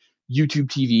that YouTube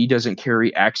TV doesn't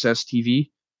carry Access TV,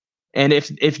 and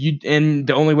and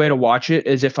the only way to watch it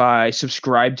is if I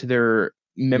subscribe to their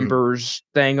members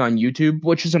thing on YouTube,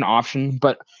 which is an option,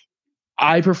 but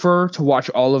I prefer to watch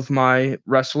all of my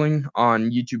wrestling on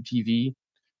YouTube TV.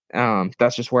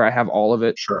 That's just where I have all of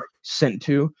it sent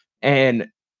to. And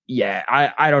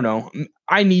I don't know.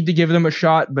 I need to give them a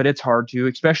shot, but it's hard to,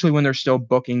 especially when they're still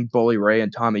booking Bully Ray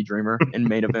and Tommy Dreamer in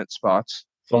main event spots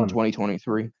in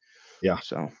 2023. Yeah.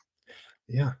 So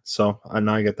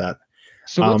now I get that.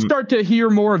 So let's start to hear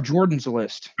more of Jordan's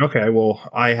list. Okay. Well,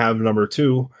 I have number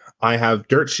 2. I have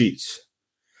dirt sheets.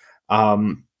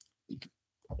 What's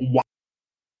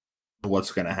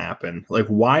going to happen? Like,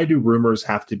 why do rumors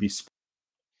have to be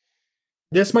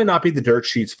this might not be the dirt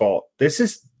sheets fault. This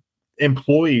is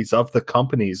employees of the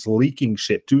companies leaking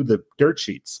shit to the dirt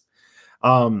sheets.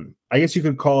 I guess you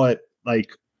could call it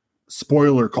like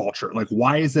spoiler culture. Like,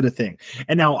 why is it a thing?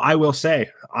 And now I will say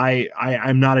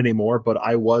I'm not anymore, but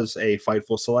I was a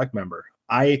Fightful Select member.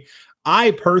 I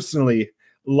personally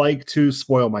like to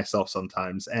spoil myself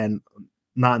sometimes, and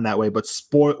not in that way, but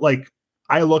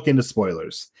I look into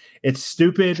spoilers. It's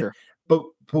stupid, but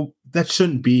that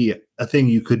shouldn't be a thing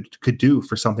you could do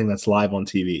for something that's live on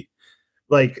TV.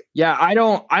 Like, I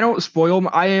don't spoil.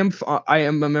 I am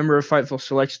a member of Fightful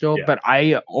Select still, but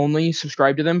I only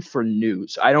subscribe to them for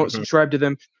news. I don't subscribe to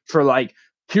them for like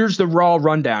here's the raw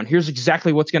rundown. Here's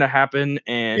exactly what's going to happen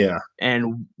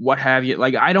and what have you.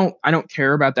 Like, I don't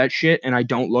care about that shit, and I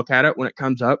don't look at it when it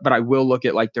comes up, but I will look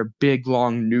at like their big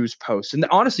long news posts. And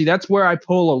honestly, that's where I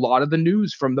pull a lot of the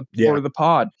news from for the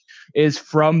pod, is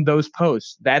from those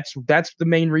posts. That's the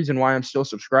main reason why I'm still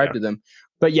subscribed to them.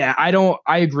 But yeah,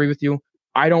 I agree with you.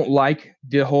 I don't like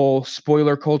the whole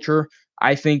spoiler culture.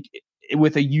 I think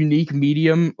with a unique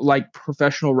medium like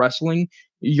professional wrestling,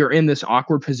 you're in this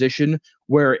awkward position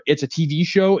where it's a TV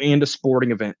show and a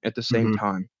sporting event at the same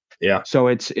time. Yeah. So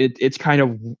it's kind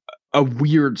of a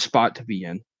weird spot to be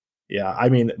in. Yeah, I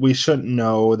mean, we shouldn't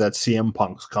know that CM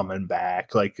Punk's coming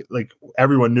back. Like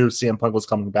everyone knew CM Punk was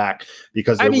coming back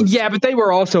because but they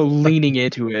were also leaning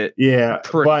into it. Yeah,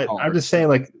 but hard. I'm just saying,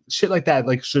 like, shit like that,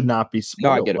 like, should not be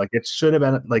spoiled. Like, it should have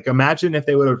been, like, imagine if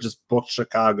they would have just booked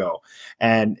Chicago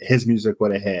and his music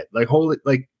would have hit. Like, holy,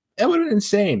 like, it would have been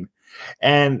insane.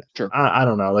 And I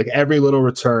don't know, like, every little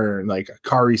return, like,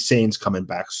 Kari Sane's coming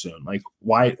back soon. Like,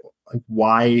 why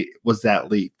was that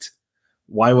leaked?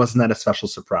 Why wasn't that a special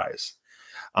surprise?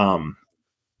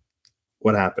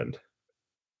 What happened?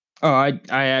 Oh, I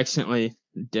accidentally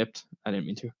dipped. I didn't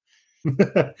mean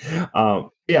to.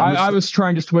 I was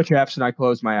trying to switch apps and I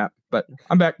closed my app, but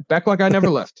I'm back like I never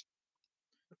left.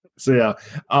 So yeah,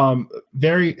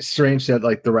 very strange that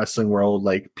like the wrestling world,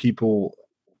 like people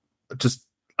just,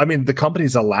 I mean, the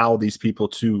companies allow these people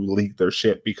to leak their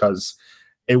shit because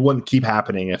it wouldn't keep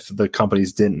happening if the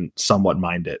companies didn't somewhat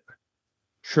mind it.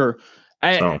 Sure.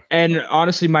 And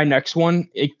honestly, my next one,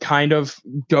 it kind of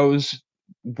goes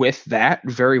with that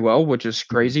very well, which is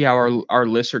crazy how our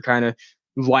lists are kind of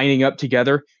lining up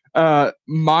together.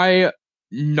 My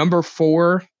number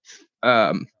 4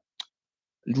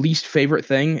 least favorite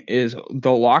thing is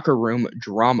the locker room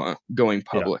drama going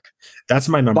public. Yeah. That's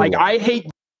my number 1. I hate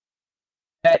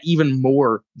that even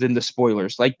more than the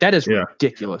spoilers. Like, that is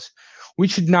ridiculous. We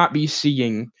should not be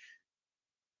seeing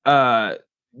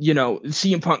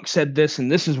CM Punk said this and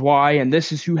this is why, and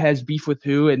this is who has beef with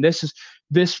who, and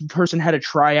this person had a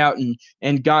tryout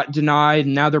and got denied,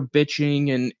 and now they're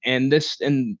bitching, and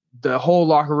the whole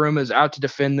locker room is out to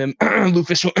defend them.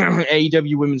 Lucas,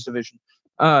 AEW Women's Division.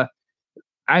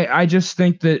 I just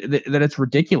think that it's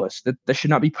ridiculous that should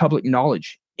not be public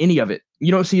knowledge. Any of it.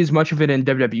 You don't see as much of it in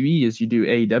WWE as you do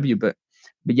AEW, but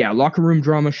yeah, locker room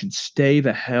drama should stay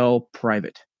the hell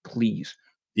private, please.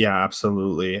 Yeah,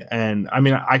 absolutely. And I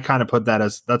mean, I kind of put that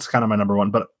as, that's kind of my number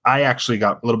 1, but I actually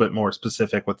got a little bit more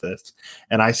specific with this.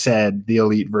 And I said the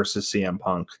Elite versus CM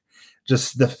Punk.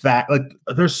 Just the fact, like,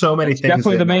 there's so many things.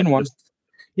 Definitely the main one.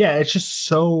 Yeah, it's just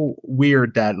so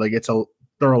weird that like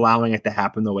they're allowing it to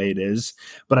happen the way it is.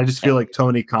 But I just feel like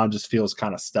Tony Khan just feels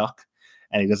kind of stuck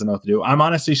and he doesn't know what to do. I'm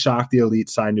honestly shocked the Elite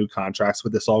signed new contracts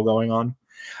with this all going on.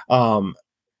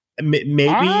 Maybe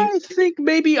I think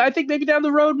maybe down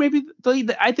the road,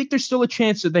 I think there's still a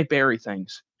chance that they bury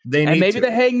things. The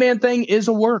Hangman thing is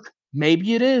a work.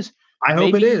 Maybe it is. I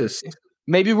hope it is.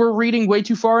 Maybe we're reading way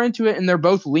too far into it, and they're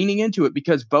both leaning into it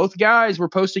because both guys were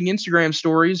posting Instagram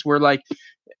stories where like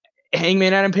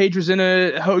Hangman Adam Page was in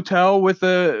a hotel with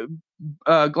a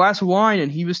glass of wine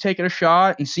and he was taking a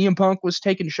shot, and CM Punk was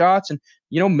taking shots, and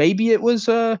maybe it was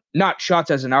not shots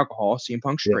as an alcohol. CM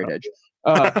Punk straight edge.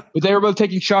 But they were both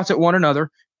taking shots at one another,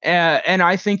 and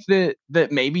I think that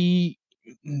maybe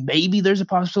there's a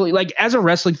possibility. Like, as a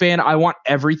wrestling fan, I want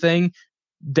everything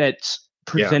that's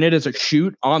presented as a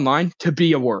shoot online to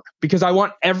be a work, because I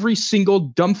want every single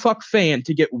dumbfuck fan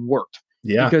to get worked.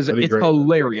 Yeah, because it's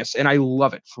hilarious and I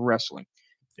love it for wrestling.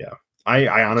 Yeah,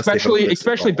 I honestly,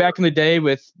 especially back in the day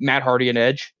with Matt Hardy and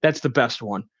Edge, that's the best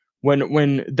one.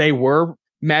 When they were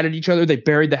mad at each other, they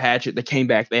buried the hatchet, they came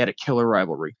back, they had a killer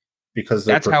rivalry. Because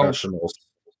they're professionals.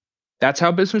 That's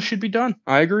how business should be done.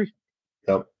 I agree.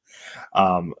 Yep.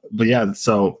 But yeah,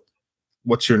 so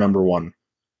what's your number 1?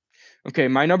 Okay,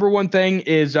 my number 1 thing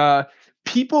is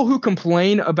people who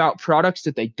complain about products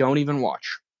that they don't even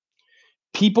watch.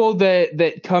 People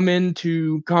that come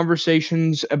into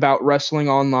conversations about wrestling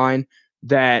online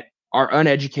that are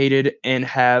uneducated and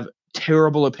have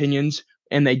terrible opinions,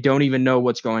 and they don't even know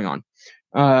what's going on.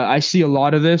 I see a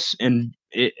lot of this, and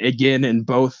again, in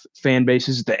both fan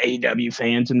bases, the AEW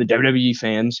fans and the WWE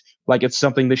fans, like, it's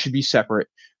something that should be separate.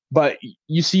 But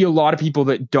you see a lot of people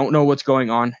that don't know what's going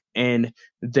on, and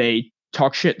they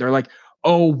talk shit. They're like,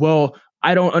 oh, well,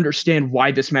 I don't understand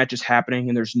why this match is happening,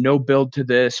 and there's no build to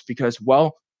this because,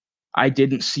 well, I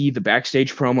didn't see the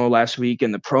backstage promo last week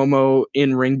and the promo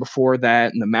in ring before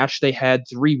that and the match they had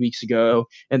 3 weeks ago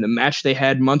and the match they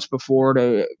had months before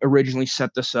to originally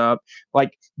set this up.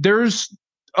 Like, there's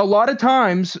a lot of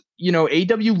times,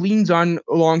 AEW leans on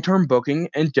long-term booking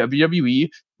and WWE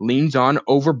leans on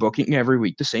overbooking every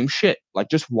week the same shit. Like,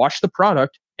 just watch the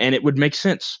product and it would make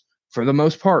sense for the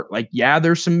most part. Like, yeah,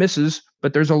 there's some misses,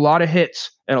 but there's a lot of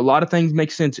hits and a lot of things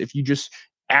make sense if you just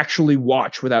actually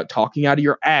watch without talking out of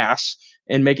your ass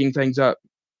and making things up.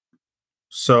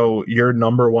 So your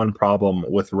number one problem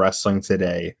with wrestling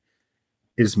today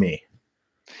is me.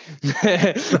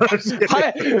 I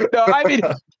mean,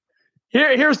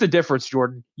 here's the difference,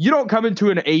 Jordan. You don't come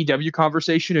into an AEW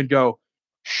conversation and go,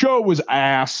 show was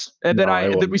ass. And then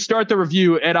then we start the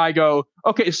review and I go,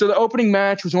 okay, so the opening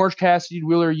match was Orange Cassidy,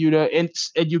 Wheeler Yuta, and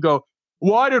you go,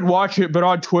 well, I didn't watch it, but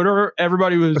on Twitter,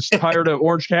 everybody was tired of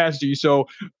Orange Cassidy, so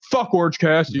fuck Orange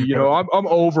Cassidy. You know, I'm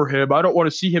over him. I don't want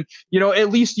to see him. You know, at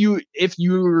least if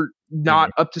you're not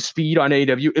up to speed on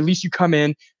AEW, at least you come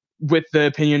in with the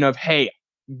opinion of, hey,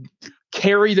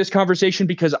 carry this conversation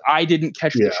because I didn't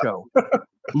catch the show.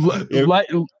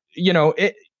 You know,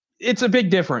 it's a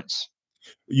big difference.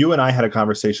 You and I had a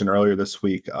conversation earlier this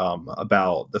week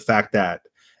about the fact that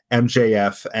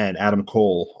MJF and Adam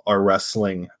Cole are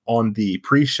wrestling on the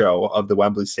pre-show of the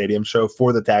Wembley Stadium show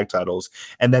for the tag titles,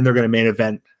 and then they're going to main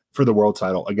event for the world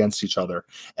title against each other.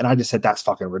 And I just said, that's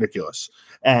fucking ridiculous.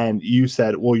 And you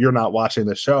said, well, you're not watching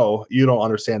the show. You don't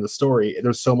understand the story.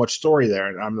 There's so much story there.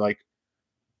 And I'm like,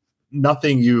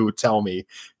 nothing you tell me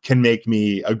can make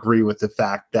me agree with the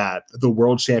fact that the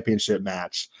world championship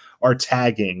match are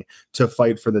tagging to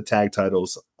fight for the tag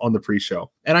titles on the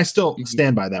pre-show. And I still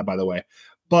stand by that, by the way.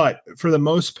 But for the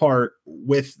most part,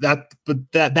 with that,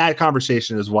 but that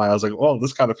conversation is why I was like, "Oh,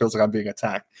 this kind of feels like I'm being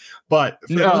attacked." But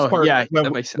for the most part, that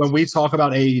makes sense. When we talk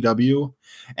about AEW,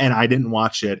 and I didn't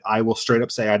watch it, I will straight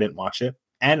up say I didn't watch it,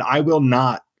 and I will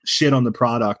not shit on the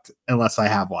product unless I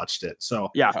have watched it. So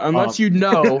yeah, unless you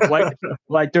know,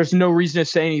 like there's no reason to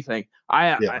say anything.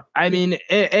 I mean,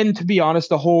 and to be honest,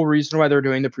 the whole reason why they're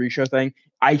doing the pre-show thing,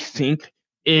 I think,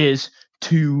 is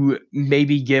to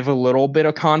maybe give a little bit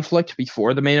of conflict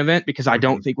before the main event, because I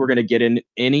don't think we're going to get in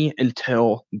any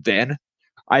until then.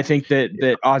 I think that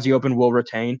Aussie Open will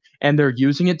retain, and they're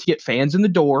using it to get fans in the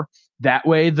door. That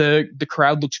way the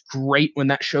crowd looks great when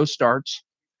that show starts,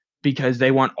 because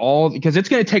because it's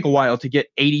going to take a while to get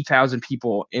 80,000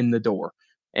 people in the door.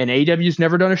 And AEW's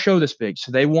never done a show this big, so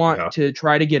they want to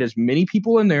try to get as many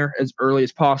people in there as early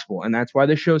as possible. And that's why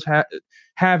this show's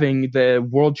having the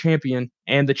world champion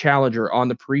and the challenger on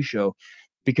the pre-show,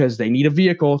 because they need a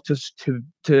vehicle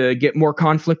to get more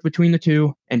conflict between the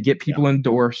two and get people in the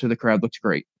door so the crowd looks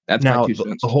great. That's now my 2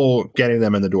 cents. The whole getting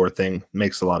them in the door thing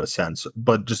makes a lot of sense,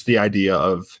 but just the idea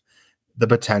of the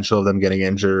potential of them getting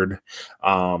injured.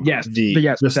 Yes,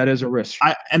 that is a risk.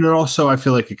 And also, I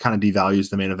feel like it kind of devalues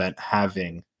the main event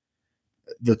having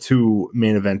the two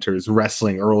main eventers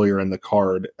wrestling earlier in the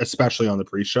card, especially on the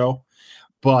pre-show.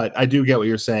 But I do get what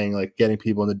you're saying, like getting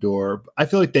people in the door. I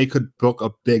feel like they could book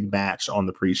a big match on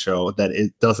the pre-show that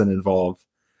it doesn't involve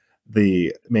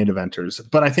the main eventers.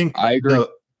 But I think I agree.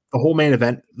 The whole main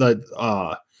event,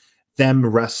 them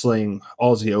wrestling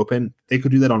Aussie Open, they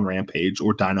could do that on Rampage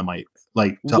or Dynamite.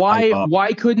 Like,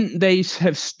 why couldn't they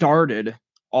have started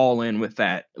All In with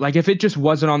that? Like, if it just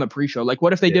wasn't on the pre-show, like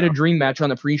what if they did a dream match on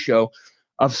the pre-show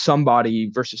of somebody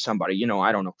versus somebody, you know,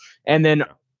 I don't know. And then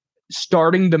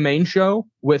starting the main show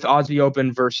with Aussie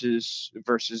Open versus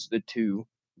the two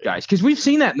guys. Because we've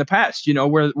seen that in the past, you know,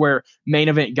 where main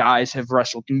event guys have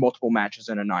wrestled multiple matches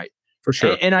in a night. For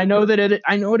sure. And I know that it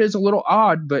is a little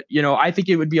odd, but you know, I think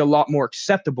it would be a lot more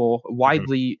acceptable,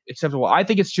 widely acceptable. I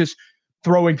think it's just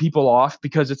throwing people off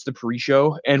because it's the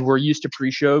pre-show, and we're used to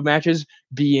pre-show matches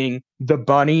being the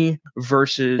Bunny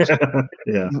versus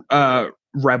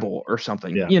Rebel or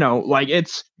something. You know, like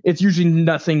it's usually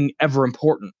nothing ever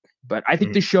important. But I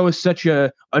think the show is such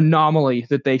a anomaly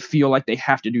that they feel like they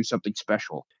have to do something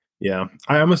special. Yeah,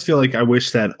 I almost feel like I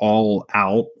wish that All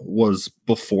Out was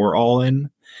before All In,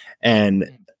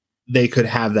 and they could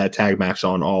have that tag match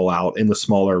on All Out in the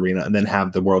smaller arena, and then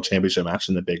have the World Championship match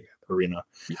in the big arena.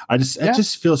 It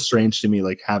just feels strange to me,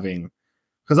 like having,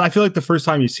 because I feel like the first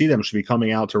time you see them should be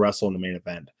coming out to wrestle in the main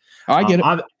event. I get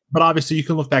it. But obviously, you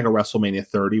can look back at WrestleMania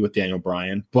 30 with Daniel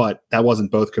Bryan, but that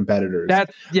wasn't both competitors.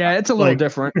 It's a little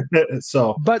different.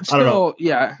 So, but still,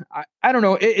 I don't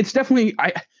know. It's definitely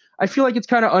I feel like it's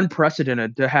kind of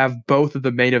unprecedented to have both of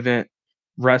the main event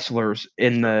wrestlers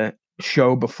in the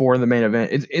show before the main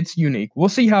event. It's unique. We'll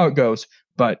see how it goes,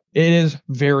 but it is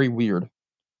very weird.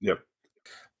 Yep.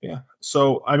 Yeah.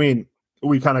 So, I mean,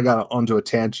 we kind of got onto a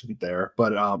tangent there,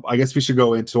 but I guess we should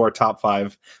go into our top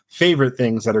 5 favorite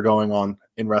things that are going on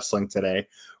in wrestling today,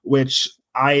 which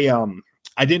I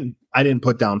I didn't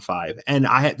put down 5, and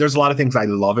there's a lot of things I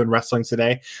love in wrestling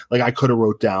today. Like I could have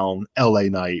wrote down LA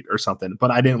Knight or something,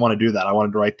 but I didn't want to do that. I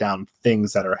wanted to write down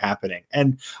things that are happening,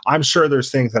 and I'm sure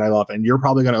there's things that I love, and you're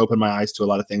probably going to open my eyes to a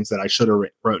lot of things that I should have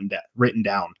written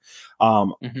down.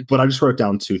 But I just wrote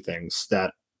down 2 things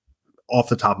that, off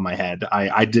the top of my head,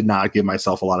 I did not give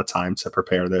myself a lot of time to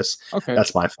prepare this. Okay,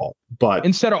 that's my fault. But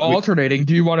instead of alternating,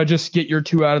 do you want to just get your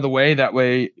 2 out of the way? That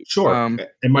way, sure,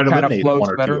 it might eliminate 1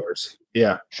 or 2 yours.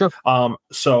 Yeah, sure.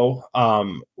 So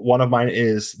one of mine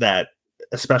is that,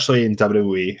 especially in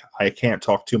WWE, I can't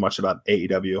talk too much about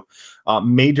AEW.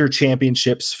 Major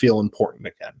championships feel important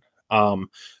again.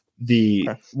 The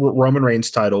Roman Reigns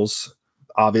titles,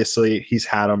 obviously, he's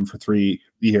had them for 3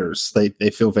 years. They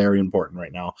feel very important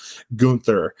right now.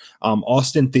 Gunther,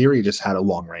 Austin Theory just had a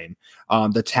long reign.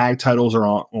 The tag titles are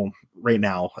on right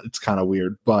now. It's kind of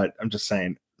weird, but I'm just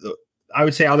saying. I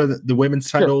would say the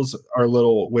women's titles are a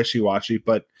little wishy-washy,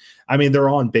 but I mean they're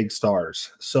on big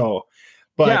stars. So,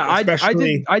 but yeah,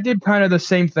 I did kind of the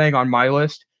same thing on my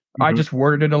list. Mm-hmm. I just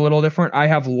worded it a little different. I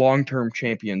have long-term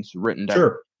champions written down.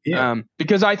 Sure. Yeah.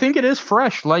 Because I think it is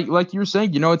fresh, like you were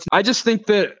saying. I just think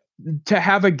that to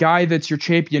have a guy that's your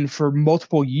champion for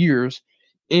multiple years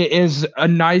is a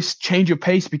nice change of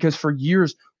pace, because for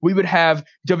years we would have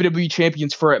WWE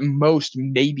champions for at most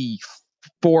maybe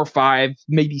 4 or 5,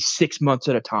 maybe 6 months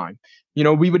at a time.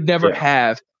 We would never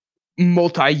have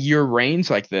multi-year reigns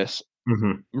like this.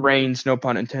 Mm-hmm. Reigns, no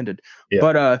pun intended. Yeah.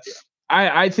 But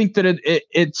I think that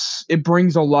it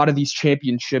brings a lot of these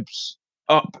championships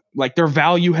up. Like their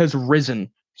value has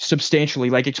risen substantially,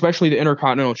 like especially the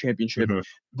Intercontinental Championship, mm-hmm.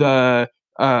 the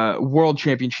World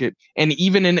Championship, and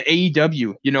even in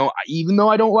AEW, even though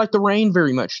I don't like the reign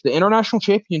very much, the International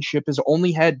Championship has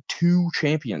only had 2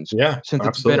 champions since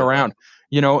it's been around.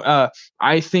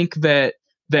 I think that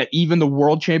even the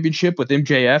World Championship with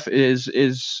MJF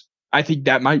is I think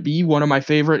that might be one of my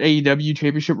favorite AEW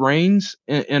championship reigns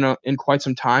in quite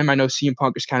some time. I know CM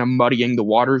Punk is kind of muddying the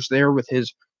waters there with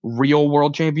his real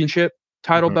World Championship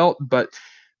title mm-hmm. belt,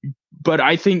 but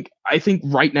I think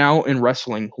right now in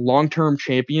wrestling, long-term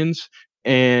champions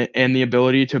and the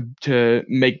ability to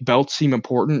make belts seem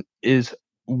important is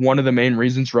one of the main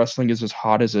reasons wrestling is as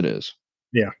hot as it is.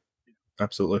 Yeah,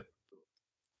 absolutely.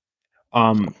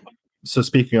 So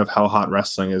speaking of how hot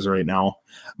wrestling is right now,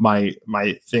 my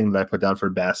thing that I put down for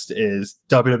best is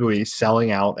WWE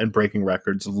selling out and breaking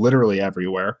records literally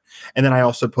everywhere. And then I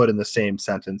also put in the same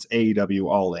sentence, AEW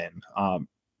all in.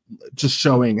 Just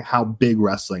showing how big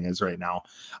wrestling is right now.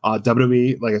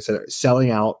 WWE, like I said, selling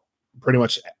out pretty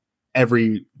much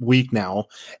every week now.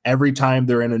 Every time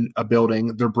they're in a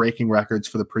building, they're breaking records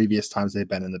for the previous times they've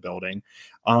been in the building.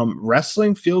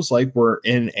 Wrestling feels like we're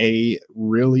in a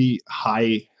really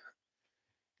high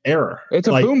era. It's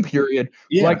a boom period.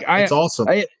 Yeah, it's awesome.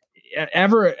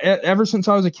 Ever since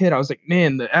I was a kid, I was like,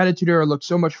 man, the Attitude Era looks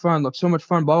so much fun, blah,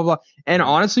 blah, blah. And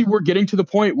honestly, we're getting to the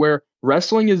point where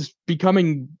wrestling is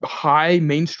becoming high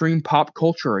mainstream pop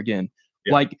culture again.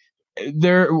 Yeah.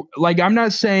 I'm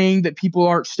not saying that people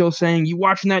aren't still saying, you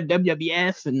watching that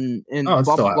WWF and blah,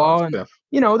 blah, blah. And,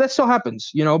 that still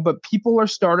happens, but people are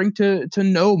starting to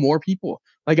know more people.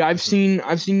 Like I've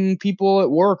seen people at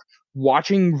work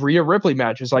watching Rhea Ripley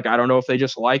matches. Like, I don't know if they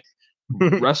just like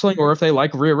wrestling or if they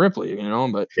like Rhea Ripley,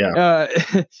 but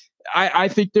I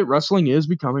think that wrestling is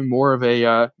becoming more of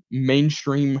a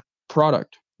mainstream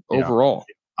product overall.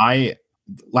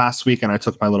 Last weekend I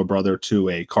took my little brother to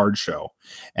a card show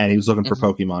and he was looking for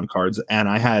Pokemon cards, and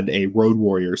I had a Road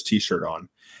Warriors t-shirt on,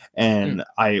 and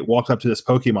I walked up to this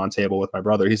Pokemon table with my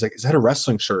brother. He's like, is that a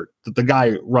wrestling shirt? The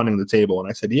guy running the table. And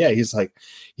I said, yeah. He's like,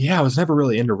 yeah, I was never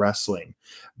really into wrestling,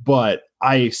 but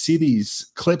I see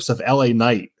these clips of LA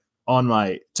Knight on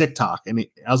my TikTok, and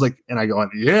I was like, and I go,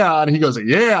 yeah, and he goes,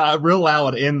 yeah, real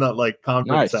loud in the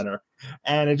conference center,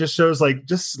 and it just shows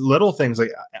just little things,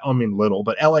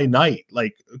 but LA Knight,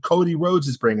 Cody Rhodes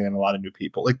is bringing in a lot of new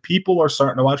people. People are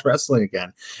starting to watch wrestling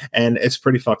again, and it's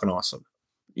pretty fucking awesome.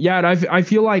 Yeah, and I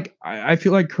feel like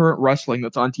current wrestling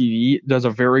that's on TV does a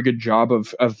very good job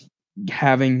of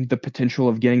having the potential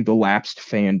of getting the lapsed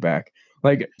fan back.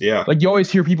 You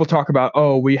always hear people talk about,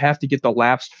 oh, we have to get the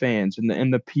lapsed fans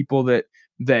and the people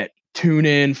that tune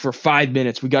in for 5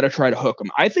 minutes. We got to try to hook them.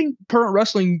 I think current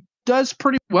wrestling does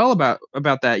pretty well about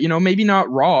that. Maybe not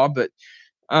Raw, but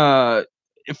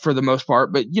for the most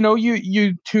part. But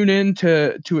you tune in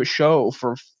to a show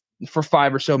for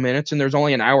 5 or so minutes, and there's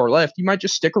only an hour left. You might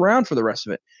just stick around for the rest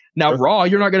of it. Now, sure. Raw,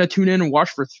 you're not going to tune in and watch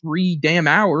for 3 damn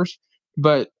hours.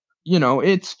 But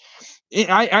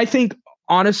I think.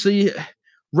 Honestly,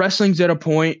 wrestling's at a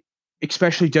point,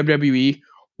 especially WWE,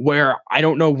 where I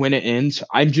don't know when it ends.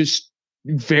 I'm just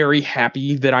very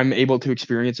happy that I'm able to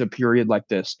experience a period like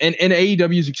this, and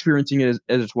AEW is experiencing it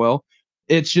as well.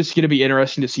 It's just going to be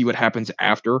interesting to see what happens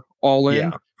after All In.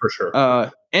 Yeah, for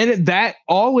sure. And that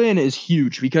All In is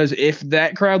huge because if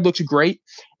that crowd looks great,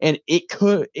 and it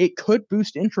could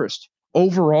boost interest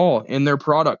overall in their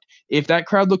product. If that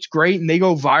crowd looks great and they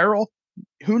go viral,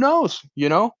 who knows?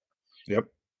 Yep.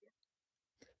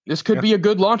 This could be a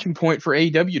good launching point for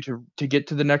AEW to get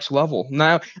to the next level.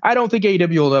 Now, I don't think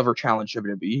AEW will ever challenge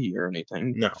WWE or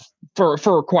anything. No.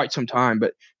 For quite some time,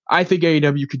 but I think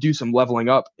AEW could do some leveling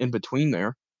up in between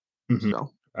there. Mm-hmm.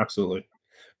 So absolutely.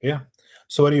 Yeah.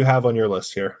 So what do you have on your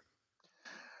list here?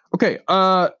 Okay.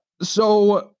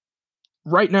 So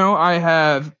right now I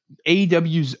have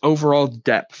AEW's overall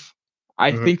depth.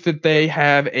 I think that they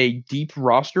have a deep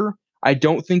roster. I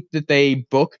don't think that they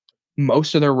book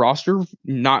most of their roster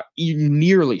not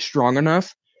nearly strong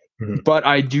enough, but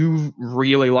I do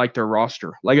really like their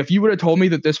roster. Like if you would have told me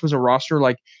that this was a roster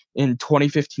like in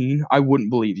 2015, I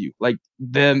wouldn't believe you. Like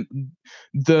the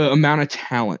amount of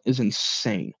talent is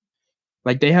insane.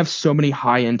 Like they have so many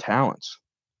high-end talents.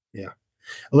 Yeah.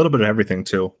 A little bit of everything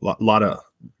too.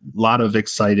 Lot of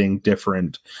exciting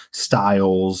different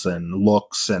styles and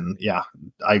looks, and yeah,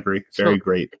 I agree. Very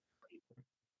great.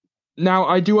 Now,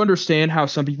 I do understand how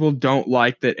some people don't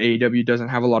like that AEW doesn't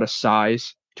have a lot of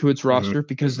size to its roster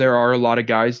because there are a lot of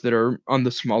guys that are on the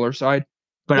smaller side.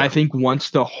 But I think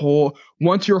once your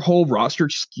whole roster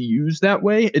skews that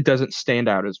way, it doesn't stand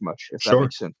out as much, if that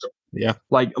makes sense. Yeah.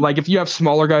 Like if you have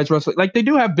smaller guys wrestling, like they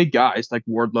do have big guys like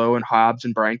Wardlow and Hobbs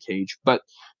and Brian Cage, but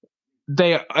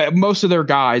they most of their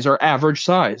guys are average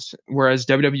size, whereas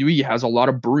WWE has a lot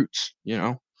of brutes,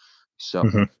 So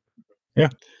yeah.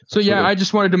 So yeah, I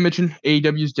just wanted to mention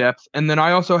AEW's depth, and then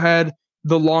I also had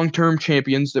the long-term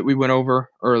champions that we went over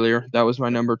earlier. That was my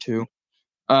number 2.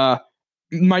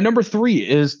 My number 3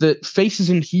 is that faces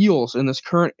and heels in this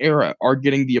current era are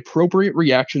getting the appropriate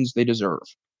reactions they deserve.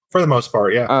 For the most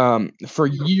part, yeah. For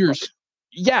years,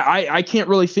 yeah, I can't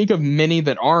really think of many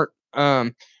that aren't.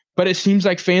 But it seems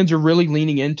like fans are really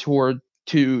leaning in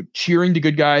to cheering the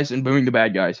good guys and booing the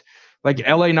bad guys. Like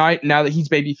LA Knight, now that he's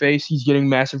babyface, he's getting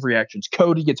massive reactions.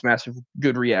 Cody gets massive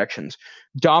good reactions.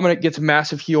 Dominic gets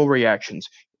massive heel reactions.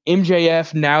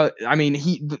 MJF now, I mean,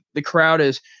 the crowd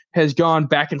has gone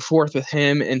back and forth with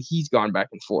him, and he's gone back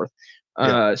and forth.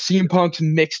 CM Punk's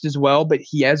mixed as well, but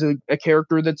he has a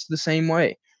character that's the same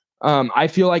way. I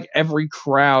feel like every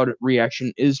crowd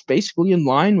reaction is basically in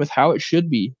line with how it should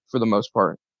be for the most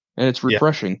part, and it's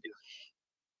refreshing.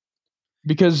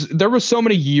 Because there were so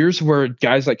many years where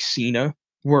guys like Cena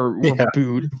were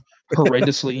booed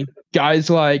horrendously. Guys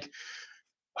like,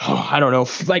 I don't know,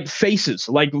 like faces,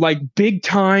 like big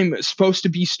time supposed to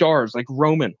be stars like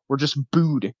Roman were just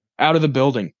booed out of the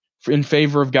building in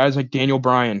favor of guys like Daniel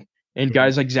Bryan and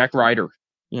guys like Zack Ryder,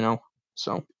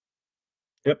 so.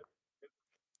 Yep.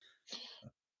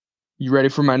 You ready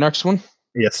for my next one?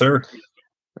 Yes, sir.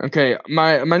 Okay,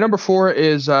 my number 4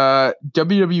 is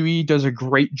WWE does a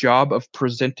great job of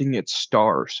presenting its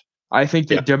stars. I think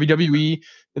that WWE,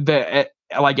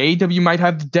 like AEW might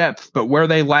have the depth, but where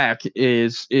they lack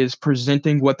is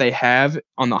presenting what they have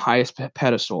on the highest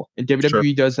pedestal, and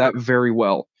WWE does that very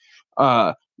well.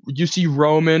 You see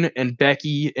Roman and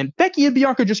Becky and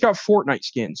Bianca just got Fortnite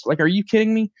skins. Like, are you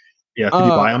kidding me? Yeah, did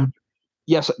you buy them?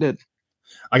 Yes, I did.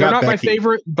 They're not my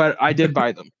favorite, but I did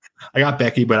buy them. I got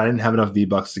Becky, but I didn't have enough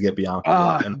V-Bucks to get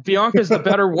Bianca. Bianca's the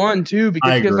better one too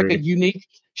because she has like a unique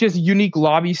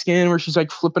lobby skin where she's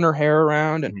like flipping her hair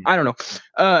around, and I don't know.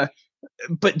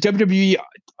 But WWE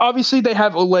obviously they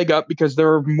have a leg up because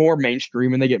they're more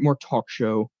mainstream and they get more talk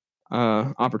show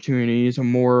opportunities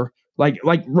and more like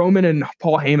Roman and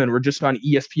Paul Heyman were just on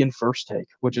ESPN First Take,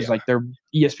 which is like their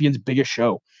ESPN's biggest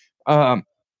show.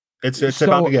 It's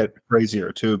about to get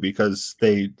crazier too because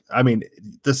the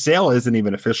sale isn't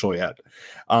even official yet.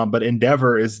 But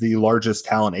Endeavor is the largest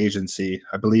talent agency,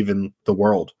 I believe, in the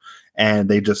world. And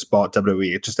they just bought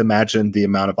WWE. Just imagine the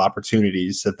amount of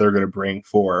opportunities that they're going to bring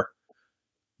for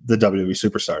the WWE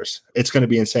superstars. It's going to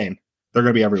be insane. They're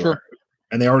going to be everywhere. Sure.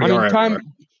 And they already are everywhere.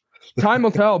 Time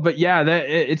will tell, but yeah,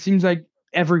 it seems like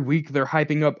every week they're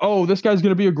hyping up, oh, this guy's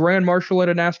going to be a grand marshal at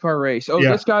a NASCAR race. Oh,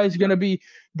 this guy's going to be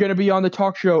on the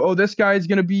talk show. Oh, this guy's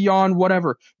going to be on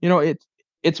whatever.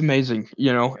 It's amazing,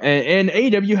 and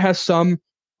AEW has some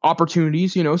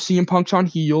opportunities, CM Punk's on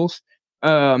heels.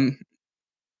 Okay.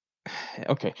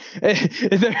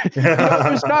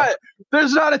 There's not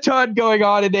a ton going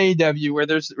on in AEW where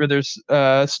there's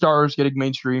stars getting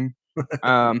mainstream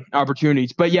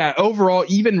opportunities. But yeah, overall,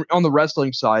 even on the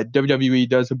wrestling side, WWE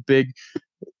does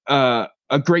a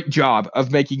great job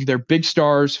of making their big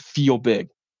stars feel big.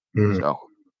 So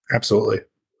Absolutely.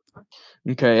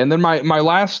 okay, and then my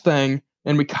last thing,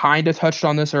 and we kind of touched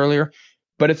on this earlier,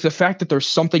 but it's the fact that there's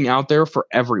something out there for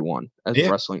everyone as a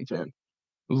wrestling fan.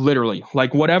 Literally,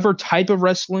 like whatever type of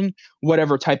wrestling,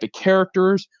 whatever type of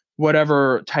characters,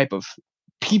 whatever type of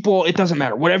people, it doesn't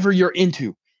matter. Whatever you're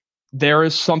into, there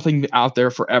is something out there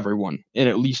for everyone in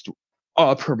at least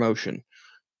a promotion.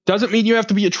 Doesn't mean you have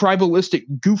to be a tribalistic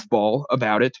goofball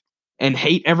about it and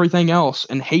hate everything else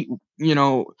and hate,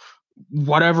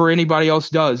 whatever anybody else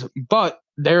does. But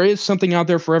there is something out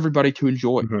there for everybody to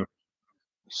enjoy. Mm-hmm.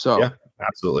 So yeah,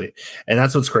 absolutely. And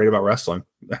that's what's great about wrestling.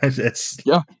 It's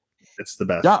the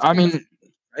best. Yeah, I mean,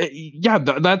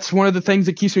 that's one of the things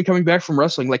that keeps me coming back from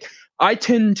wrestling. Like, I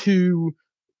tend to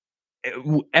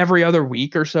every other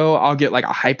week or so, I'll get like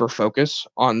a hyper focus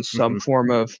on some form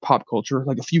of pop culture.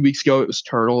 Like a few weeks ago, it was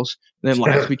Turtles. Then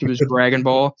last week it was Dragon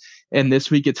Ball, and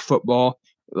this week it's football.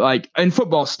 Like, and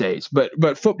football stays, but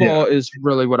football is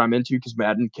really what I'm into because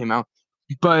Madden came out.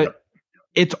 But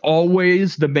it's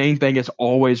always the main thing is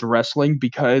always wrestling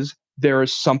because there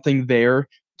is something there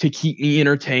to keep me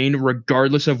entertained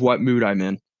regardless of what mood I'm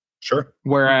in. Sure.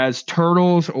 Whereas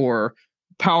Turtles or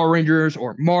Power Rangers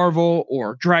or Marvel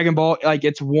or Dragon Ball, like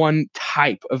it's one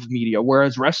type of media.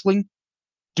 Whereas wrestling,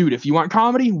 dude, if you want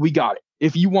comedy, we got it.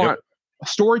 If you want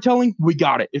storytelling, we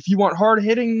got it. If you want hard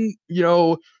hitting,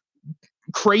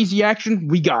 crazy action,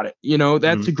 we got it.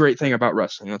 That's a great thing about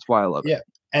wrestling. That's why I love it. Yeah.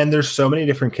 And there's so many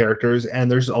different characters,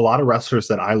 and there's a lot of wrestlers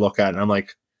that I look at and I'm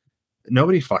like,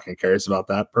 nobody fucking cares about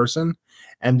that person.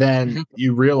 And then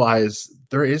you realize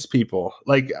there is people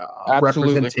like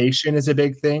representation is a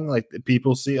big thing. Like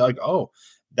people see like, oh,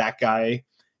 that guy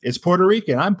is Puerto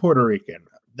Rican. I'm Puerto Rican.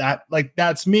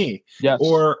 That's me. Yes.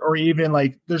 Or even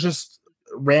like, there's just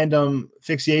random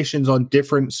fixations on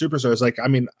different superstars. Like, I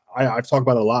mean, I've talked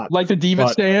about it a lot. Like the Diva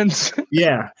stands.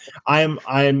 Yeah.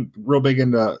 I'm real big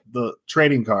into the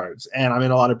trading cards, and I'm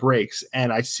in a lot of breaks,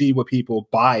 and I see what people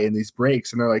buy in these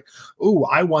breaks, and they're like, "Ooh,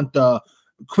 I want the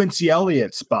Quincy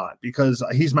Elliott spot because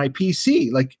he's my PC."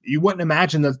 Like, you wouldn't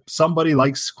imagine that somebody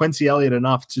likes Quincy Elliott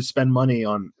enough to spend money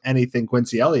on anything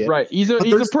Quincy Elliott. Right. He's a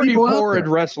pretty horrid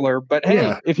wrestler, but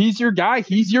hey, if he's your guy,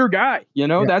 he's your guy.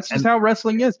 That's just how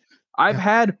wrestling is. I've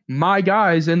had my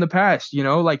guys in the past,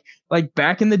 like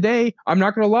back in the day, I'm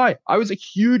not going to lie. I was a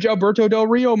huge Alberto Del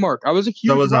Rio mark. I was a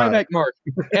huge Ryback mark.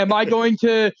 Am I going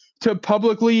to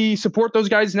publicly support those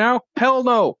guys now? Hell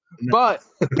no. But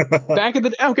back in the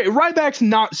day, okay, Ryback's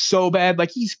not so bad.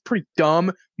 Like, he's pretty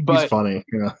dumb, but he's funny.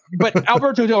 Yeah. But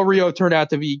Alberto Del Rio turned out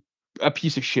to be a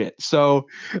piece of shit. So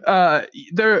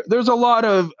there's a lot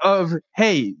of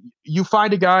hey, you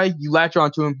find a guy, you latch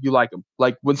onto him, you like him.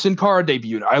 Like when Sin Cara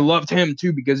debuted, I loved him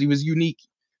too because he was unique.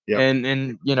 Yep.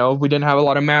 And we didn't have a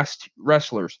lot of masked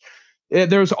wrestlers.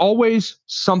 There's always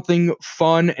something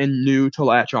fun and new to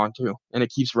latch onto, and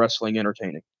it keeps wrestling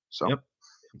entertaining. So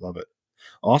love it.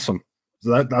 Awesome.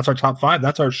 So that's our top 5.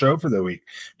 That's our show for the week.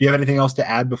 Do you have anything else to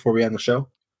add before we end the show?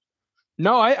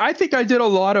 No, I think I did a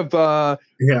lot of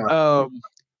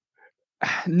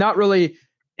not really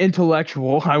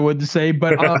intellectual, I would say,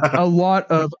 but a lot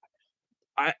of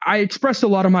I expressed a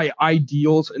lot of my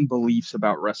ideals and beliefs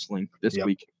about wrestling this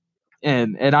week.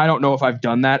 And I don't know if I've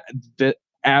done that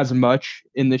as much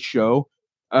in this show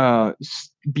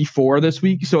before this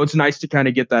week. So it's nice to kind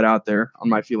of get that out there on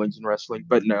my feelings in wrestling.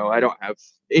 But no, I don't have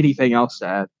anything else to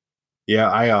add.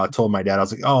 Yeah, I told my dad, I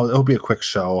was like, "Oh, it'll be a quick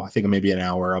show. I think maybe an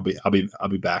hour. I'll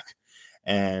be back."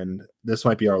 And this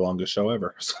might be our longest show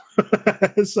ever.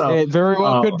 So it very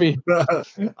well could be.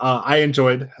 I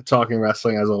enjoyed talking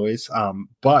wrestling as always.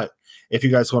 But if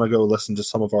you guys want to go listen to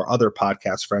some of our other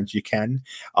podcast friends, you can.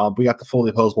 We got the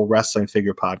Fully Opposable Wrestling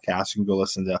Figure podcast. You can go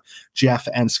listen to Jeff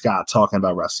and Scott talking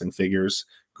about wrestling figures.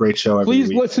 Great show every week.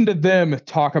 Please listen to them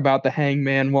talk about the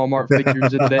Hangman Walmart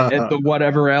figures and the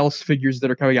whatever else figures that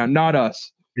are coming out. Not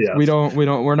us. Yeah.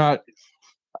 We're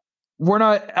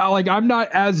not like, I'm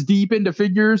not as deep into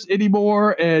figures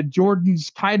anymore, and Jordan's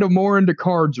kind of more into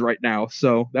cards right now.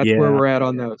 So that's where we're at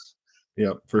on those.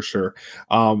 Yeah, for sure.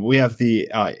 We have the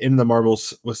In the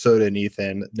Marbles with Soda and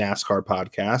Ethan NASCAR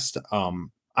podcast.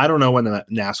 I don't know when the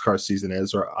NASCAR season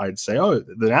is, or I'd say, oh,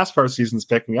 the NASCAR season's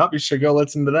picking up. You should go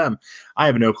listen to them. I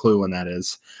have no clue when that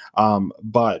is.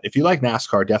 But if you like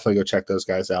NASCAR, definitely go check those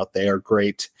guys out. They are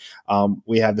great.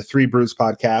 We have the Three Brews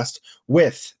podcast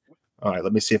with, all right,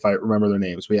 let me see if I remember their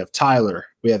names. We have Tyler,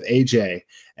 we have AJ,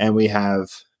 and we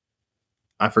have,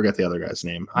 I forget the other guy's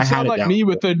name. I had it like down. Me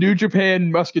with the New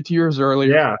Japan Musketeers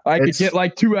earlier. Yeah, I could get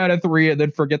like 2 out of 3 and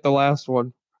then forget the last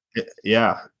one.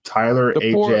 Yeah, Tyler,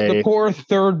 AJ. The poor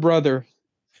third brother.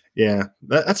 Yeah,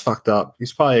 that's fucked up.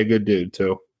 He's probably a good dude,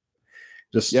 too.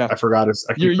 Just Yeah. I forgot his.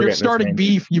 I keep You're forgetting his starting name.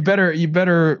 beef. We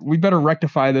better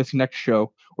rectify this next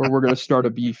show, or we're gonna start a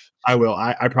beef. I will.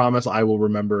 I promise I will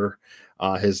remember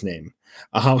his name.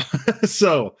 And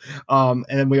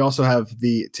then we also have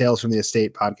the Tales from the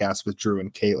Estate podcast with Drew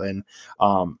and Caitlin.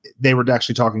 They were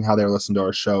actually talking how they were listening to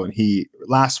our show, and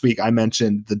last week I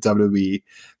mentioned the WWE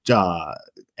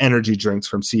energy drinks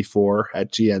from C4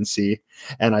 at GNC,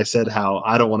 and I said how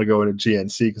I don't want to go into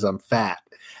GNC because I'm fat.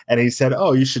 And he said,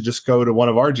 "Oh, you should just go to one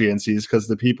of our GNCs because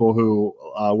the people who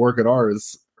work at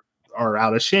ours are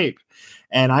out of shape."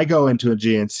 And I go into a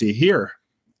GNC here,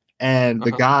 and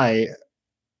the guy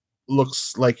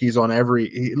looks like he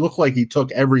looked like he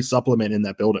took every supplement in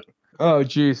that building. Oh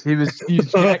geez, he's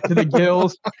jacked to the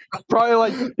gills.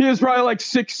 He was probably like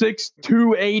 6'6",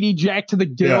 280, jacked to the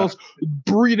gills,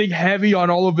 breathing heavy on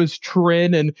all of his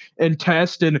trin and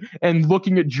test and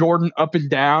looking at Jordan up and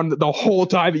down the whole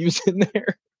time he was in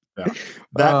there. Yeah.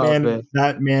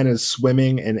 That man is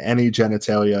swimming in any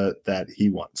genitalia that he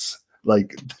wants.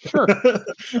 Like, sure.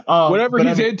 Whatever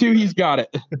he's into, he's got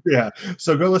it. Yeah.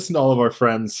 So go listen to all of our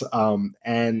friends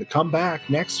and come back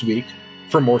next week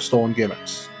for more Stolen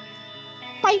Gimmicks.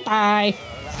 Bye-bye.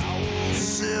 I'll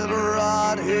sit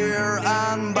right here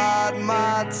and bide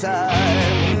my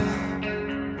time.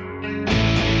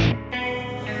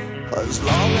 As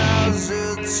long as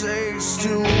it takes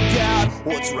to get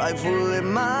what's rightfully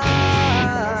mine.